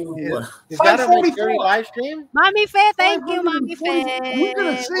 Can I? Is that on my charity live stream? Mommy Faye, thank you, Mommy 540. Faye. We're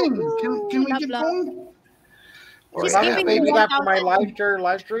gonna sing. Can we Love, get love. going? She's Can I giving maybe you that for my 1,000.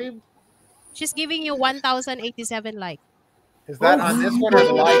 live stream? She's giving you 1,087 likes. Is that on this one or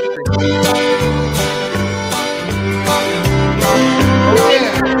the live stream? Oh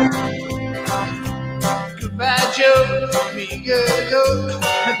yeah. Goodbye, Joe. Me gotta go.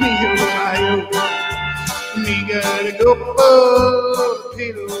 Me gotta go.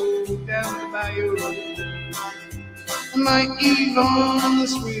 Pillow down the bayou. My Yvonne, the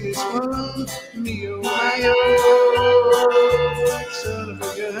sweetest one. Me oh my oh. Son of a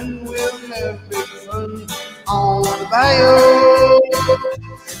gun, we'll have big fun on the bayou.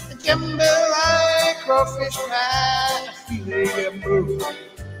 A jambalaya, crawfish pie, a filet of blue.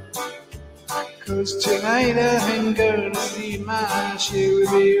 'Cause tonight I'm gonna see my share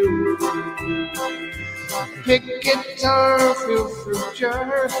of you. Pick guitar, fill fruit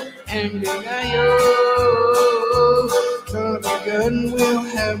jar, and then son of a gun, we'll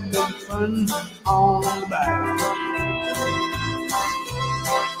have big fun on the bayou.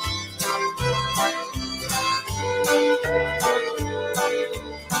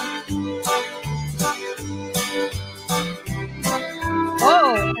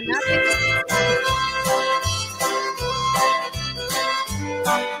 Oh, another.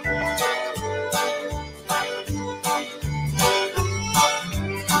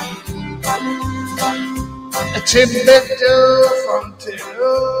 A Tibeto from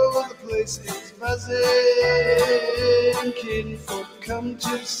Tito, the place is buzzing. Kinfolk come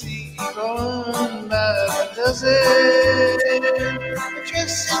to see Yvonne by the dozen.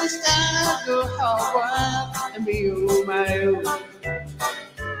 Dress in style, go hog wild, and be oh my oh.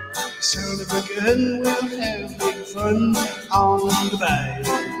 Son of a gun, we'll have big fun on the bayou.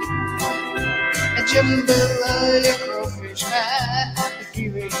 A jambalaya, crawfish pie, a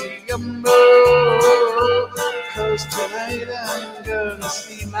kiwi gumbo. 'Cause tonight I'm gonna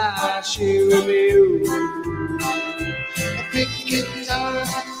see my share of you. A pick guitar,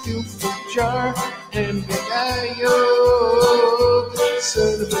 feel fruit jar and big I-O.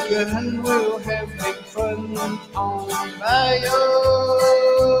 Son of a gun, we'll have big fun on the bayou.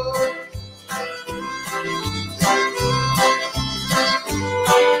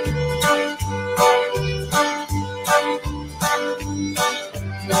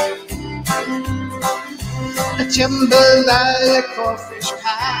 A jambalaya, crawfish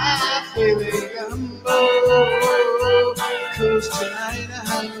pie, filet gumbo. 'Cause tonight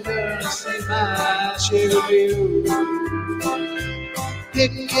I'm gonna see my Chevy.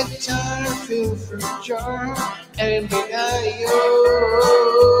 Pick guitar, fill fruit jar, and big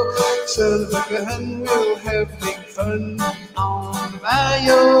I-O. Son of a gun, we'll have big fun on the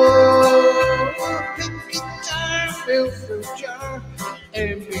bayou. Pick guitar, fill fruit jar,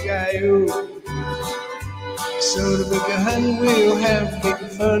 and big I-O. Son of a gun, we'll have big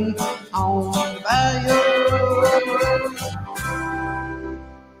fun on the bayou.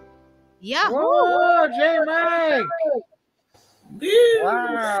 Yeah. Whoa, J Mike!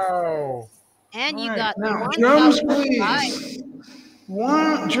 Wow. And you All got right, now, 1,000 drums, likes. please.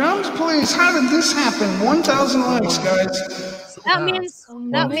 Drums, please. How did this happen? 1,000 likes, guys. That means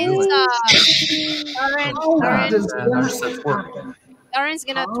Darren's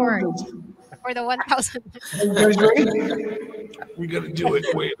gonna twerk for the 1,000. Are you guys ready? We gotta do it.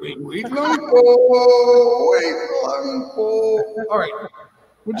 Wait, Lumpo. Wait, Lumpo. All right.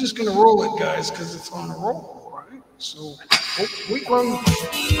 We're just gonna roll it, guys, because it's on a roll, all right? So, wait, Lumpo.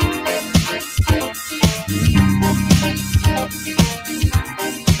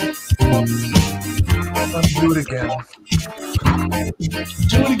 Let's do it again.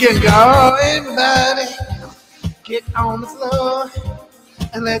 Do it again, y'all. Everybody, get on the floor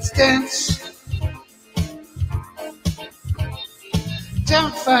and let's dance.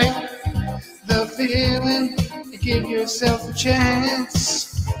 Don't fight the feeling. Give yourself a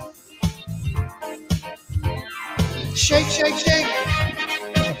chance. Shake, shake, shake.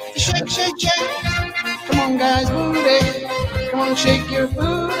 Shake, shake, shake. Come on, guys, booty. Come on, shake your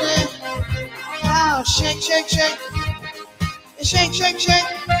booty. Oh, shake, shake, shake. Shake, shake, shake.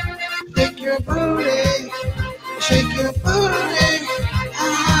 Shake your booty. Shake your booty.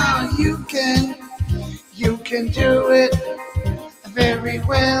 Oh, you can do it very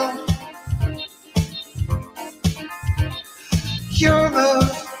well. You're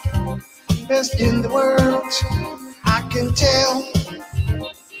the best in the world, I can tell.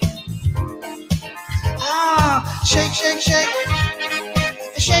 Ah, shake, shake, shake.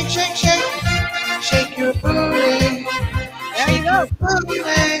 Shake, shake, shake. Shake your booty. Shake your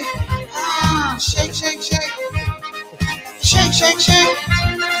booty. Ah, shake, shake, shake. Shake, shake, shake.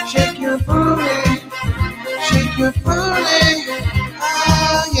 Shake your booty. Shake your booty.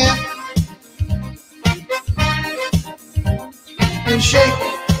 Ah, yeah. And shake,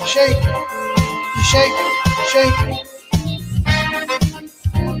 shake, shake, shake.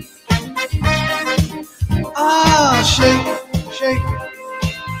 Ah, shake, shake,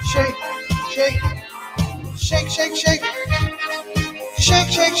 shake, shake, shake, shake, shake, shake,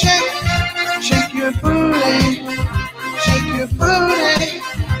 shake, shake, shake your booty, shake your booty.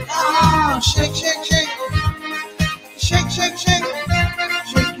 Ah, shake, shake, shake, shake, shake, shake,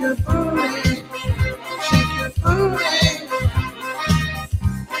 shake your booty, shake your booty.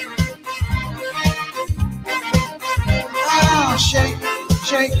 Ah, shake,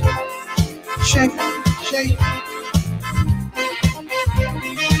 shake, shake, shake.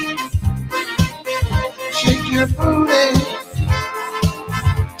 Shake your booty.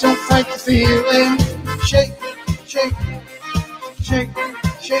 Don't fight the feeling. Shake, shake, shake,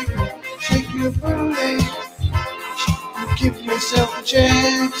 shake, shake your booty. Give yourself a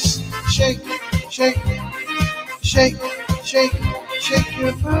chance. Shake, shake, shake, shake, shake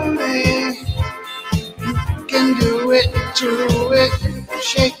your booty. You can do it, do it.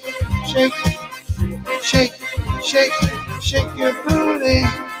 Shake, shake, shake, shake, shake your booty.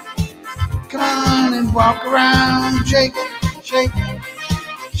 Come on and walk around. Shake, shake,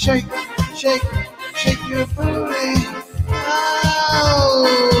 shake, shake, shake your booty.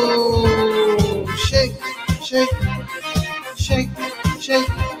 Oh, shake, shake, shake, shake,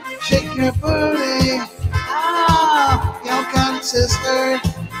 shake your booty. Ah, y'all got it, sister.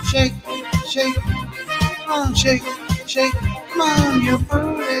 Shake, shake, come on, shake, shake, come on, your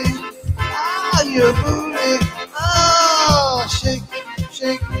booty. Ah, your booty. Oh, shake,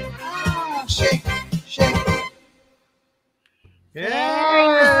 shake, ah, shake, shake. Yay!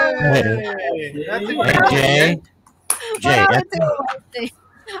 That's a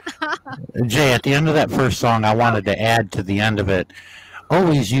Jay, at the end of that first song, I wanted to add to the end of it,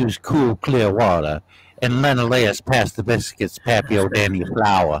 always use cool, clear water, and Menelaus passed the biscuits, Papio, Danny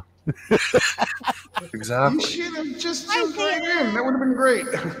Flour. Exactly. You should have just jumped right in. That would have been great.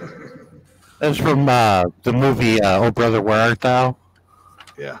 That's from the movie Oh Brother, Where Art Thou?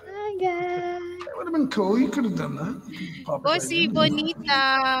 Yeah. That would have been cool. You could have done that. You could pop it Oh, right si in.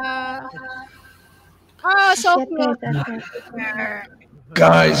 Bonita. Oh, so cute.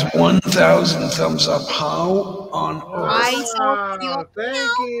 Guys, 1,000 thumbs up. How on earth? Why so cute?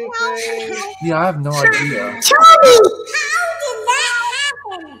 Thank you, Faye. Yeah, I have no idea. Tony, how did that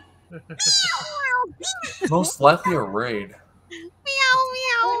happen? Most likely a raid.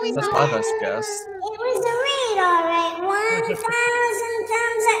 Meow, That's my best guess. It was a raid, all right. 1,000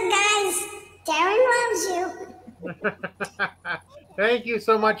 thumbs up, guys. Darren loves you. Thank you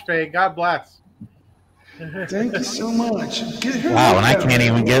so much, Faye. God bless. Thank you so much. Wow, and I can't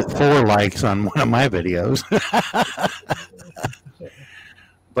even get 4 likes on one of my videos.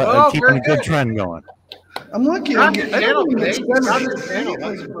 But I'm keeping a good trend going. I'm lucky. Not the channel, Faye. Not the channel. I'm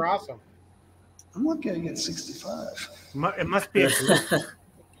That's super awesome. lucky I get 65. It must be a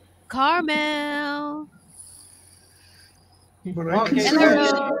Carmel. But Well, okay,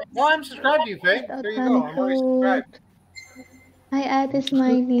 Hello. well, I'm subscribed to you, Faye. There you go. I'm already subscribed. Hi, Ate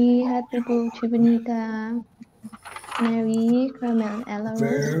Smiley. Happy birthday, Bonita. Mary, Carmel, and Ella Rose.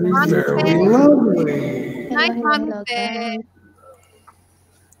 Very lovely. Night, Hello, Mommy hello, Faye. guys.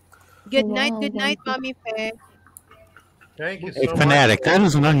 Good Wow, night, Mommy Faye. Thank you Hey, so Fanatic, that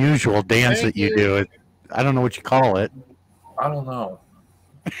is an unusual dance Thank that you you. do. I don't know what you call it. I don't know.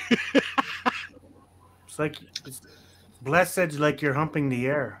 It's like blessed, like you're humping the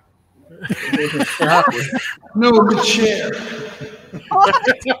air. No, the chair.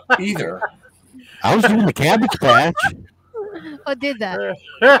 Either. I was doing the Cabbage Patch. Oh, did that?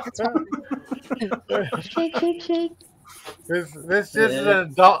 Shake, shake, shake. This is an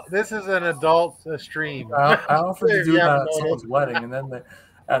adult. This is an adult stream. I offered to do You that haven't at noticed. someone's wedding, and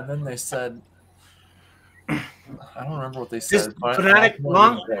then they said, I don't remember what they said. Just but fanatic,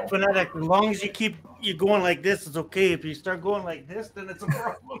 I as long as you keep you going like this, it's okay. If you start going like this, then it's a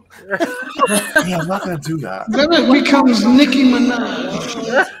problem. Yeah, I'm not gonna do that. Then it becomes Nicki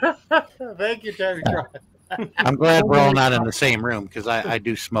Minaj. Thank you, Terry. I'm glad we're all not in the same room because I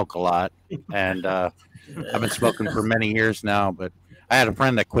do smoke a lot. And I've been smoking for many years now. But I had a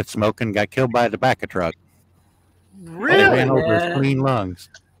friend that quit smoking, got killed by a tobacco truck. Really? They ran over his clean lungs.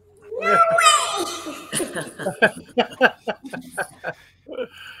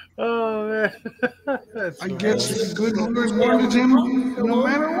 Oh man, I guess the good Lord wanted him no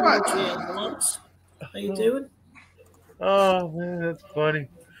matter what. How you doing? Oh man, that's funny.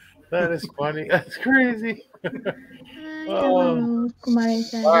 That is funny. That's crazy. Hello, kumain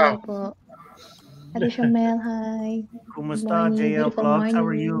sa Wow. po. Ate Shamel, hi. Kumusta, Morning, JL beautiful Vlogs? How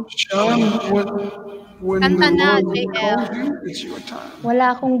are morning. you? Sean, when Kanta the na, Lord JL. calls you, it's your time.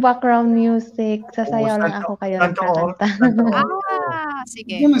 Wala akong background music. Sasayaw lang ako kayo nagkakanta. Ah,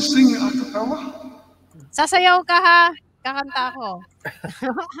 sige. You gonna sing a cappella? Sasayaw ka ha. Kakanta ako.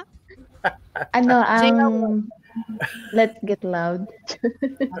 Ano, let's get loud.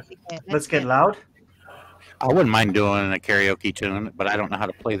 Let's get loud. I wouldn't mind doing a karaoke tune, but I don't know how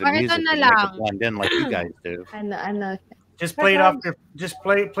to play the Or ito music na and make lang. it blend in like you guys do. Ano. Just play it off your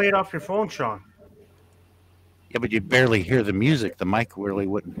play it off your phone, Sean. Yeah, but you barely hear the music. The mic really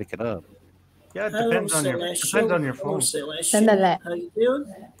wouldn't pick it up. Yeah, it depends on your phone. Sandali. How you doing?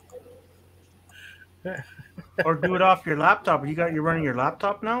 Or do it off your laptop. You're running your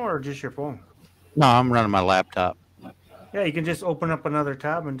laptop now, or just your phone? No, I'm running my laptop. Yeah, you can just open up another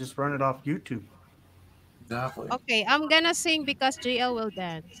tab and just run it off YouTube. Exactly. Okay, I'm gonna sing because JL will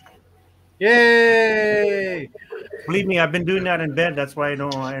dance. Yay! Believe me, I've been doing that in bed. That's why I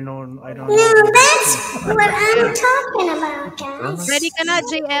don't. Now that's what I'm talking about, guys. Ready ka na,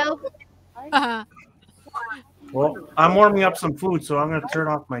 JL? Well, I'm warming up some food, so I'm going to turn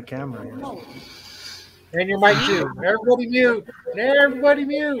off my camera. And your mic too. Everybody mute. Everybody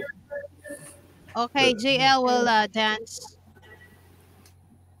mute. Okay, JL will dance.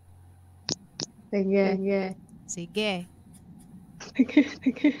 Sige. Sige.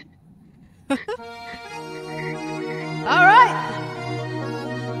 All right.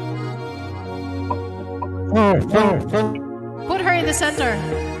 Put her in the center.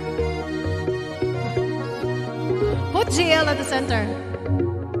 Put JL at the center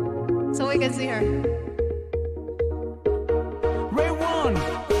so we can see her. Ray one.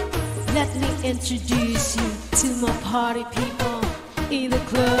 Let me introduce you to my party people in the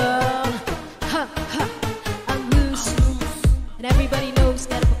club. Ha ha, I'm loose, and everybody knows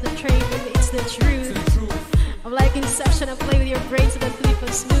that I'm the train, baby, it's the truth. I'm like Inception, I play with your brain so don't flip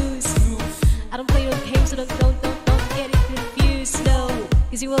and snooze. I don't play no games, so don't get it confused. No,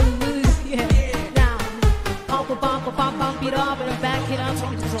 'cause you will lose. Yeah. Now, pump it up and back it up.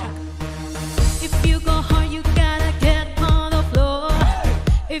 If you go hard, you gotta get on the floor.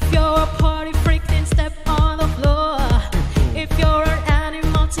 If you're a party freak, then step on the floor. If you're an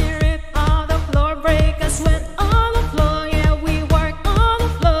animal, tear it on the floor. Break a sweat on the floor. Yeah, we work on the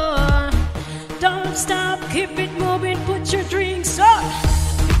floor. Don't stop, keep it moving. Put your drinks up.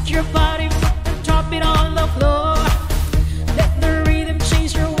 Pick your body and drop it on the floor. Let the rhythm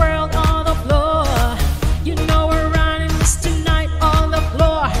change your world on the floor. You know we're running this tonight on the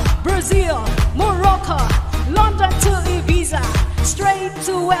floor. Brazil, Morocco, London to Ibiza, straight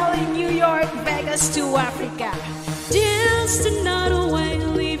to LA, New York, Vegas to Africa. Just another way to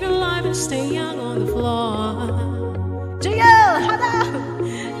live your life and stay young on the floor. JL, hello.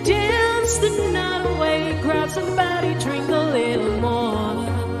 Just another way, grab somebody, drink a little more.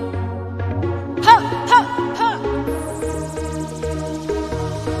 Ha, ha, ha.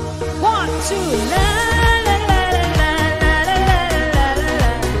 1, 2, la, la, la, la, la, la, la, la,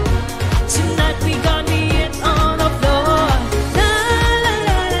 la. Tonight we gon' be it on the floor. La, la,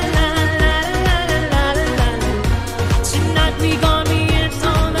 la, la, la, la, la, la, la. Tonight we gon' be it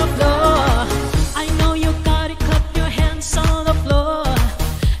on the floor. I know you got it, clap your hands on the floor.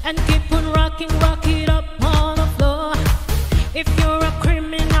 And keep on rocking, rock it up on the floor. If you're a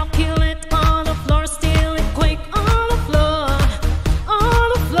criminal, kill it on the floor. Steal it quick on the floor. On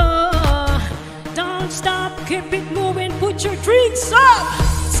the floor. Don't stop, keep it moving, put your drinks up.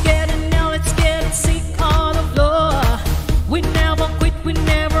 Let's get it now, let's get it sick on the floor. We never quit, we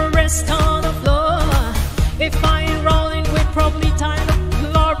never rest on the floor. If I ain't rolling, we probably time to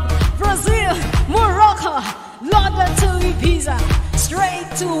Lord. Brazil, Morocco, London to Ibiza, straight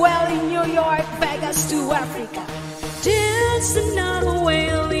to LA, New York, Vegas to Africa. Just another way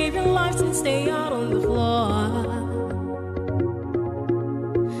to live your life and stay out on the floor.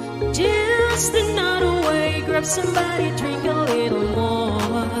 Just another way, grab somebody, drink a little more.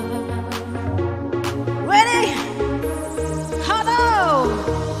 Ready? Hello!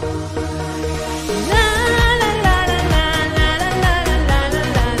 La la la la la la la la la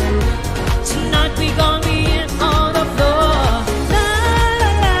la. Tonight we gon' be in on the floor. La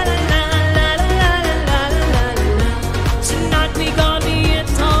la la la la la la la la la. Tonight we gon' be in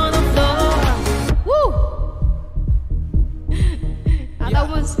on the floor. Woo!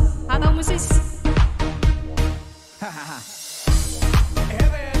 Ada musis.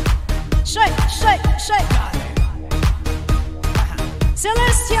 Shake, shake, shake.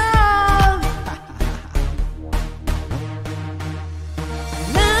 Celestial.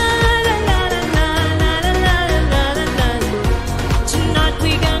 La la la la la la la la la la. Tonight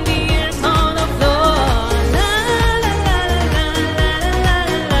we gon' be in on the floor. La la la la la la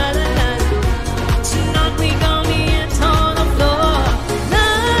la la la. Tonight we gon' be in on the floor. La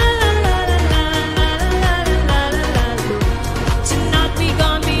la la la la la la la la. Tonight we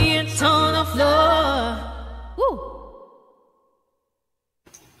gon' be in on the floor. Woo.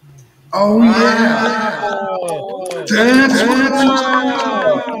 Oh yeah. That's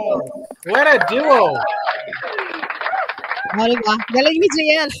What a duo. Oh, diba? Galing ni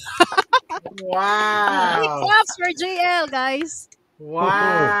JL. Wow. Big claps for JL, guys.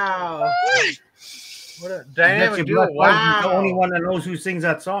 Wow. What a Bet dynamic you duo. Black Dog's the only Wow. one that knows who sings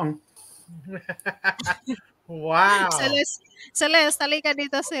that song. Wow. Celeste, halika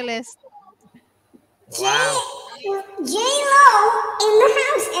dito, Celeste. Wow. J-Lo in the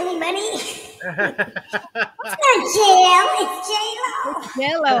house, everybody. It's not JL, it's J-Lo.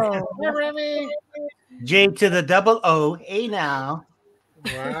 Hello. Hey, Remy. J to the double O. Hey now.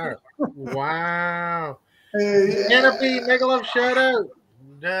 Wow. Wow. Canopy, make a love shout out.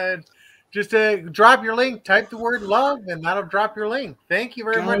 Just drop your link, type the word love, and that'll drop your link. Thank you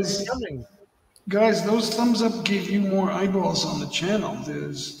very much for coming. Guys, those thumbs up gave you more eyeballs on the channel.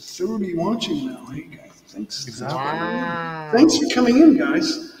 There's 30 watching now. Hey guys, thanks. Wow. Thanks for coming in,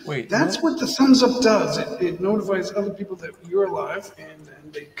 guys. Wait, That's what the thumbs up does. It notifies other people that you're live, and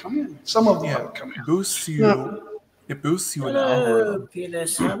they come in. Some of them come in. boosts you. No. It boosts you an Hello, algorithm.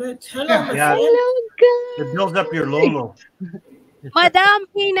 Penis Habit. Hello, Yeah. my Yeah. friend. It builds up your Lolo. Madam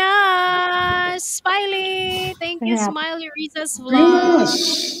Pinas, Smiley. Thank you, Yeah. Smiley Riza's vlog.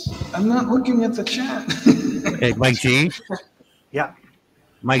 Venus, I'm not looking at the chat. Hey, Mike G. Yeah.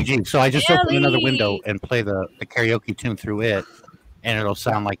 Mike G. So I just opened another Ellie. window and play the karaoke tune through it, and it'll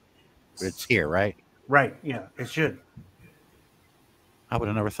sound like it's here, right? Right. Yeah. It should. I would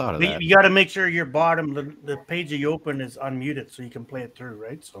have never thought of But that. you got to make sure your bottom, the page that you open is unmuted so you can play it through,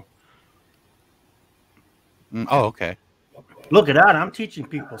 right? So Oh, okay. look at that. I'm teaching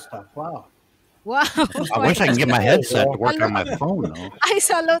people stuff. Wow. Wow. I wish I can get my headset to work on my phone though. I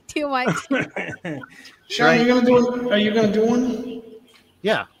salute you, Mike. Sean, are you gonna do one?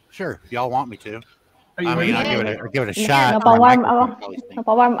 Yeah, sure. If y'all want me to. Are you I mean, ready? I'll give it a shot. My Napawarm microphone ako. probably stinks.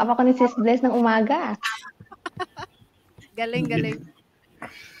 Napawarm up ako ni Sis Bless ng umaga. Galing, galing.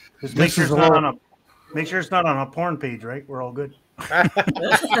 Just make sure it's not on a. Make sure it's not on a porn page, right? We're all good.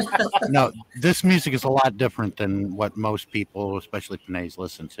 No, this music is a lot different than what most people, especially Panays,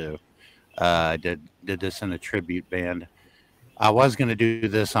 listen to. Did this in a tribute band. I was going to do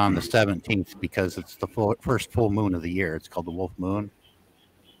this on the 17th because it's the first full moon of the year. It's called the Wolf Moon.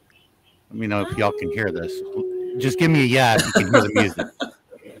 Let me know if y'all can hear this. Just give me a yeah if you can hear the music.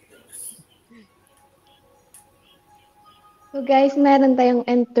 So guys, meron tayong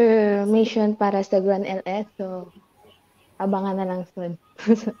intermission para sa Grand LS. So, abangan na lang soon.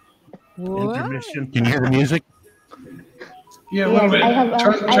 Intermission. Can you hear the music? Yeah, Yes, wait a I have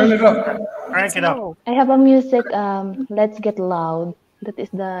minute. Turn it up. Crank it up. I have a music, Let's Get Loud. That is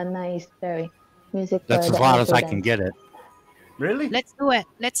the nice, very music. That's for as the loud as I outro can dance. get it. Really? Let's do it.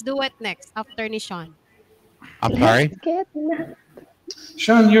 Let's do it next after ni Sean. I'm sorry? Let's get loud.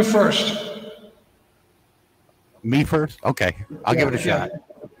 Sean, you're first. Me first? Okay. I'll give it a shot.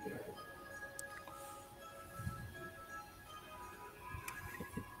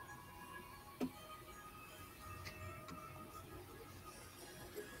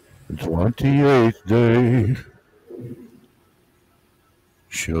 The 28th day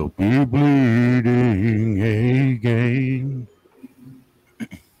shall be bleeding again,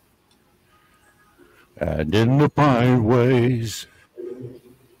 and in the pine ways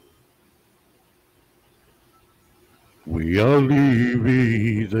we are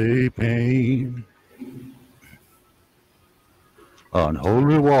leaving the pain.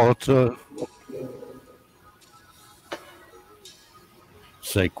 Unholy water,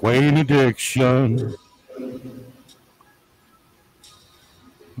 Sequane addiction,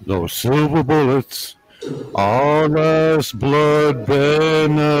 those silver bullets, honest blood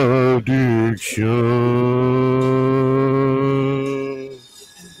benediction.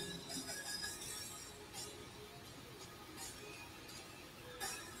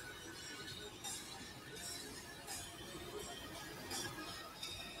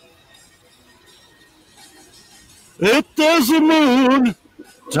 If there's a moon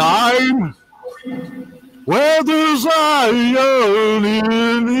time where there's iron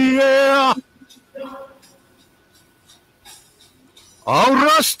in the air, a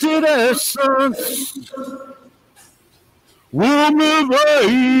rusted essence will move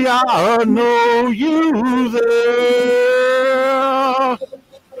away. I know you there.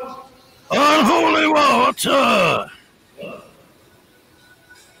 Unholy water,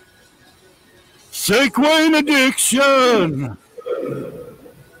 Sequane addiction,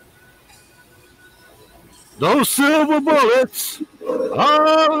 those silver bullets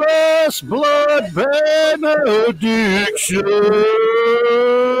are less blood benediction.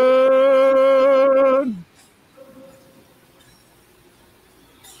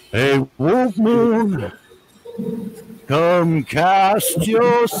 Hey, wolf moon, come cast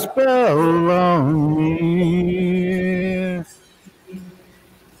your spell on me.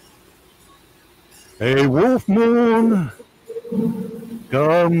 Hey, wolf moon,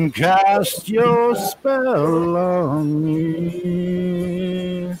 come cast your spell on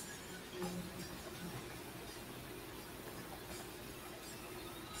me.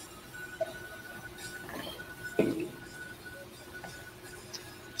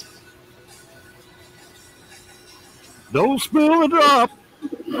 Don't spill a drop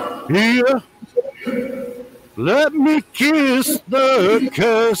here. Let me kiss the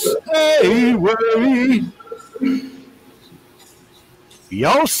curse away.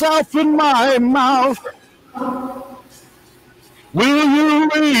 Yourself in my mouth. Will you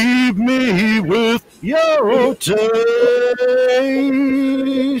leave me with your taste?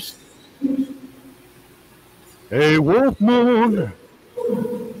 Hey, wolf moon,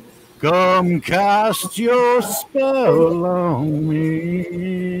 come cast your spell on me.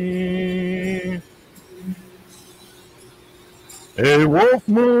 Hey, wolf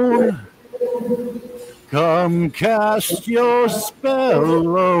moon, come cast your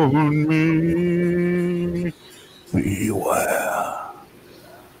spell on me. Beware.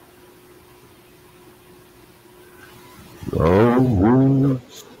 The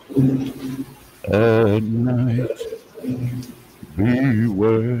woods at night.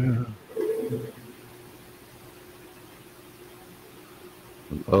 Beware.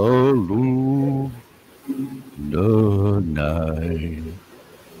 Aloof the night.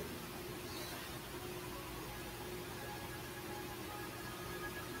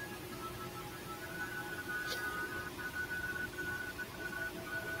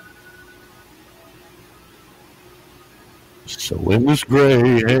 So in this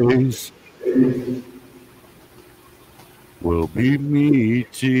gray haze, we'll be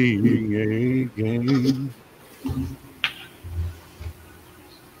meeting again.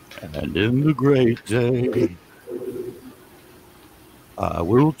 And in the great day, I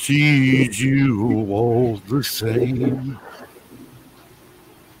will tease you all the same.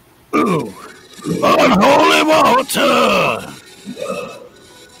 Ooh, unholy water,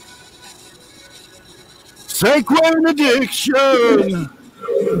 sacred addiction,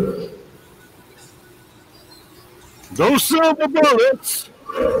 those silver bullets,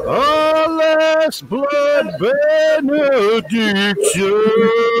 our last blood benediction.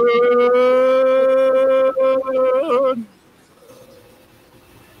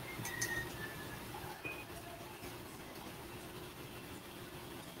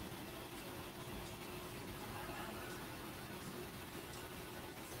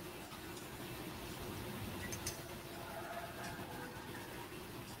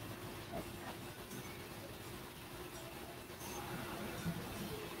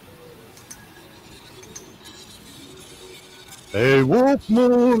 Hey, wolf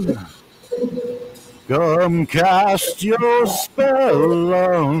moon, come cast your spell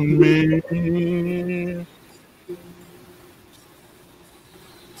on me.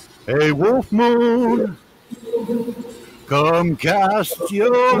 Hey, wolf moon, come cast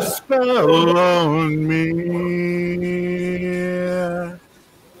your spell on me.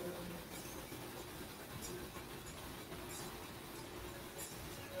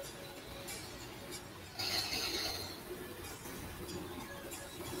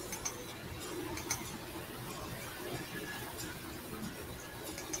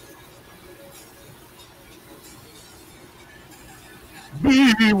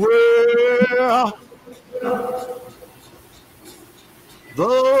 Beware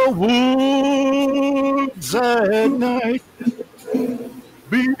the woods at night.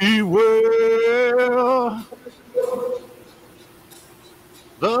 Beware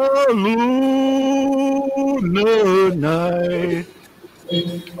the lunar night.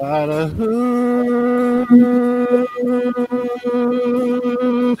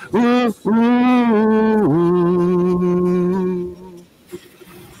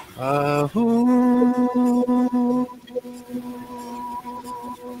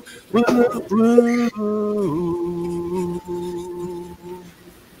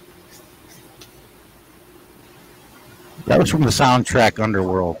 That was from the soundtrack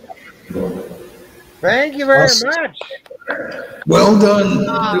Underworld. Thank you very much. Well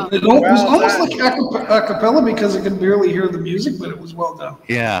done. It was almost done. like a cappella because I could barely hear the music, but it was well done.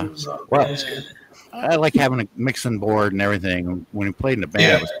 Yeah. It was, Well, it was good. I like having a mixing board and everything. When he played in the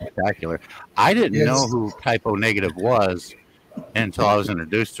band, it was spectacular. I didn't know who Typo Negative was until I was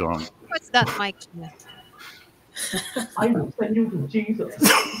introduced to him. What's that, Mike? I will send you to Jesus.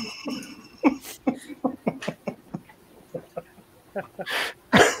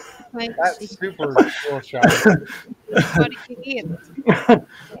 That's super cool, Sean. What did you eat?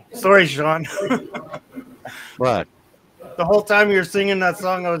 Sorry, Sean. What? The whole time you were singing that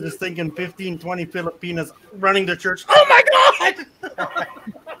song, I was just thinking 15, 20 Filipinas running to church. Oh my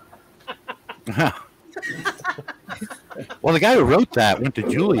God! Well, the guy who wrote that went to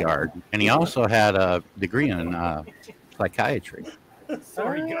Juilliard, and he also had a degree in psychiatry.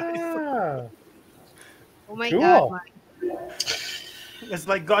 Sorry, guys. Oh my Cool. God, Mike. It's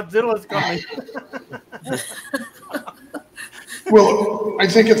like Godzilla's coming. Well, I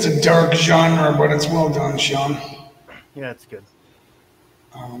think it's a dark genre, but it's well done, Sean. Yeah, it's good.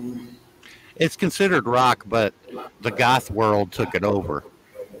 It's considered rock, but the goth world took it over.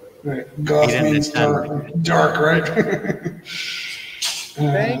 Right. Goth means dark, right?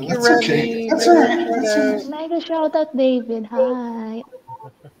 Thank you, That's Remy. okay. That's all right. That's all right. Mega shout out, David. Hi.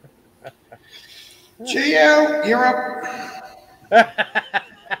 JL, you're up.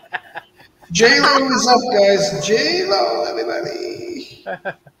 J-Lo is up, guys. J-Lo, everybody.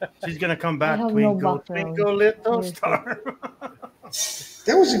 She's gonna come back. have no Twinkle, background. twinkle, little star.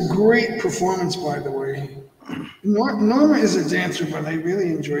 That was a great performance, by the way. Norma is a dancer, but I really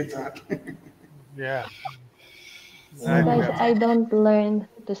enjoyed that. Yeah. Guys, I don't learn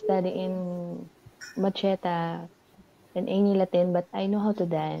to study in Macheta and any Latin, but I know how to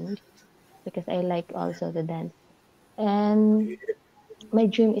dance because I like also to dance. And my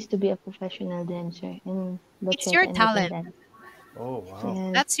dream is to be a professional dancer in Bachata It's your and talent. Latin dance. Oh, wow.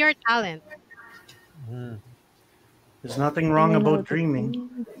 Yes. That's your talent. There's nothing wrong I know how about to dreaming.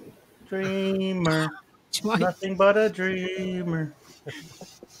 dance. Dreamer. Nothing but a dreamer.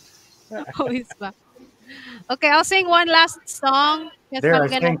 Oh, he's back. Okay, I'll sing one last song. Yes, There, I'm I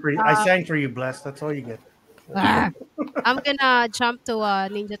gonna. sang for you. I sang for you, Bless. That's all you get. I'm gonna jump to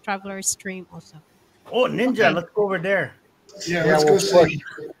Ninja Traveler stream also. Oh, Ninja, let's go over there. Yeah, Yeah, let's we'll go see.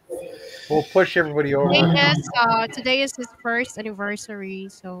 We'll push everybody over. Today is his first anniversary,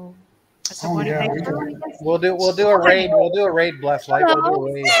 so that's a Oh, yeah, motivation. we can. We'll do a raid. We'll do a raid, bless life. We'll do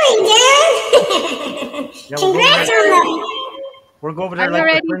a raid. Yeah, Congrats on that. we'll go over there Are you like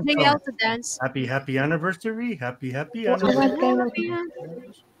ready, the Prince JL, song. to dance? Happy anniversary. Happy What anniversary. kind of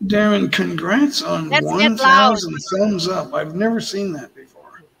Darren, congrats on Let's get loud. 1,000 thumbs up. I've never seen that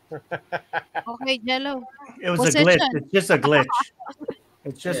before. Okay, Jello. It was What's a it, glitch. Jen? It's just a glitch.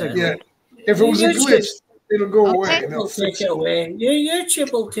 It's just a glitch. Yeah. If it was a glitch, it'll go away. YouTube will take it away. Yeah,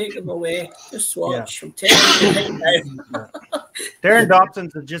 YouTube will take them away. Just watch from 10 Darren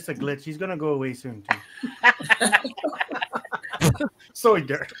Dobson's just a glitch. He's gonna go away soon too. Sorry,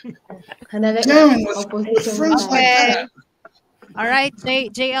 Darren. Darren, with friends like Okay. that. All right,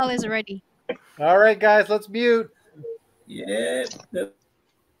 JL is ready. All right, guys, let's mute. Yeah.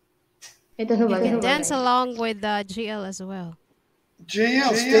 You can dance along with GL as well.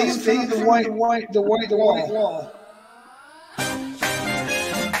 JL, stay in front of the white wall.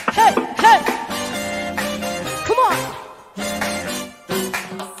 Hey, hey! Come on!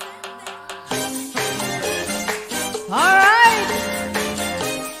 All right!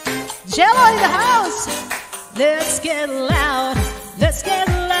 Jello in the house! Let's get loud! Let's get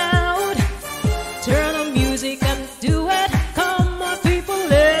loud! Turn the music up, do it! Come on, people,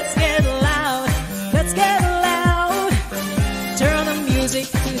 let's get loud! Let's get loud! Turn the music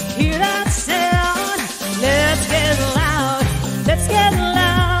to hear that sound! Let's get loud! Let's get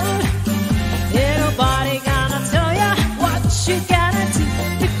loud! Ain't nobody gonna tell ya what you gotta do.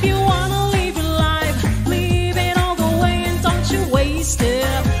 If you wanna live your life, live it all the way and don't you waste it.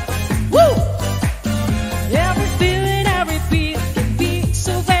 Woo! Every feeling, every beat can be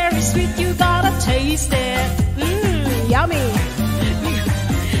so very sweet. You gotta taste it. Yummy.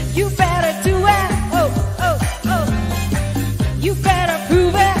 You better do it. Oh, oh, oh. You better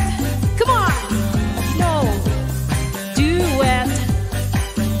prove it. Come on. No. Do it.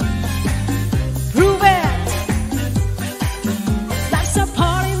 Prove it. Life's a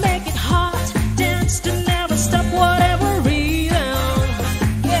party, make it hot. Dance to never stop, whatever rhythm.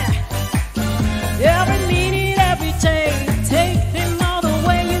 Yeah. Every minute, every day. Take them all the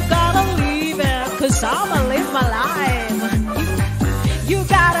way, you gotta leave it. 'Cause I'ma live my life. You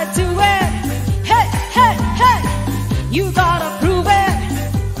gotta do it. Hey, hey, hey. You gotta prove it.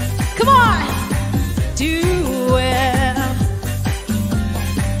 Come on. Do it.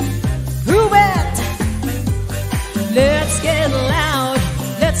 Prove it. Let's get loud.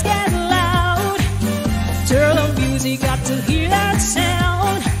 Let's get loud. Turn the music up to hear that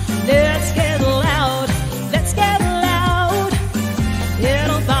sound. Let's get loud. Let's get loud. Ain't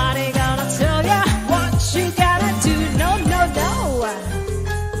nobody gonna tell ya what you gotta do. No, no, no.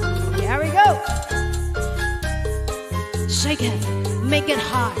 Here we go. Shake it. Make it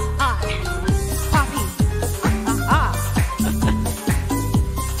hot. Hot. Poppy.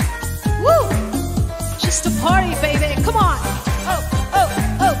 Woo! Just a party, baby. Come on. Oh, oh,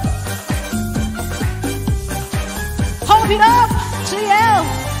 oh. Hold it up, GL.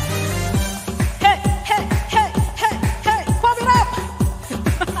 Hey, hey, hey, hey, hey. Pump it up.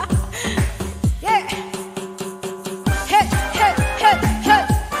 Yeah. Hey, hey, hey, hey.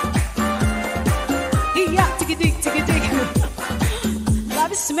 Yeah, tick-a-dick, tick-a-dick.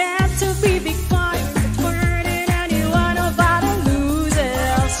 Love is meant to be big fun. It's burning and you are nobody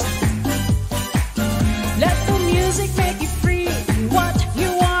loses. Let the music make you free. What you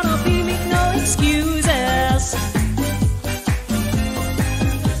wanna be, make no excuses.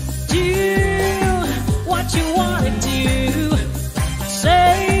 Do what you wanna do.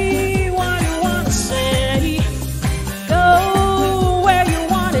 Say what you wanna say. Go where you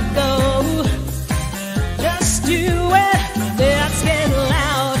wanna go. Just do it. Let's get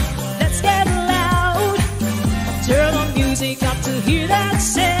loud. Let's get loud. Turn the music up to hear that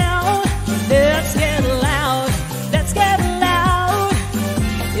sound. Let's get loud. Let's get loud.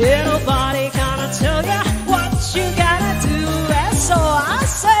 Ain't nobody gonna tell ya what you gotta do. That's all I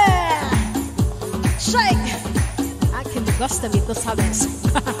say. Shake. Akin gusto nito, sabes.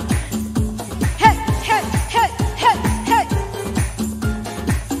 Hey, hey, hey, hey, hey.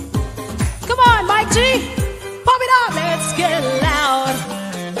 Come on, Mike G. Pump it up. Let's get loud.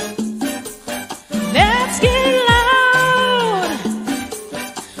 Let's get loud.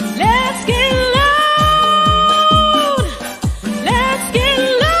 Let's get loud. Let's get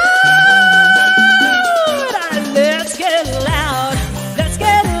loud. Let's get loud. Let's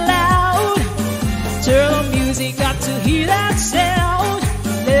get loud. Turn the music up to hear that sound.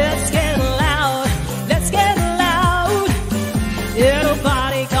 Let's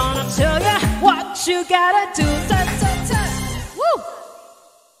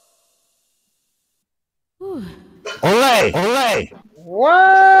Ole! Ole!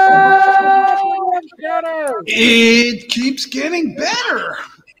 What? Shadow! It keeps getting better.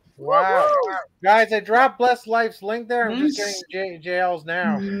 Wow. Guys, I dropped Blessed Life's link there. I'm just Nice. getting JL's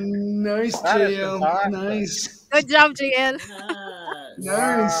now. Nice, That is JL. fantastic. Nice. Good job, JL.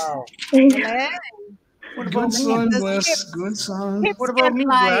 Nice. Wow. What about Good me? song, Those Bless. hips- Good song. Hips What about can't me,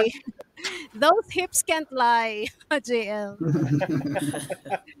 lie. Bless? Those hips can't lie, JL.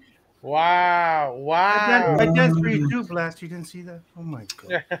 Wow. Wow. I danced for you too, Blast. You didn't see that? Oh my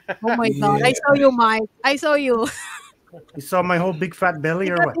god. Oh my God. I saw you, Mike. I saw you. You saw my whole big fat belly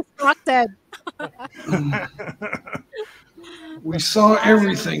You or got what? distracted. We saw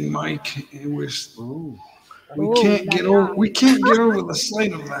everything, Mike. It was. We Ooh, can't la get la. over. We can't get over the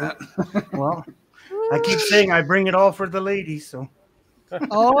sight of that. Well, I keep saying I bring it all for the ladies, so.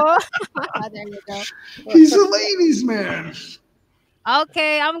 Oh, there you go. He's a ladies' man.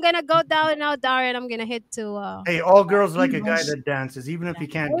 Okay, I'm gonna go down now, Darren. I'm gonna head to. Hey, all girls like a guy that dances, even if he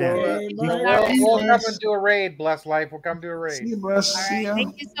can't dance. We'll come and do a raid, Blessed Life. We'll come do a raid. See you, Bless. All See right, ya.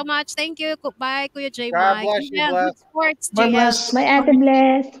 thank you so much. Thank you. Bye, Kuya J. God Mike. bless you, Yeah, Bless. good sports, Bye, JL. Bless. My Ate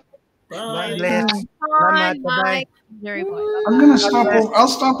Bless. Bye, Bye. Bless. Bye, Salamat, bye-bye. Mike. Jerry boy. I'm gonna God stop bless. over. I'll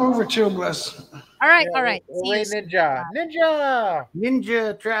stop over too, Bless. All right, Yeah, all right. we'll See you raid soon. Ninja. Ninja.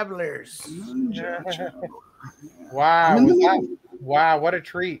 Ninja Travelers. Wow. I'm in the was that- middle. Wow, what a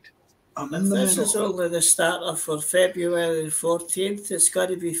treat. I'm in If the this is middle. only the starter for February 14th, it's going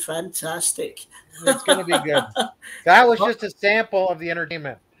to be fantastic. It's going to be good. That was just a sample of the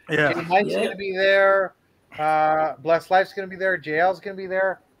entertainment. Yeah. Jay Mike's Yeah. going to be there. Blessed Life's going to be there. JL's going to be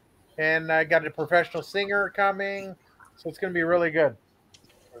there. And I got a professional singer coming. So it's going to be really good.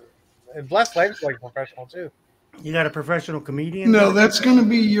 And Blessed Life's like professional too. You got a professional comedian? No, that's gonna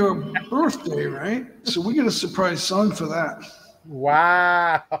be your birthday, right? So we get a surprise song for that.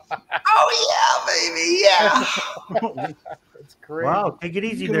 Wow. Oh yeah, baby, yeah. That's great. Wow, take it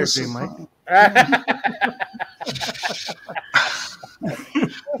easy Get there, us a Jay Mike.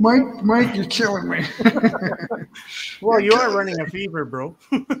 Mike, you're killing me. Well, you are running a fever, bro.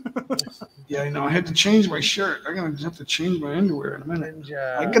 Yeah, I know. I had to change my shirt. I'm gonna have to change my underwear in a minute.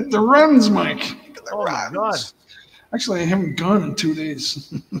 Ninja. I got the runs, Mike. I got the Oh my runs. God. Actually, I haven't gone in 2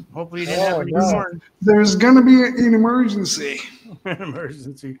 days. Hopefully you didn't have any no. more. There's gonna be an emergency.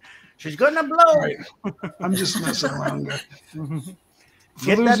 Emergency. She's gonna blow. All right. I'm just messing around, guys.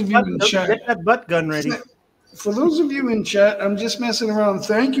 For those of you in chat, Get that butt gun ready. For those of you in chat, I'm just messing around.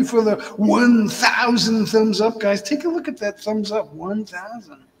 Thank you for the 1,000 thumbs up, guys. Take a look at that thumbs up.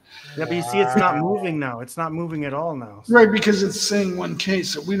 1,000. Yeah, but you see, it's not moving now. It's not moving at all now. Right, because it's saying 1K,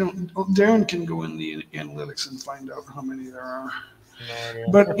 so we don't. Darren can go in the analytics and find out how many there are. No idea.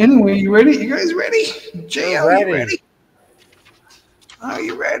 But anyway, you ready? You guys ready? JL, ready. you ready? Are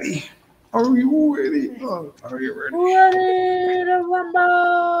you ready? Are you ready? Oh, are you ready? Ready to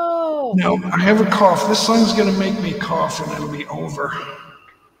rumble. No, I have a cough. This song's gonna make me cough, and it'll be over.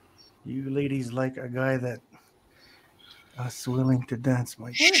 You ladies like a guy that is willing to dance,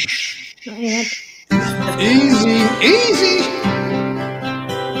 Mike. Easy, easy.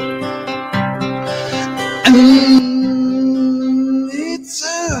 It's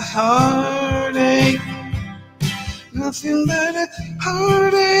a heartache, nothing but a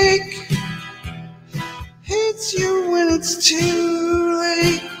heartache. Hits you when it's too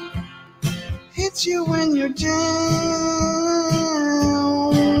late, hits you when you're down.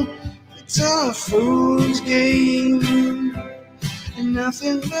 It's a fool's game, and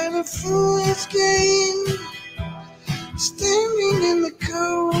nothing but a fool's game. Standing in the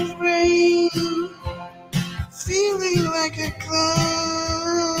cold rain, feeling like a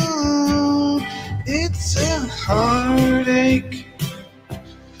clown. It's a heartache,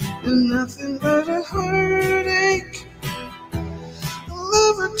 and nothing but a heartache.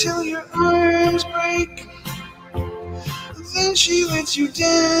 Love her till your arms break, then she lets you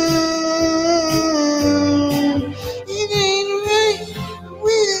down. It ain't right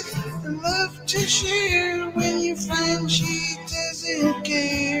with love to share when you find she doesn't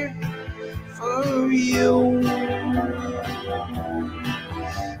care for you.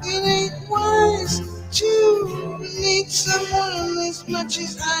 It ain't wise to need someone as much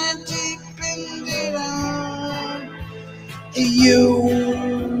as I depended on you.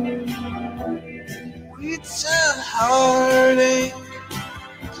 It's a heartache,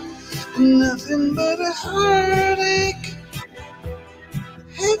 nothing but a heartache.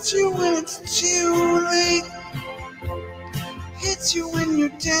 Hits you when it's too late, hits you when you're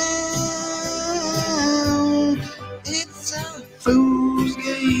down. It's a fool's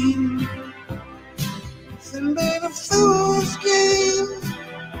game, nothing but a fool's game.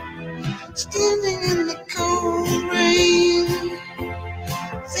 Standing in the cold rain,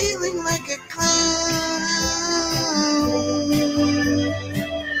 a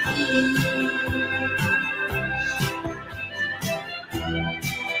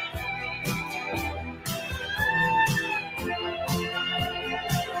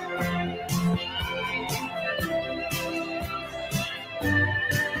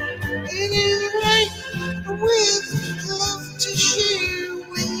It ain't right with love to share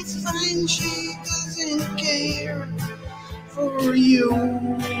when you find she doesn't care for you.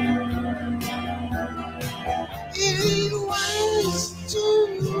 It ain't wise to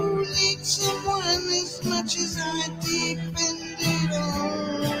need someone as much as I depended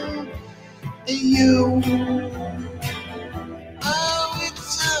on you. Oh,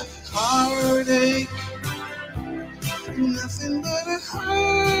 it's a heartache, nothing but a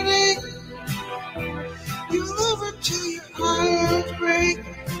heartache. You love her till your heart break,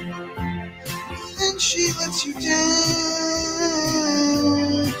 then she lets you down.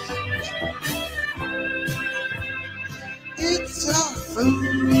 It's a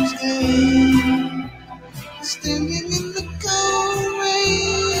fool's game, standing in the cold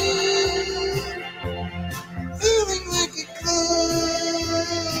rain, feeling like a clown.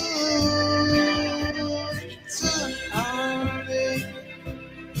 It's a heartache.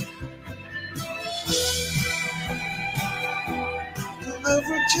 You love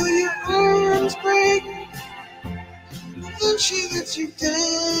her till your arms break, then she lets you down.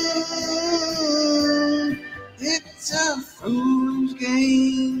 It's a fool's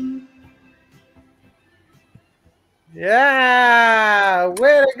game. Yeah,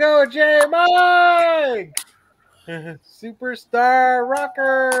 way to go, J Mike! Superstar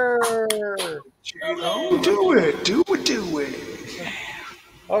rocker. Do it.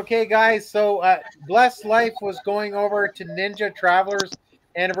 Okay, guys. So Blessed Life was going over to Ninja Traveler's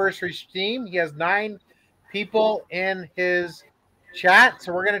anniversary stream. He has 9 people in his chat,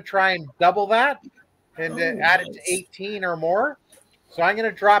 so we're going to try and double that and add it to 18 or more. So I'm going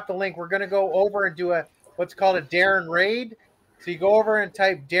to drop the link. We're going to go over and do what's called a Darren raid. So you go over and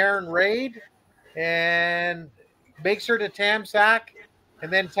type Darren raid and make sure to Tamsack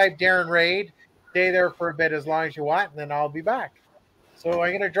and then type Darren raid. Stay there for a bit as long as you want, and then I'll be back. So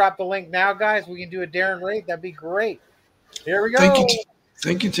I'm going to drop the link now, guys. We can do a Darren raid. That'd be great. Here we go.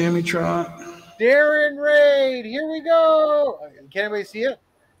 Thank you, Tammy Trot. Darren raid. Here we go. Can anybody see it?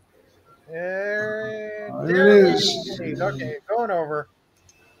 There it is. Okay, going over.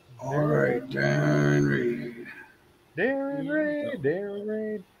 All right, Darren Reed. Darren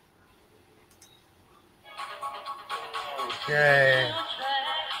raid. Okay.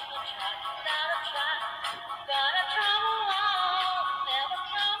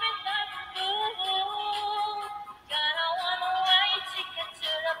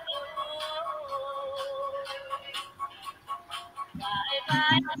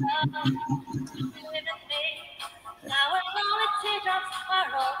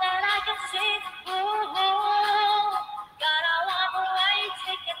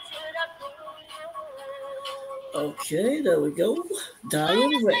 Okay, there we go.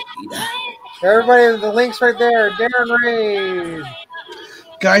 Darren Raid. Everybody, the link's right there. Darren Raid.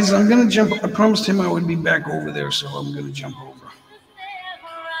 Guys, I'm going to jump. I promised him I would be back over there, so I'm going to jump over.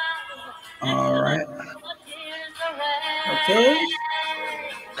 All right. Okay.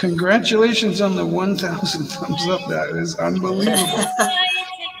 Congratulations on the 1,000 thumbs up. That is unbelievable.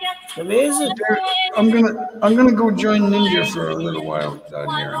 Amazing. I'm gonna go join Ninja for a little while,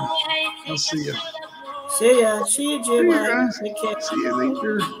 Darren. I'll see you. See ya. See you, Jim. See you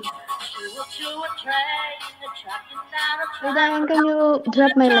later. Hey, Darren, can you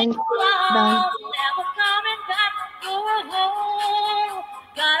drop my link down?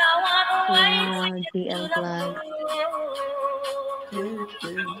 Wow, GL flag.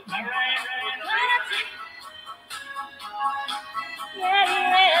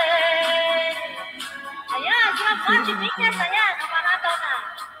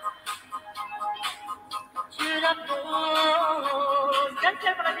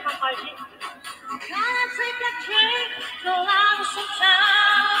 Gonna take a trip to Lonesome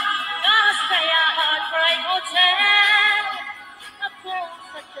Town. Gonna stay at a Heartbreak Hotel. A pool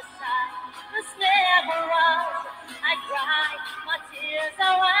such a sight, this never was. I cried my tears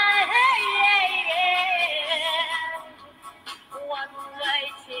away. One-way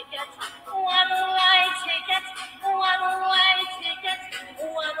ticket, one-way ticket, one-way ticket,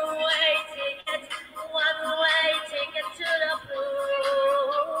 one-way ticket, one-way ticket to the pool.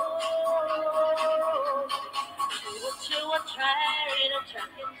 To a train, a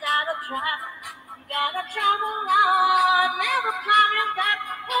trucking down a track. Gotta travel on, never coming back.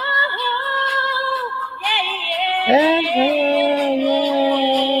 Ooh, yeah, yeah.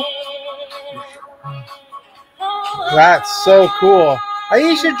 That's so cool.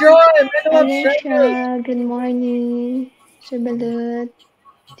 Aisha Joy, Aisha, good morning. Sir Balut,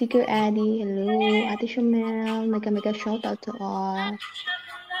 Tigger Addy, hello. Ate Shomel, mega shout out to all.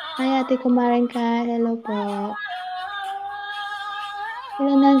 Hi, Ate Kumarin Kat, hello po.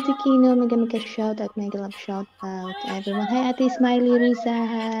 Hello, Nancy Kino, mega shout out, mega love shout out to everyone. Hi, Ate Smiley Risa,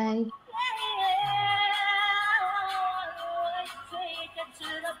 hi.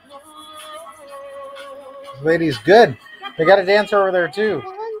 Lady's good. They got a dancer over there too.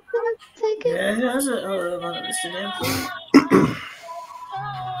 Yeah, who has it? Oh, what's the name?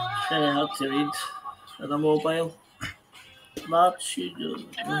 Very hard to read on a mobile. March, you do.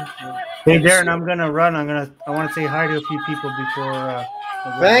 Hey Darren, I'm gonna run. I want to say hi to a few people before. I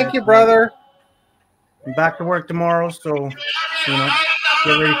go to Thank bed you, tonight. brother. I'm back to work tomorrow, so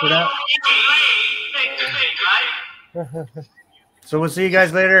get ready for that. So we'll see you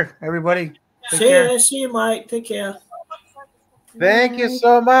guys later, everybody. Take care. See you, Mike. Take care. Thank you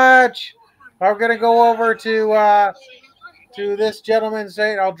so much. I'm gonna go over to this gentleman's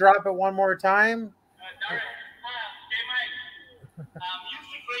site. I'll drop it one more time.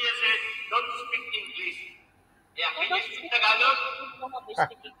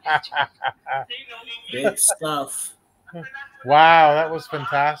 Great stuff. Wow, that was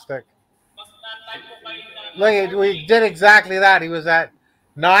fantastic. Look, we did exactly that. He was at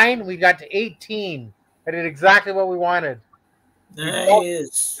 9. We got to 18. I did exactly what we wanted.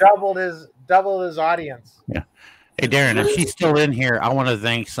 Nice. Doubled his audience. Yeah. Hey Darren, if she's still in here, I want to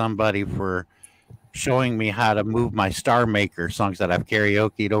thank somebody for showing me how to move my Star Maker songs that I've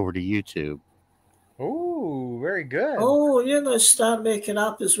karaoke'd over to YouTube. Ooh, very good. Oh, you're going to start making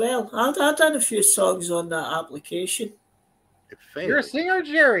up as well. I've done a few songs on that application. You're a singer,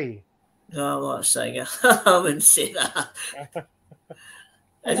 Jerry. No, I'm not a singer. I wouldn't say that.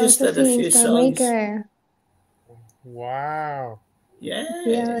 I just Also did a singing few Star songs. Maker. Wow.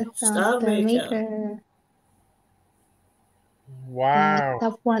 Yeah, Star Maker. Maker. Wow.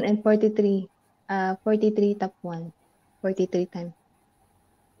 Top 1 and 43. 43 top 1. 43 times.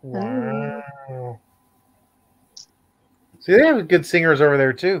 Wow. See, they have good singers over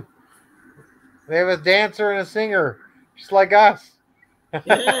there too. They have a dancer and a singer, just like us.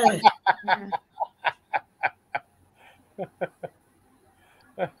 Yeah.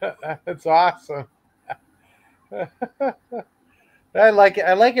 That's awesome. I like it.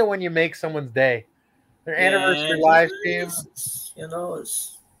 I like it when you make someone's day. Their anniversary live stream.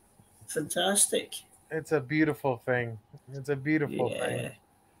 It's fantastic. It's a beautiful thing. It's a beautiful thing.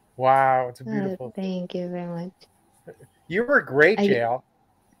 Wow, it's a beautiful thing. Thank you very much. You were great, JL.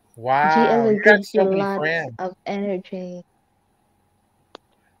 Wow, GL you got gives so you many lots friends. of energy.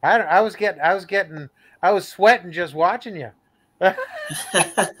 I was sweating just watching you.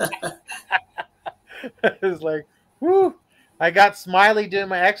 It was like, whoo! I got Smiley doing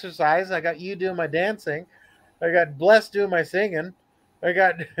my exercise. I got you doing my dancing. I got Bless doing my singing. I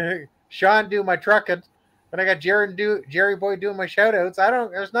got Sean doing my trucking. And I got Jerry Boy doing my shout outs.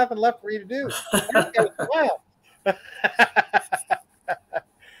 There's nothing left for you to do.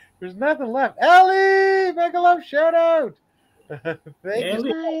 There's nothing left. Ellie, make a love shout out. Thank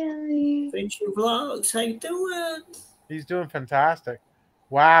you. Hi, Ellie. Friendship Vlogs, how you doing? He's doing fantastic.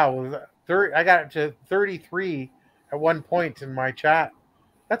 Wow. I got it to 33 at one point in my chat.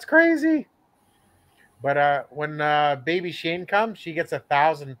 That's crazy. But when baby Shane comes, she gets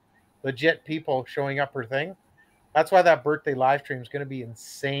 1,000 legit people showing up her thing. That's why that birthday live stream is going to be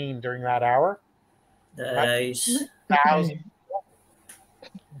insane during that hour. Nice. 1,000.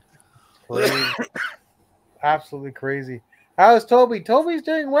 Crazy. Absolutely crazy. How's Toby? Toby's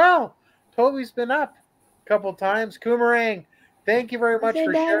doing well. Toby's been up a couple times. Coomerang, thank you very much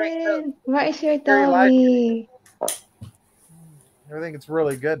for sharing. Where is your Toby? I think it's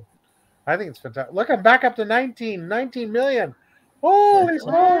really good. I think it's fantastic. Look, I'm back up to 19 million. Holy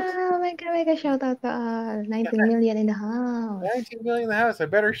smokes. Wow, mega shout out to all. 19 million in the house. 19 million in the house. I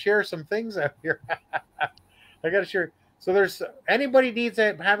better share some things out here. I got to share. So there's anybody needs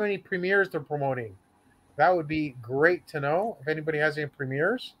to have any premieres they're promoting. That would be great to know. If anybody has any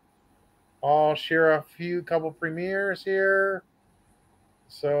premieres, I'll share a couple premieres here.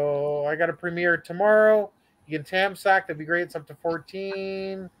 So I got a premiere tomorrow. You can Tamsack. That'd be great. It's up to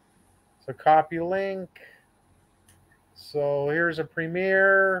 14. So copy link. So here's a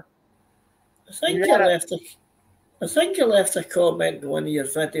premiere. I think you left a comment in one of your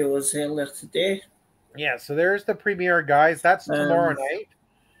videos earlier today. Yeah, so there's the premiere, guys. That's tomorrow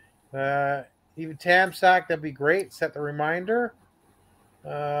night. Even Tamsack, that'd be great. Set the reminder.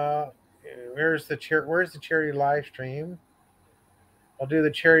 Where's the charity live stream? I'll do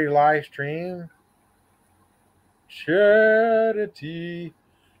the charity live stream. Charity.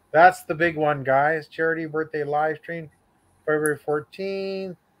 That's the big one, guys. Charity birthday live stream, February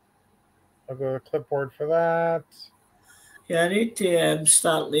 14th. I'll go to the clipboard for that. Yeah, I need to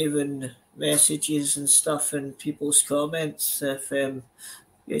start leaving messages and stuff in people's comments. If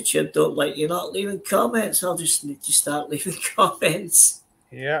YouTube don't like you not leaving comments, I'll just need to start leaving comments.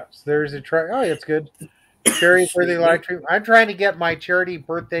 Yeah, so there's a try. Oh, it's good. Charity birthday live stream. I'm trying to get my charity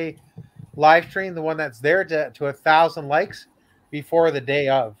birthday live stream, the one that's there, to 1,000 likes before the day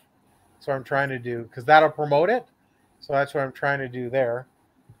of. So I'm trying to do, because that'll promote it. So that's what I'm trying to do there.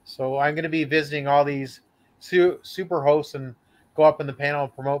 So I'm going to be visiting all these super hosts and go up in the panel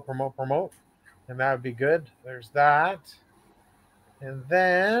and promote. And that would be good. There's that. And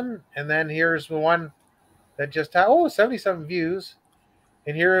then here's the one that just had 77 views.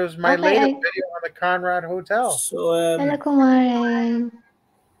 And here is my latest video on the Conrad Hotel. So Hello, Kumare.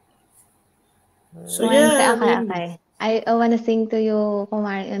 So yeah, okay. I want to sing to you,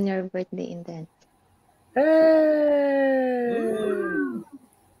 Kumare, on your birthday in then. Hey!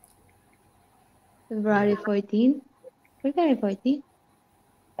 February 14? February 14?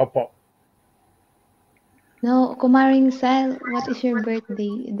 Opo. No, Kumaring Sal, what is your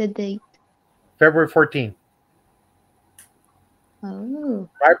birthday, the date? February 14th. Oh.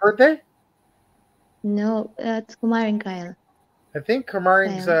 My birthday? No, it's Kumaring Kyle. I think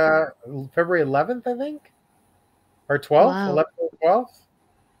Kumaring's February 11th, I think? Or 12th? Wow. 11th or 12th?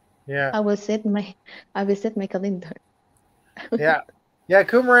 Yeah. I will set my calendar. Yeah. Yeah,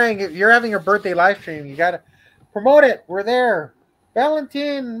 Kumarang, if you're having a birthday live stream, you got to promote it. We're there.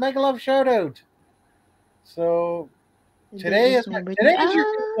 Valentine, mega love shout out. So today is your birthday.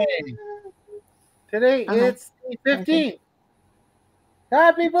 Today it's the 15th.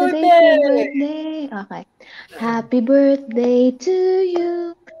 Happy birthday! Today's your birthday. Okay. Happy birthday to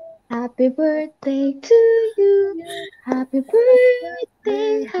you. Happy birthday to you. Happy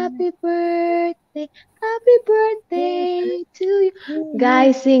birthday. Happy birthday. Happy birthday to you.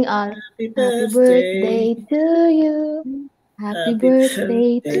 Guys, sing on. Happy birthday to you. Happy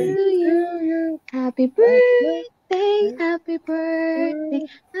birthday to you. Happy birthday. Happy birthday.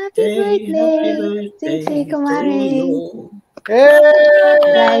 Happy birthday. Sing, Kumare. Hey!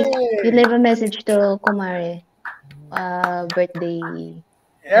 Guys, you leave a message to Kumare. Birthday.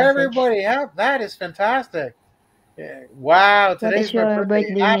 Everybody, that is fantastic. Yeah. Wow, today's your my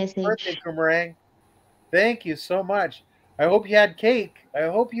birthday. Happy message? birthday, Kumarang. Thank you so much. I hope you had cake.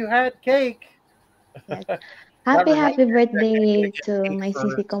 Happy birthday to my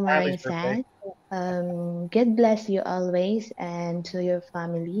Sisi Kumaring Sad. God bless you always and to your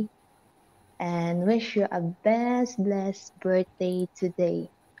family. And wish you a blessed birthday today.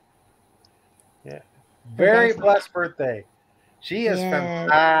 Yeah. Very blessed birthday. She is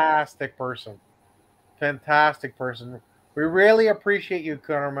fantastic person. Fantastic person. We really appreciate you,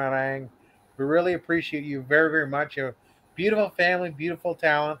 Kumarang. We really appreciate you very, very much. You have a beautiful family, beautiful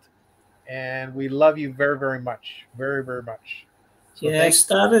talent, and we love you very, very much. Very, very much. So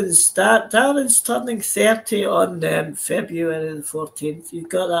Darren's turning 30 on February the 14th. You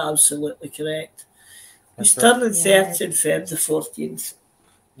got that absolutely correct. He's turning 30 in Feb the 14th.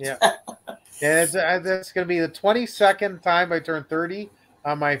 Yeah. Yeah, that's going to be the 22nd time I turn 30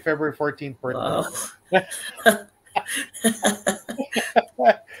 on my February 14th birthday.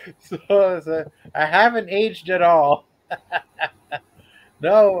 Wow. so I haven't aged at all.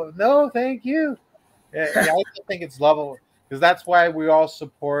 No, thank you. Yeah, I just think it's lovely because that's why we all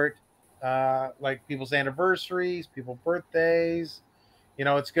support like people's anniversaries, people's birthdays. You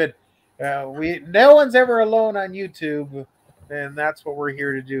know, it's good. No one's ever alone on YouTube. And that's what we're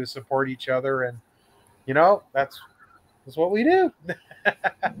here to do, support each other. And, you know, that's what we do.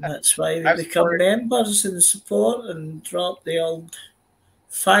 That's why we become members and support and drop the old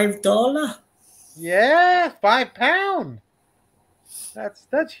 $5. Yeah, £5.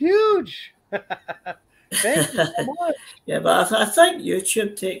 That's huge. Thank you so much. Yeah, but I think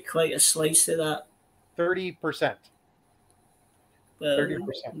YouTube take quite a slice of that. 30%.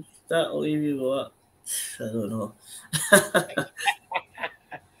 30%. That'll leave you what? I don't know.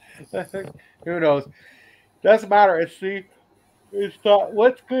 Who knows? Doesn't matter.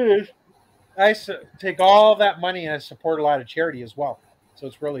 What's good is I take all that money and I support a lot of charity as well. So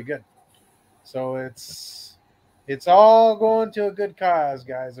it's really good. So it's all going to a good cause,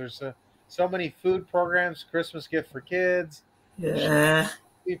 guys. There's so many food programs, Christmas gift for kids,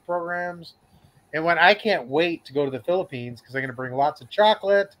 food programs, and I can't wait to go to the Philippines because I'm going to bring lots of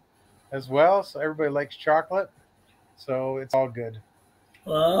chocolate as well. So everybody likes chocolate. So it's all good.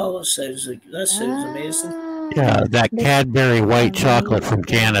 Wow, that sounds amazing. Yeah, that Cadbury white chocolate from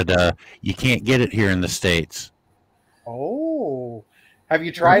Canada, you can't get it here in the States. Oh, have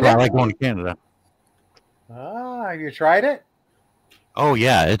you That's tried why I it? like going to Canada. Have you tried it? Oh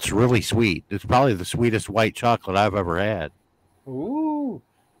yeah, it's really sweet. It's probably the sweetest white chocolate I've ever had. Ooh,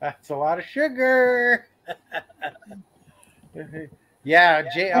 that's a lot of sugar. Yeah,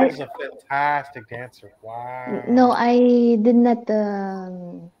 JL's a fantastic dancer. No, Wow. I did not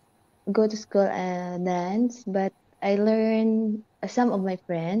go to school dance, but I learned some of my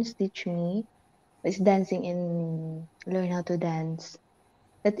friends teach me is dancing and learn how to dance.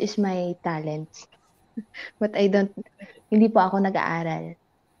 That is my talent. But hindi po ako nag-aaral.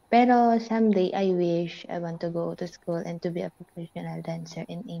 Pero someday I wish I want to go to school and to be a professional dancer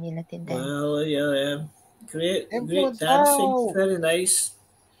in any Latin dance. Well, yeah. Great Influence dancing. how? Very nice.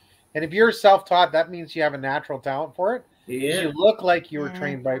 And if you're self-taught, that means you have a natural talent for it. 'Cause Yeah. you look like you were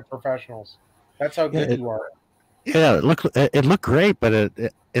trained by professionals. That's how good you are. Yeah, it looked great, but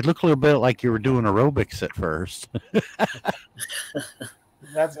it looked a little bit like you were doing aerobics at first.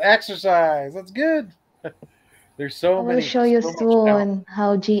 That's exercise. That's good. There's so I will many. show you So much talent. soon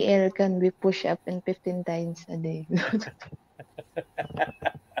how GL can be push up in 15 times a day.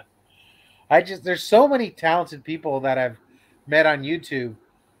 There's so many talented people that I've met on YouTube.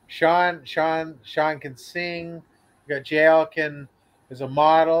 Sean can sing. We got JL is a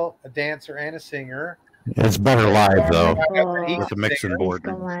model, a dancer, and a singer. It's better And live though, he's with the a mixing singer. board.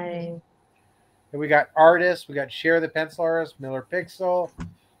 And we got artists. We got Cher the pencil artist, Miller Pixel.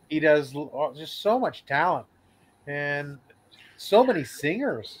 He does just so much talent and so many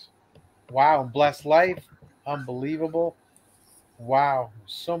singers. Wow, Blessed Life, unbelievable. Wow,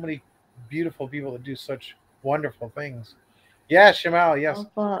 so many beautiful people that do such wonderful things. Yeah, Shamal, yes.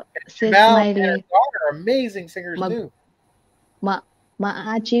 Opo, Sis Shamal and her Smiley. daughter are amazing singers too.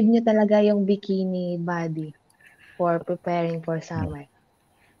 Ma-achieve nyo talaga yung bikini body for preparing for summer.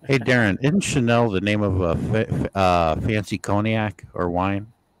 Hey Darren, isn't Chanel the name of a fancy cognac or wine?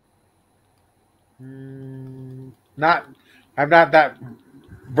 I'm not that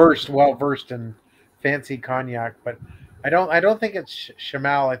well versed in fancy cognac, but I don't think it's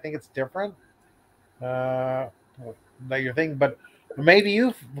Shamal. I think it's different. That your thing, but maybe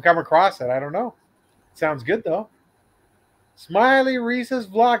you've come across it. I don't know. Sounds good though. Smiley Reese's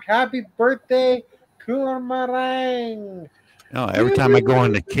vlog. Happy birthday, Kumarang. No, every time I go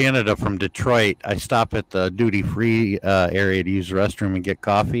into Canada from Detroit, I stop at the duty-free area to use the restroom and get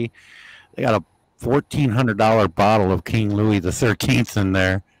coffee. They got a $1,400 bottle of King Louis XIII in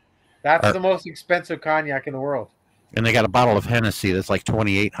there. That's the most expensive cognac in the world. And they got a bottle of Hennessy that's like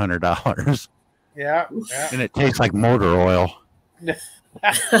 $2,800. Yeah. And it tastes like motor oil. Well,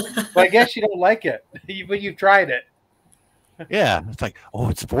 I guess you don't like it, but you've tried it. Yeah, it's like, oh,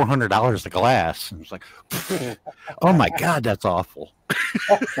 it's $400 a glass. And it's like, oh my God, that's awful.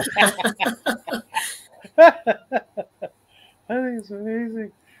 I think it's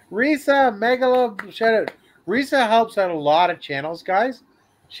amazing. Risa, Megalo, shout out. Risa helps out a lot of channels, guys.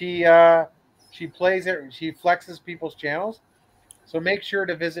 She plays it. She flexes people's channels. So make sure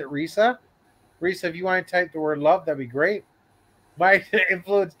to visit Risa. Risa, if you want to type the word love, that'd be great. My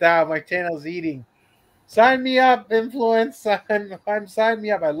influence down. My channel's eating. Sign me up, influence. Sign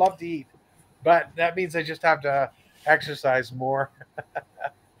me up. I love to eat, but that means I just have to exercise more.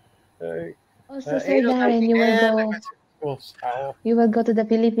 Also, Sir Darren, you will go to the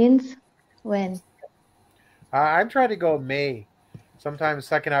Philippines when? I'm trying to go May, sometime the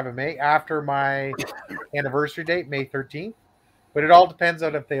second half of May, after my anniversary date, May 13th. But it all depends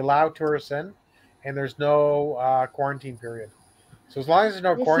on if they allow tourists in, and there's no quarantine period. So as long as there's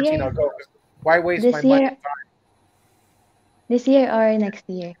no quarantine, I'll go. Why waste my money? This year or next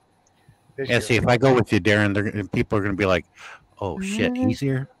year? See, if I go with you, Darren, people are going to be like, "Oh shit, he's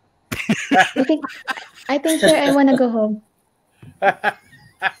here." I think, sir, I want to go home. I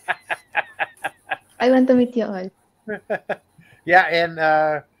want to meet you all. Yeah,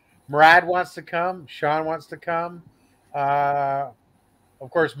 and Murad wants to come. Sean wants to come. Of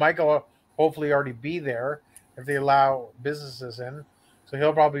course, Michael will hopefully already be there if they allow businesses in. So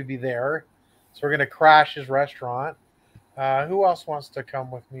he'll probably be there. So we're going to crash his restaurant. Who else wants to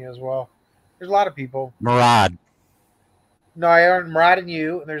come with me as well? There's a lot of people. Murad. No, I earned Murad and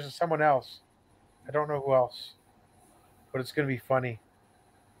you, and there's someone else. I don't know who else, but it's going to be funny.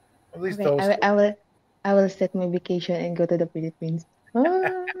 At least those. I will set my vacation and go to the Philippines.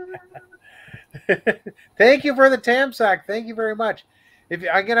 Thank you for the Tamsack. Thank you very much.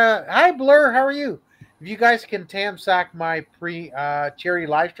 Hi Blur, how are you? If you guys can Tamsack my charity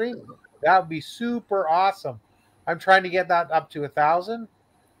live stream, that would be super awesome. I'm trying to get that up to 1,000.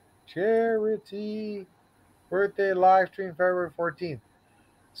 Charity birthday live stream February 14th.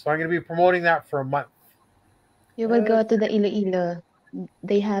 So I'm going to be promoting that for a month. You will go to the Iloilo.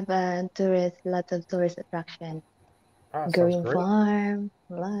 They have a lots of tourist attraction. Oh, sounds Green great. Farm,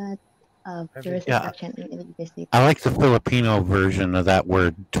 lots of tourist Yeah. attraction in Iloilo City. I like the Filipino version of that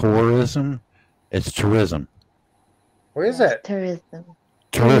word, tourism. It's tourism. What is it? Tourism.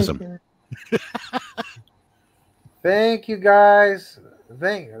 Tourism. Thank you, guys.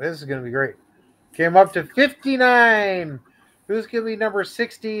 This is going to be great. Came up to 59. Who's going to be number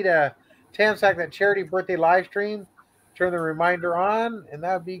 60 to Tamsack that charity birthday live stream? Turn the reminder on, and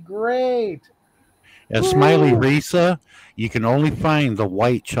that would be great. And Smiley Risa, you can only find the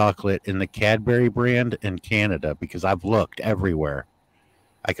white chocolate in the Cadbury brand in Canada because I've looked everywhere.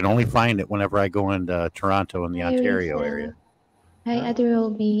 I can only find it whenever I go into Toronto in the Ontario area. Hi, Ate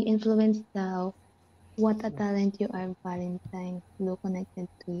Roby. Influenced daw. What a talent you are, Valentine. Flew connected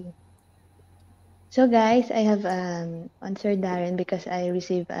to you. So, guys, I have answered Darren because I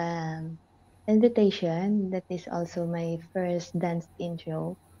received invitation. That is also my first dance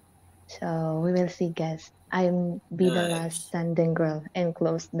intro. So we will see, guys. I'm be the last standing girl and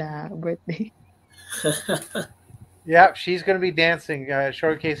close the birthday. Yeah, she's going to be dancing,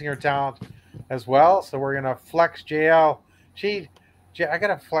 showcasing her talent as well. So we're going to flex JL. I got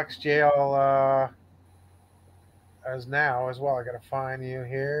to flex JL as well. I got to find you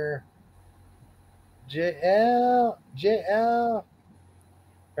here. JL.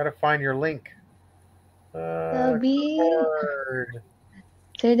 Got to find your link. Toby.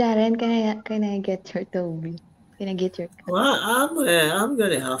 Sir Darren, can I get your Toby? Can I get your? Well, I'm going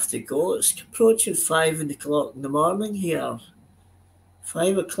to have to go. It's approaching 5 o'clock in the morning here.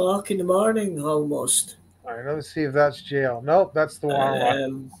 5 o'clock in the morning, almost. All right, let's see if that's JL. Nope, that's the wrong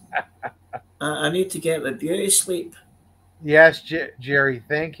one. I need to get my beauty sleep. Yes, Jerry.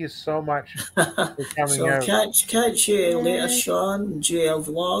 Thank you so much for coming so out. Catch you later, Sean. JL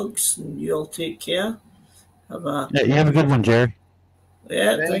Vlogs, and you all take care. You have a good one, Jerry.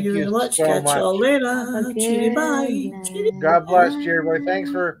 Yeah, thank you very much. Catch you all later. Cheery bye. God bless, Jerry boy.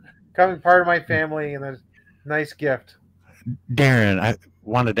 Thanks for becoming part of my family and a nice gift. Darren, I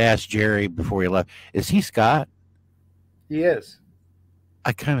wanted to ask Jerry before he left. Is he Scott? He is.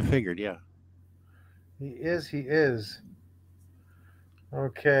 I kind of figured, yeah. He is.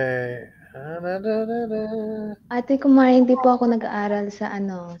 Okay. Ate, kumain di po ako nag-aaral sa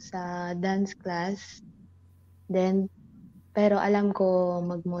sa dance class. Then, pero alam ko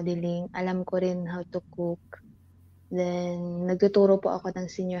mag-modeling. Alam ko rin how to cook. Then, nagtuturo po ako ng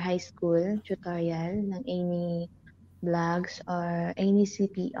senior high school tutorial ng any vlogs or any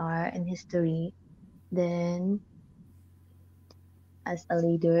CPR and history. Then, as a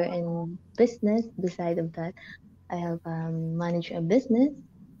leader in business, beside of that, I have managed a business,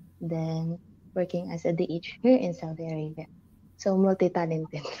 then working as a DH here in Saudi Arabia. So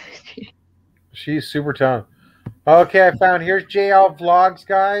multi-talented. She's super talented. Okay, I found here's JL Vlogs,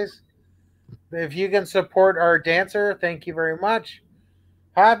 guys. If you can support our dancer, thank you very much.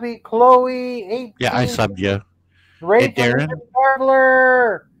 Happy Chloe 18. Yeah, I subbed you. Great, hey, Darren. Ninja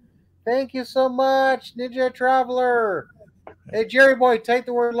Traveler. Thank you so much, Ninja Traveler. Hey, Jerry boy, take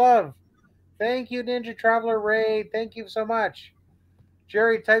the word love. Thank you, Ninja Traveler Ray. Thank you so much.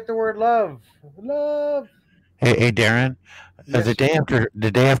 Jerry, type the word love. Love. Hey, Darren. Yes.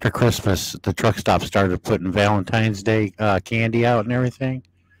 The day after Christmas, the truck stop started putting Valentine's Day candy out and everything.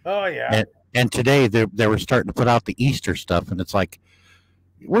 Oh yeah. And today they were starting to put out the Easter stuff, and it's like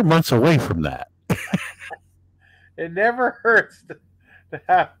we're months away from that. It never hurts to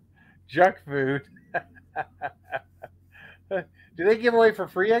have junk food. Do they give away for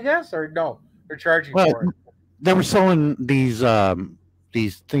free? I guess, or no? They're charging for it. They were selling these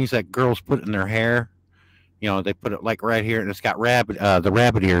things that girls put in their hair. You know, they put it like right here, and it's got the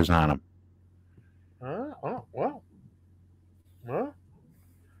rabbit ears on them. Oh, well.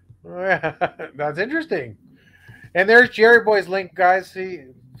 That's interesting. And there's Jerry Boy's link, guys.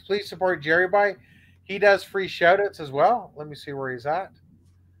 Please support Jerry Boy. He does free shoutouts as well. Let me see where he's at.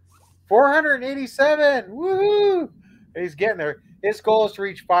 487. Woohoo! He's getting there. His goal is to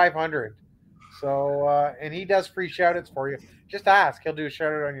reach 500. So, and he does free shoutouts for you. Just ask. He'll do a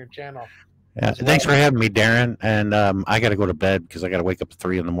shoutout on your channel. Yeah, thanks for having me, Darren. And I got to go to bed because I got to wake up at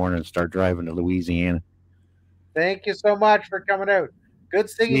 3 in the morning and start driving to Louisiana. Thank you so much for coming out. Good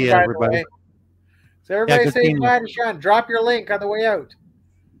singing, See by everybody. the way. So everybody say seeing goodbye to Sean. Drop your link on the way out.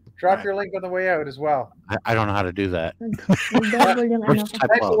 Drop your link on the way out as well. I don't know how to do that.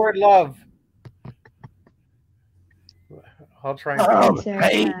 Type the word love. I'll try and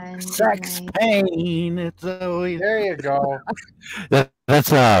pain, sex, pain. It's always... There you go.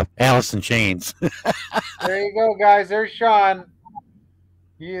 That's Alice in Chains. There you go, guys. There's Sean.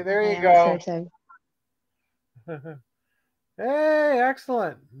 There you go. Hey,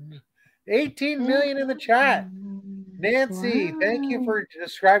 excellent. 18 million in the chat. Nancy, thank you for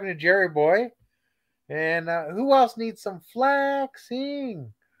describing to Jerry Boy. And who else needs some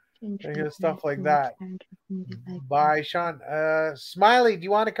flexing? Stuff like that. Bye, Sean. Smiley, do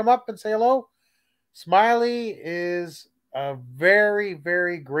you want to come up and say hello? Smiley is a very,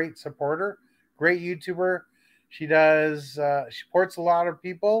 very great supporter, great YouTuber. She supports a lot of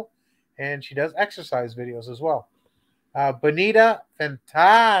people, and she does exercise videos as well. Bonita,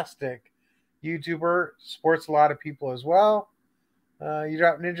 fantastic YouTuber, supports a lot of people as well. You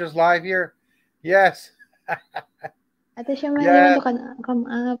drop Ninjas live here? Yes. Ate Shamel, you want to come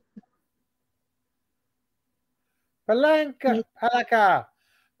up? Palaka,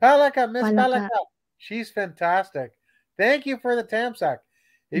 Miss Palaka. She's fantastic. Thank you for the Tamsack.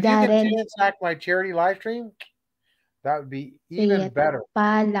 If you can Tamsack my charity live stream, that would be even better.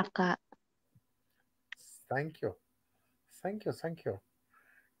 Palaka. Thank you. Thank you.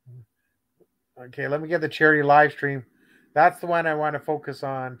 Okay, let me get the charity live stream. That's the one I want to focus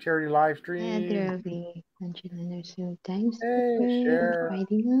on. Charity live stream. Hey, times share.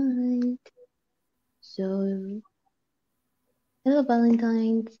 Friday night. So, hello,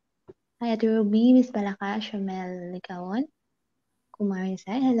 Valentine's. Hi, Ate Ruby, Miss Palaka, Shamel, Likawan. Kumarin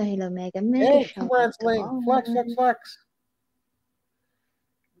Sai, hello, Mega. Hey, Kumarin's link. Flex.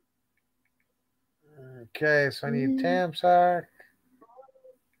 Okay, so I need Tamsack.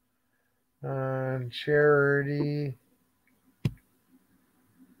 Charity.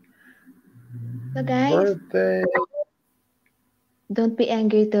 So guys, birthday. Don't be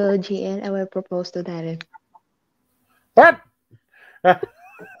angry to GL. I will propose to Darren. What? I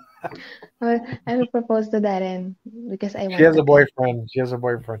will propose to Darren because I want. She has a boyfriend.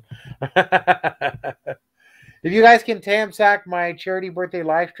 If you guys can Tamsack my charity birthday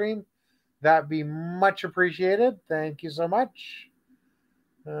live stream, that'd be much appreciated. Thank you so much.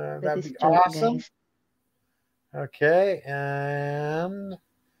 That'd be awesome. Guys. Okay, and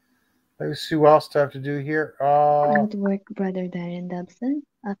let's see what else do I have to do here. Good work, brother Darren Dobson.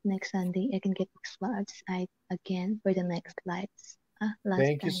 Up next Sunday, I can get slots again for the next lives.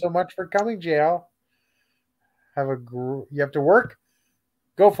 Thank you so much for coming, JL. You have to work?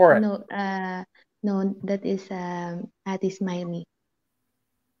 Go for it. No, that is Ati Smiley.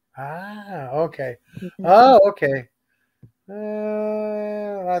 Okay. Okay.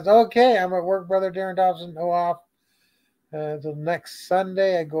 That's okay. I'm at work, brother Darren Dobson. No off. Until next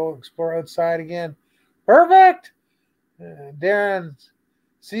Sunday, I go explore outside again. Perfect. Darren,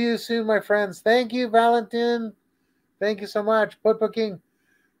 see you soon, my friends. Thank you, Valentin. Thank you so much. Put booking.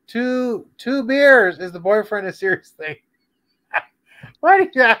 Two beers. Is the boyfriend a serious thing? Why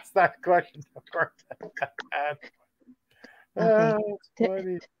did you ask that question? Of course.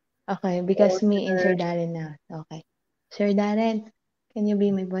 Okay, because me and Sir Darren now. Okay. Sir Darren, can you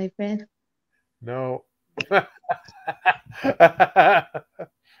be my boyfriend? No.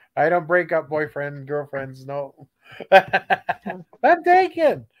 I don't break up girlfriends. No. I'm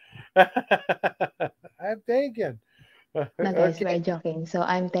taken. I'm taken. No, guys, we're joking. So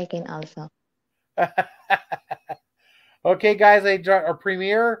I'm taken also. Okay, guys, a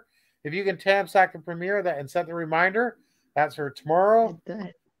premiere. If you can Tamsack the premiere and set the reminder, that's for tomorrow.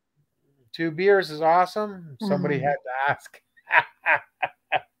 2 beers is awesome. Somebody had to ask.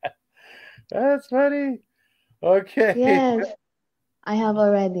 That's funny. Okay. Yes, I have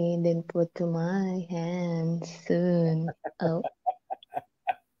already been put to my hands soon. Oh.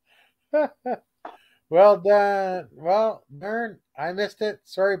 Well done. Well, Darn, I missed it.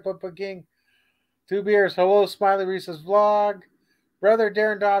 Sorry, Papa King. 2 beers. Hello, Smiley Reese's vlog. Brother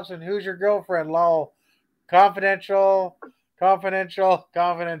Darren Dobson, who's your girlfriend? Lol. Confidential. No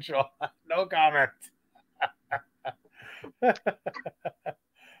comment.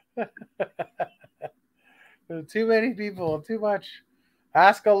 Too many people. Too much.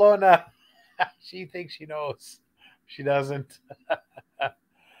 Ask Alona. She thinks she knows. She doesn't.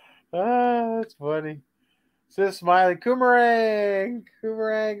 That's funny. Says Smiley. Coomerang.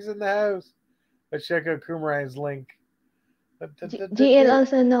 Coomerang's in the house. Let's check out Coomerang's link. GL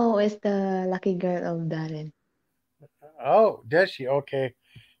also knows the lucky girl of Darren. Oh, does she? Okay.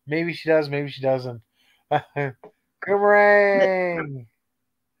 Maybe she does, maybe she doesn't. Coomerang.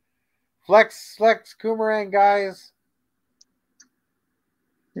 Flex, Coomerang, guys.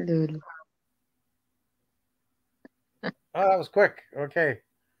 Lul. Oh, that was quick. Okay.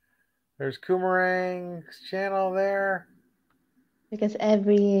 There's Coomerang's channel there. Because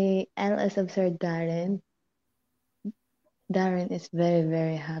every LS observed Darren is very,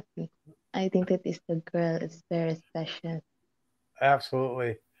 very happy. I think that is the girl is very special.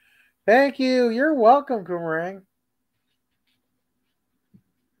 Absolutely. Thank you. You're welcome, Boomerang.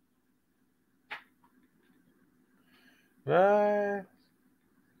 Bye.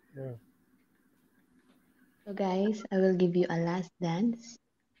 Yeah. So guys, I will give you a last dance.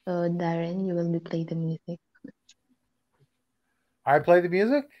 So Darren, you will be play the music. I play the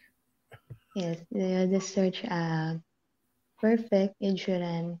music? Yes, just search perfect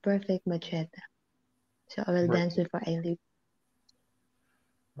insurance, perfect macheta. So I will dance before I leave.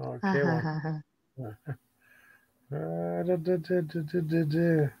 Okay.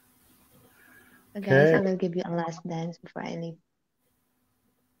 So guys, I will give you a last dance before I leave.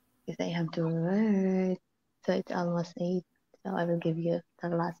 Because I have to work. So it's almost 8. So I will give you the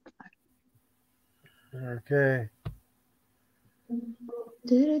last part. Okay.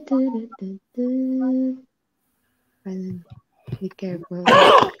 Be careful.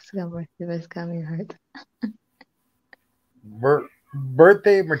 It's coming hard.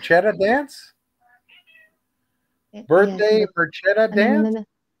 Birthday macheta dance? Birthday yes, macheta dance?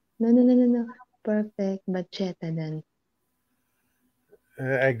 No. Perfect macheta dance.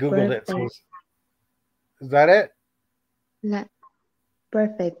 I googled it. So is that it?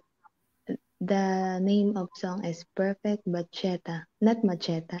 Perfect. The name of song is Perfect Bachata, not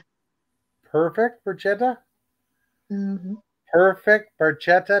Macheta. Perfect Bachata? Mm-hmm. Perfect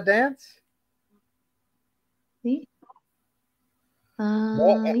Bachata dance? See?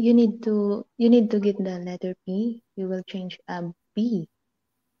 You need to get the letter P. You will change a B.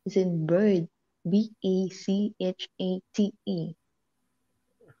 It's in bird. BACHATE.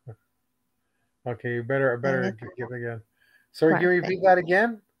 Okay, I better give it again. Sorry, can you repeat that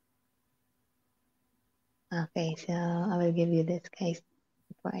again? Okay, so I will give you this, guys,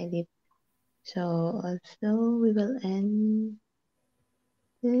 before I leave. So also we will end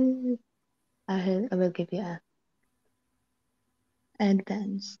this. I will give you a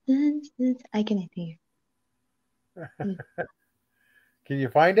advance. I cannot hear. Can you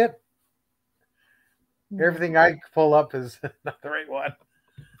find it? Everything I pull up is not the right one.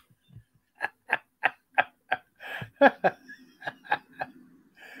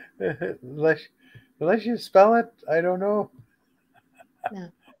 unless you spell it, I don't know.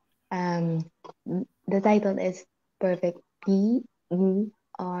 No. The title is Perfect. PERFECT.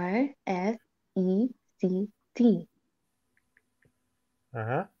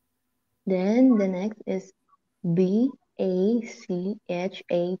 Then the next is BACHATE.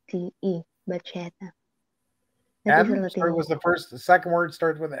 Bachata. M was the second word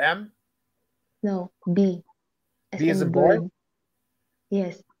starts with M? No, B. B as in boy?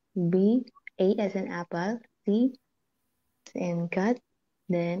 Yes. B, A as in apple, C as in cat,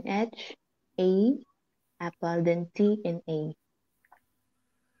 then H, A, apple, then T in A.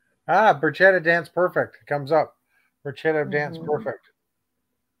 Bachata dance perfect. It comes up. Bachata dance perfect.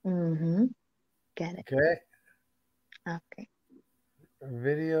 Mm-hmm. Got it. Okay. Okay.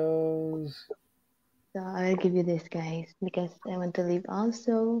 Videos. So I'll give you this, guys, because I want to leave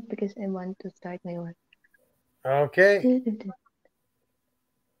also because I want to start my work. Okay.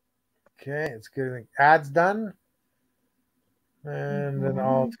 Okay, it's good. Ads done. And then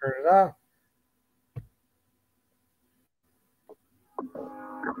I'll turn it off.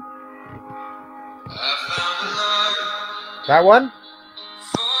 That one?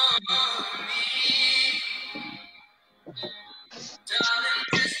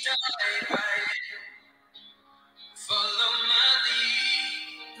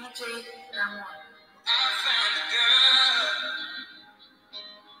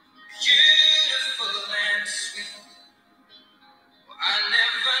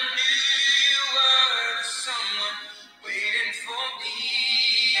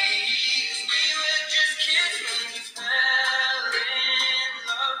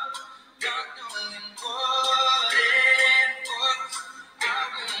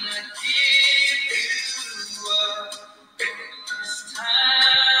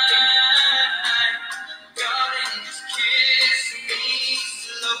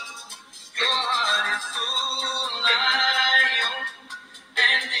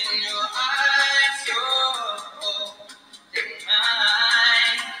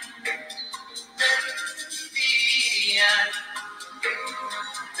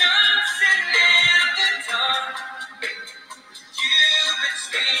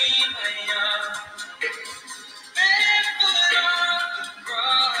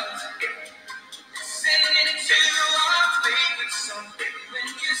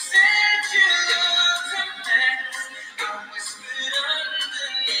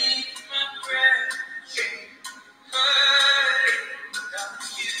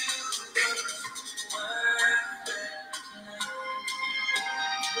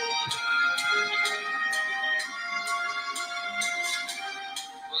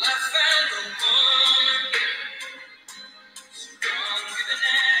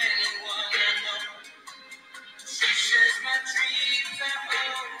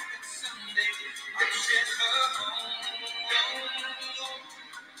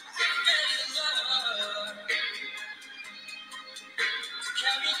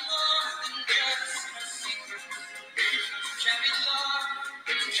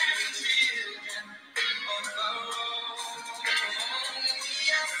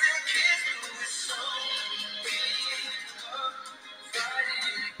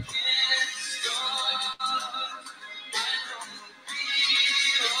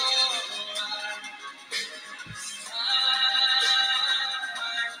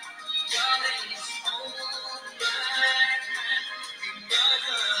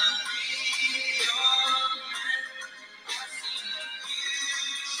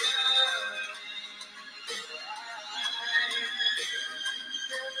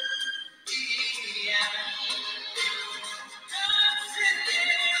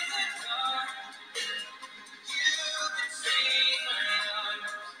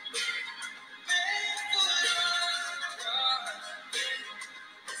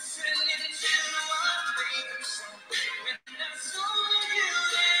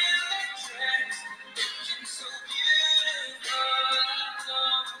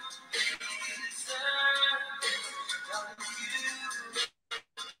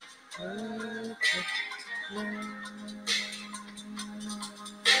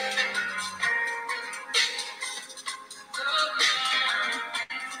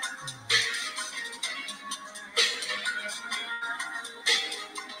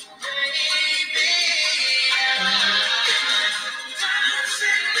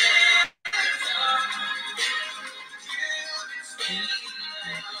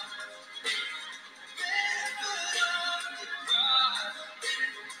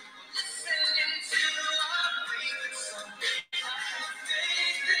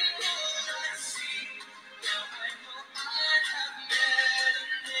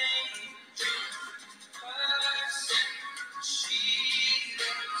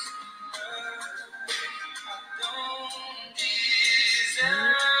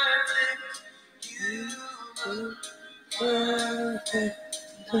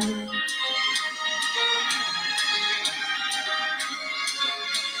 Wow!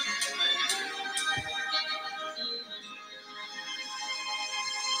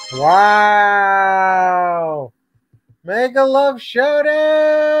 Mega love shout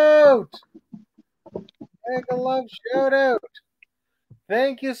out! Mega love shout out!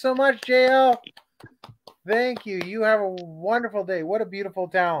 Thank you so much, JL. Thank you. You have a wonderful day. What a beautiful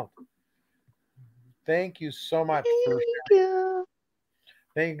talent. Thank you so much for you.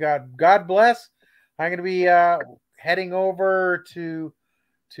 Thank God. God bless. I'm going to be heading over to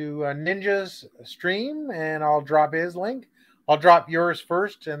Ninja's stream, and I'll drop his link. I'll drop yours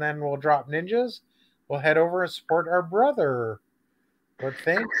first, and then we'll drop Ninja's. We'll head over and support our brother. But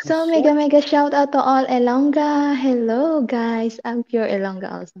thank you So mega shout out to all Ilongga. Hello guys, I'm pure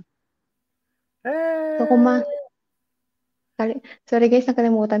Ilongga also. Hey. So sorry guys,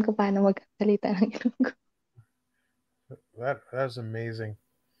 nakalimutan ko paano magsalita ng Ilonggo. That's amazing.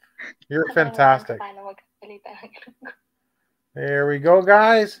 You're fantastic. There we go,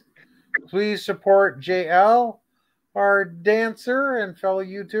 guys. Please support JL, our dancer and fellow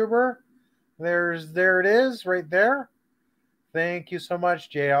YouTuber. There it is right there. Thank you so much,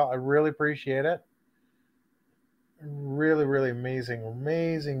 JL. I really appreciate it. Really, really amazing.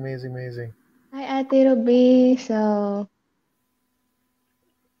 Amazing. Hi, Ate Ruby. So,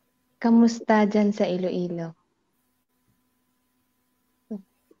 kamusta dyan sa Iloilo?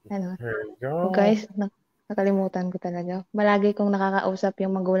 Ano? There you go. Guys, nakalimutan ko talaga. Malagi kong nakakausap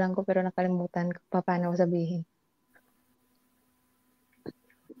yung magulang ko pero nakalimutan ko paano sabihin.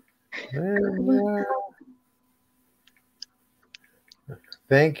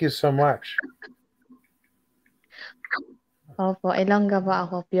 Thank you so much. Opo, Ilongga po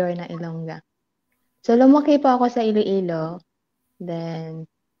ako. Pure na Ilongga. So, lumaki po ako sa Iloilo. Then,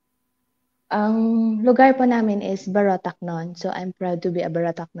 ang lugar po namin is Barotacnon. So, I'm proud to be a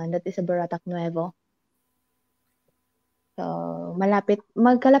Barotacnon. That is a Barotac Nuevo. So,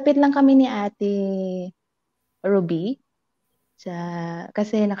 magkalapit lang kami ni Ate Ruby.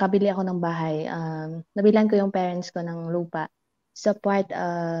 Kasi nakabili ako ng bahay. Nabilan ko yung parents ko ng lupa sa part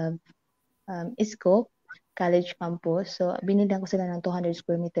of ISCO College Campus. So, binilan ko sila ng 200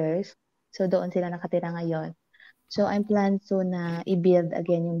 square meters. So, doon sila nakatira ngayon. So, I'm plan soon na i-build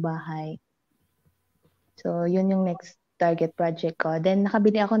again yung bahay. So, yun yung next target project ko. Then,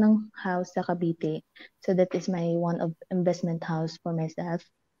 nakabili ako ng house sa Cavite. So, that is my one of investment house for myself.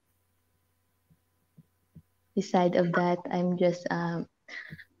 Beside of that, I'm just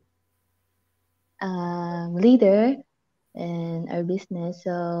leader in our business.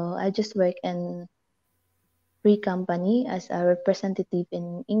 So, I just work in free company as a representative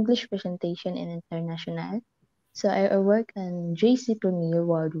in English presentation and international. So, I work in JC Premier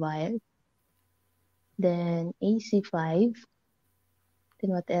Worldwide. Then AC5. Then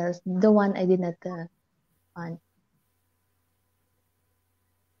what else? The one I did not on.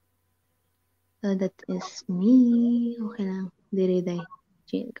 So that is me. Okay lang. Diriday.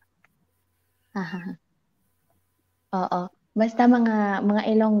 Chill ka. Oo. Basta mga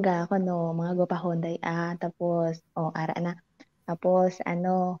Ilongga ko no, mga gopahonday. Tapos ara na. Tapos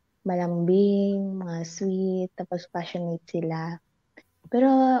malambing, mga sweet, tapos passionate sila. Pero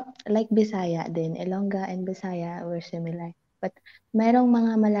like Bisaya din, Ilongga and Bisaya were similar. But mayroong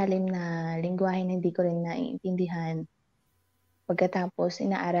mga malalim na lingwahe na hindi ko rin naiintindihan. Pagkatapos,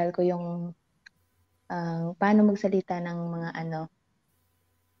 inaaral ko yung paano magsalita ng mga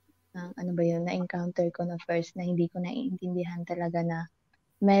na-encounter ko na first na hindi ko naiintindihan talaga na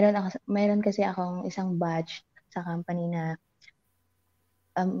mayroon kasi akong isang batch sa company na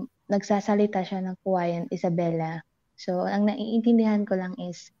nagsasalita siya ng Kuwayan, Isabela. So, ang naiintindihan ko lang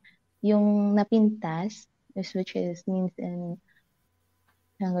is yung napintas, which is means in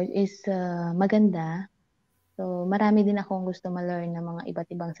language is maganda. So, marami din akong gusto ma-learn ng mga iba't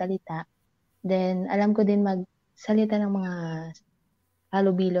ibang salita. Then, alam ko din magsalita ng mga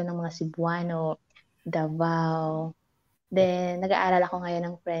halubilo ng mga Cebuano, Davao. Then, nag-aaral ako ngayon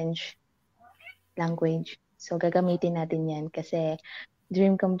ng French language. So, gagamitin natin yan kasi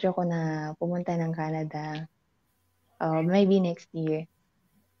dream come true ko na pumunta ng Canada. Maybe next year.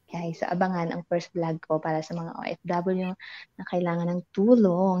 Guys, so abangan ang first vlog ko para sa mga OFW na kailangan ng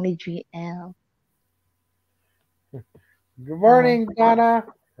tulong ni GL. Good morning, Donna.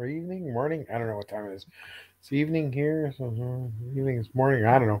 Or evening, morning. I don't know what time it is. It's evening here. So evening is morning.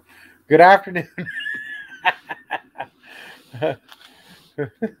 I don't know. Good afternoon.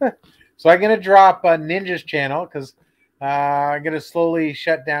 So I'm going to drop Ninja's channel because I'm going to slowly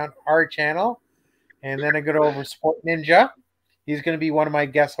shut down our channel. And then I'm going to over support Ninja. He's going to be one of my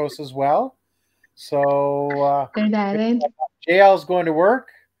guest hosts as well. So JL is going to work.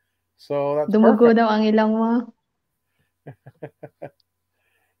 So that's Dumugo perfect. daw ang ilong mo.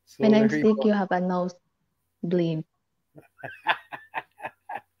 So When I'm there you sick, go. you have a nose bleed.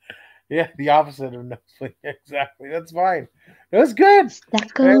 Yeah, the opposite of nosebleed. Exactly. That's fine. It was good.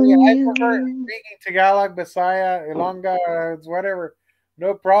 Stuck I on prefer you. speaking Tagalog, Bisaya, Ilongga, it's whatever.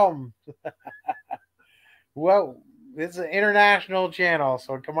 No problem. Well, it's an international channel,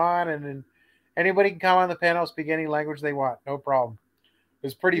 so come on, and anybody can come on the panel, speak any language they want. No problem. It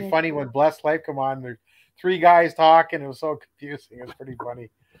was pretty Yes. funny when Blessed Life come on. There's three guys talking. It was so confusing. It was pretty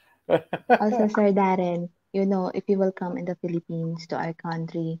funny. Also, Sir Darren, you know, if you will come in the Philippines to our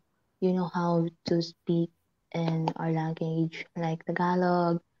country, you know how to speak in our language, like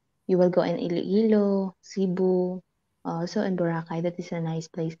Tagalog. You will go in Iloilo, Cebu, also in Boracay. That is a nice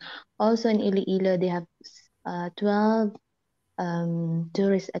place. Also in Iloilo, they have 12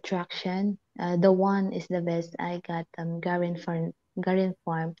 tourist attraction. The one is the best. I got Garin Farm. Garin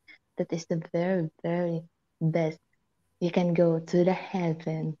Farm. That is the very, very best. You can go to the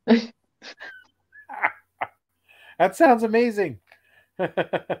heaven. That sounds amazing.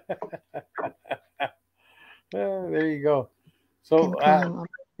 There you go. So Climb up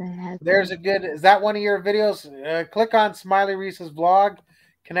the heaven. there's a good. Is that one of your videos? Click on Smiley Reese's vlog.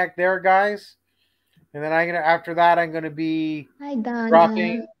 Connect there, guys. And then after that I'm gonna be Hi, Donna.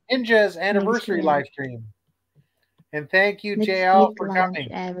 dropping Ninja's Next anniversary week. live stream. And thank you, Next JL, week for lunch,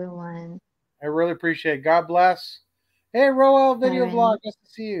 coming. everyone. I really appreciate it. God bless. Hey, Roel Video Darren. Vlog, nice to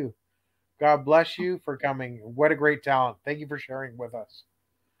see you. God bless you for coming. What a great talent. Thank you for sharing with us.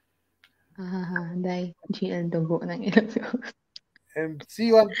 Dahil GL dugo ng ilong ko. And see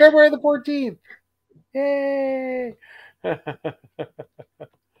you on February the 14th. Yay!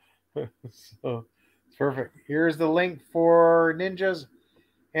 So it's perfect. Here's the link for Ninja's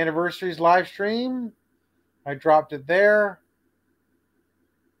anniversaries live stream. I dropped it there.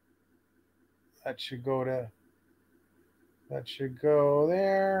 That should go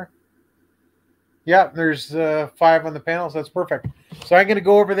there. Yeah, there's 5 on the panel, so that's perfect. So I'm going to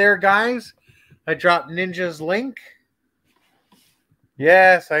go over there, guys. I dropped Ninja's link.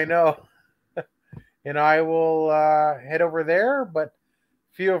 Yes, I know. And I will head over there, but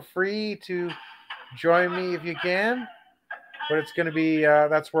feel free to join me if you can. But it's going to be,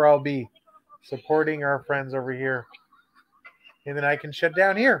 that's where I'll be, supporting our friends over here. And then I can shut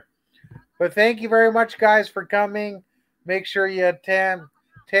down here. But thank you very much, guys, for coming. Make sure you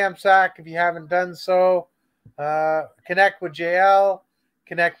Tamsack if you haven't done so. Connect with JL.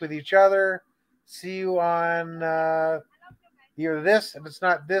 Connect with each other. See you on either this. If it's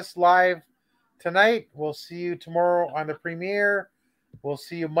not this live tonight, we'll see you tomorrow on the premiere. We'll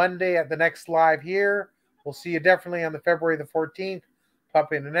see you Monday at the next live here. We'll see you definitely on the February the 14th.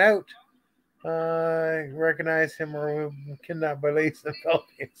 Pop in and out. I recognize him or kidnapped by ladies in the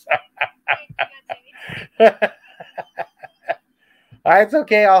Philippines. It's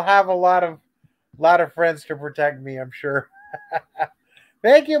okay. I'll have a lot of friends to protect me, I'm sure.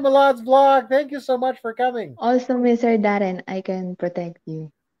 Thank you, Milad's vlog. Thank you so much for coming. Also, Mr. Darren, I can protect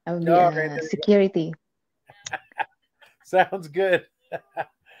you. I will be Okay, security. Sounds good.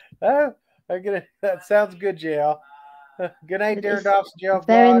 That sounds good, JL. Good night, It Darren is Dobson, JL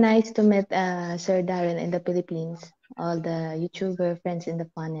very vlog. nice to meet Sir Darren in the Philippines. All the YouTuber friends in the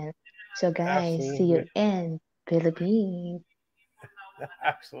panel. So guys, see you Absolutely. in Philippines.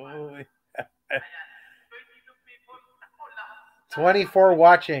 Absolutely. 24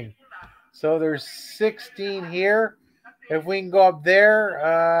 watching. So there's 16 here. If we can go up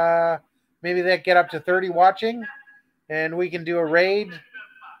there, maybe that get up to 30 watching, and we can do a raid.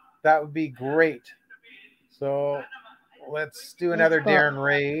 That would be great. So let's do another Yes po. Darren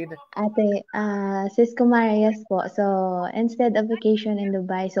raid. Ate, sis Kumara, yes po. So, instead of vacation in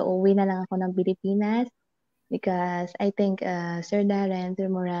Dubai, so uwi na lang ako ng Pilipinas because I think Sir Darren, Sir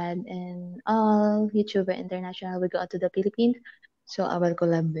Murad, and all YouTuber International will go out to the Philippines. So, I will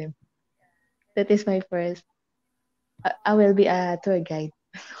collab them. That is my first. I will be a tour guide.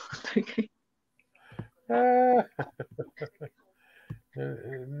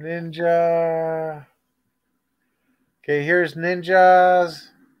 Ninja. Okay, here's Ninjas.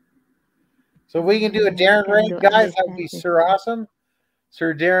 So if we can do a Darren raid, guys, that would be Sir Awesome.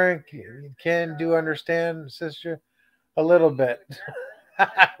 Sir Darren can do understand, sister, a little bit.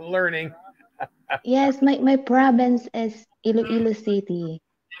 Learning. Yes, my province is Iloilo City.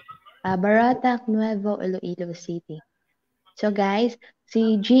 Baratak, Nuevo, Iloilo City. So guys,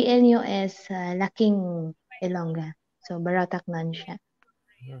 si GL nyo is Laking Ilongga. So Baratak nan siya.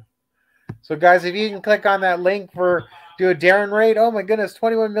 So guys, if you can click on that link for do a Darren raid, oh my goodness,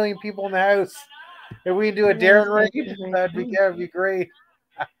 21 million people in the house. If we can do a Darren raid, that'd be great.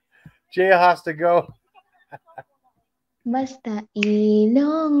 Jay has to go. Basta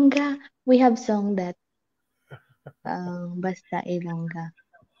Ilongga. We have song that Basta Ilongga.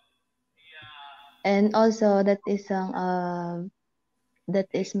 And also that is song that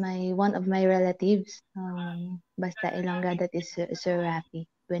is my one of my relatives. Basta Ilongga, that is Sir Rafi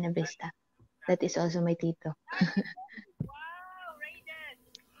Buenavista. That is also my tito.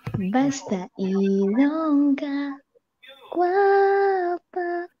 Basta Ilongga.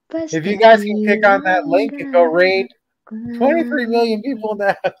 Guapa. Basta If you guys can click on that link and go raid 23 million people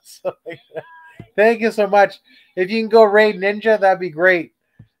now. So, thank you so much. If you can go raid Ninja, that'd be great.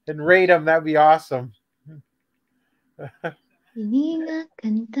 And raid him, that'd be awesome. Ini nga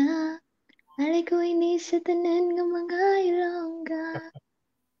kanta, alay ko ini sa tanan nga mga Ilongga.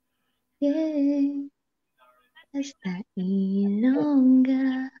 Yeah. Basta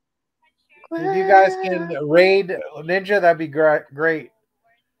Ilongga. If you guys can raid Ninja, that'd be great.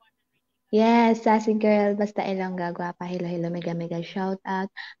 Yes, sassy girl, basta Ilongga, guapa, hello, mega, mega, shout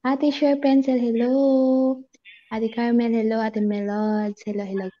out. Ate Sure Pencil, hello. Ate Carmel, hello. Ate Melods, hello,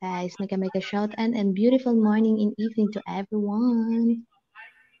 guys. Mega, mega shout out and beautiful morning and evening to everyone.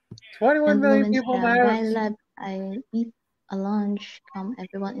 21 million Women's people in the Bye, house. love. I eat a lunch. Come,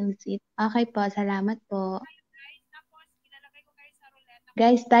 everyone in the seat. Okay po, salamat po.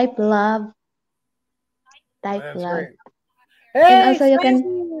 Guys, type love. Type That's love. great. Hey, And also you can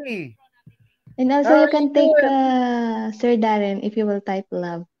Stacey! you can take Sir Darren if you will type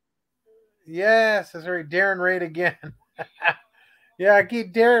love. Yes, that's right. Darren Raid again. Yeah,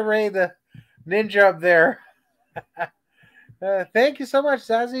 keep Darren Raid the ninja up there. Thank you so much,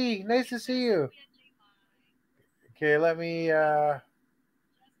 Zazie. Nice to see you. Okay, let me gotta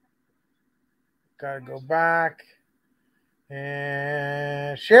go back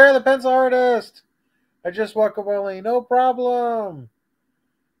and share the pencil artist. I just woke up early, no problem.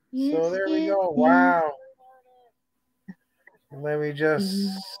 Yes, so there we go. Wow. Let me just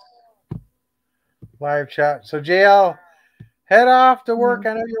live chat. So JL, head off to work.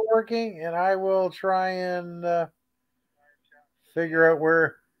 I know you're working, and I will try and figure out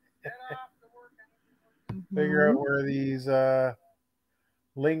where these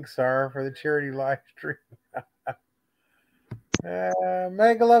links are for the charity live stream.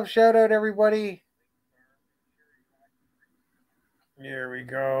 Mega love shout out everybody. Here we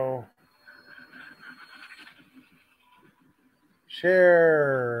go.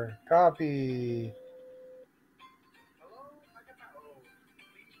 Share, copy.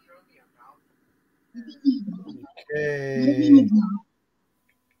 Okay.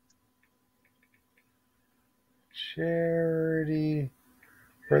 Charity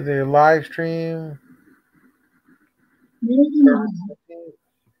for the live stream.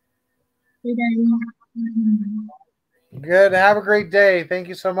 Good. Have a great day. Thank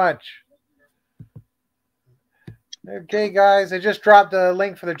you so much. Okay, guys, I just dropped the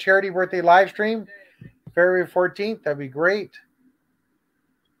link for the charity birthday live stream, February 14th. That'd be great.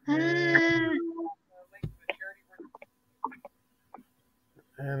 And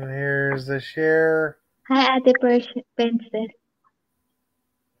here's the share. Hi, Ate Pencil.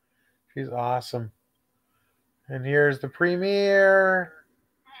 She's awesome. And here's the premiere.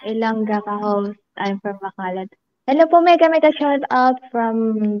 Ilongga ka host. I'm from Bacolod. Hello po, mega shout out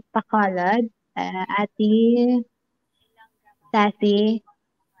from Bacolod. Ate Sassy.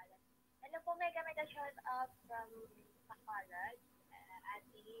 Hello po, mega shout out from Bacolod.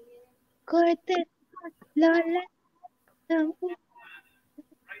 Ate Cortez, Lola.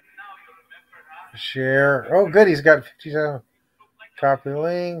 Share. Oh, good. He's got 57. Copy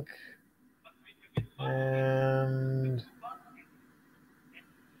link.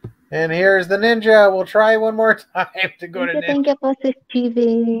 And here's the ninja. We'll try one more time to go to ninja. Thank you po, Sis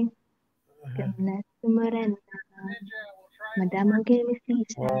GV. Madam Miss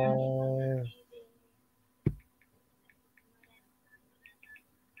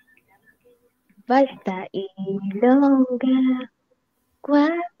Basta Ilongga.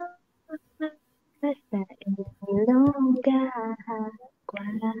 Guapa. Basta Ilongga.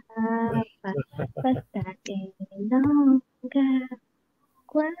 Guapa. Basta Ilongga.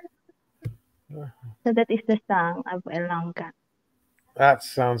 Guapa. So that is the song of Ilongga. That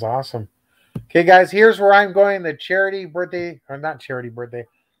sounds awesome. Okay, guys, here's where I'm going. The charity birthday, or not charity birthday.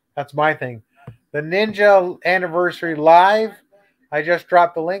 That's my thing. The Ninja Anniversary Live. I just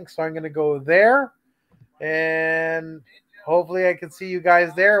dropped the link, so I'm going to go there. And hopefully I can see you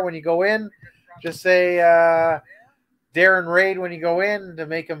guys there when you go in. Just say Darren Raid when you go in to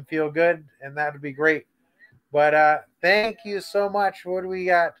make him feel good, and that would be great. But thank you so much. What do we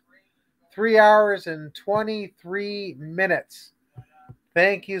got? 3 hours and 23 minutes.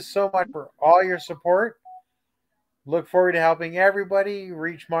 Thank you so much for all your support. Look forward to helping everybody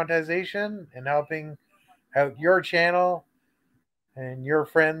reach monetization and helping out your channel and your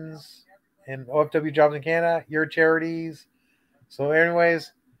friends in OFW Jobs in Canada, your charities. So,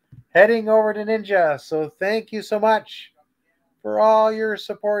 anyways, heading over to Ninja. So, thank you so much for all your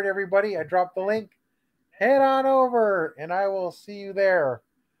support, everybody. I dropped the link. Head on over, and I will see you there.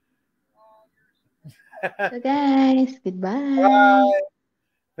 So, guys, goodbye. Bye.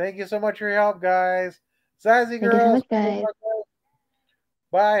 Thank you so much for your help, guys. Sassy Thank you so girls. much, guys.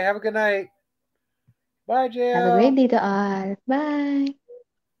 Bye. Have a good night. Bye, Jill. Have a great day to all. Bye.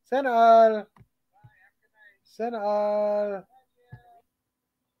 Senal. Senal.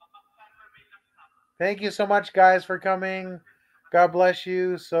 Thank you so much, guys, for coming. God bless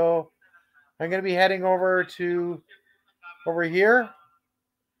you. So I'm going to be heading over here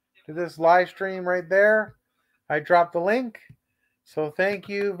to this live stream right there. I dropped the link. So thank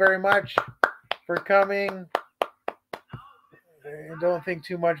you very much for coming. Don't think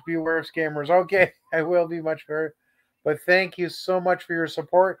too much. Beware of scammers. Okay, I will be much better. But thank you so much for your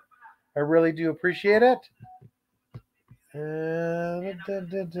support. I really do appreciate it.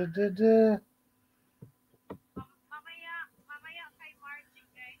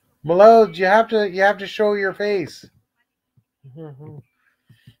 Malode, you have to show your face.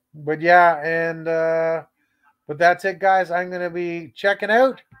 But yeah, and but that's it, guys. I'm gonna be checking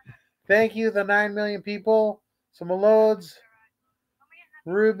out. Thank you, the 9 million people. So Malodes,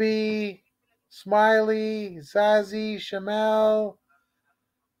 Ruby, Smiley, Zazie, Shamel.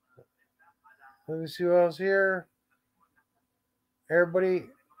 Let me see who else here. Everybody,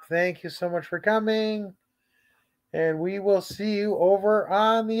 thank you so much for coming. And we will see you over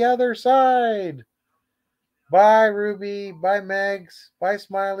on the other side. Bye, Ruby. Bye, Megs. Bye,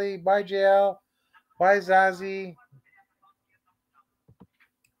 Smiley. Bye, JL. Bye, Zazie.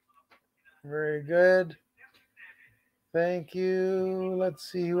 Very good. Thank you.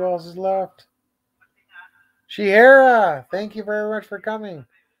 Let's see who else is left. Shihara, thank you very much for coming.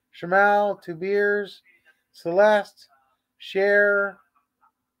 Shamal, Two Beers, Celeste, Cher,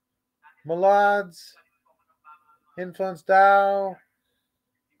 Malads, Influence Dow.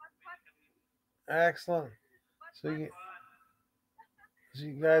 Excellent. So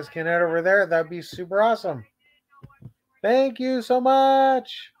you guys can head over there. That'd be super awesome. Thank you so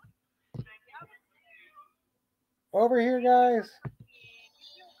much. Over here, guys.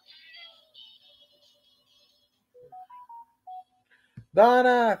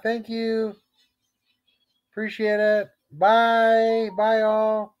 Donna, thank you. Appreciate it. Bye. Bye,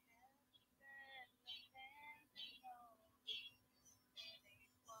 all.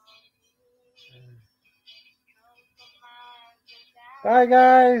 Bye,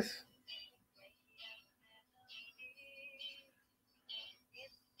 guys.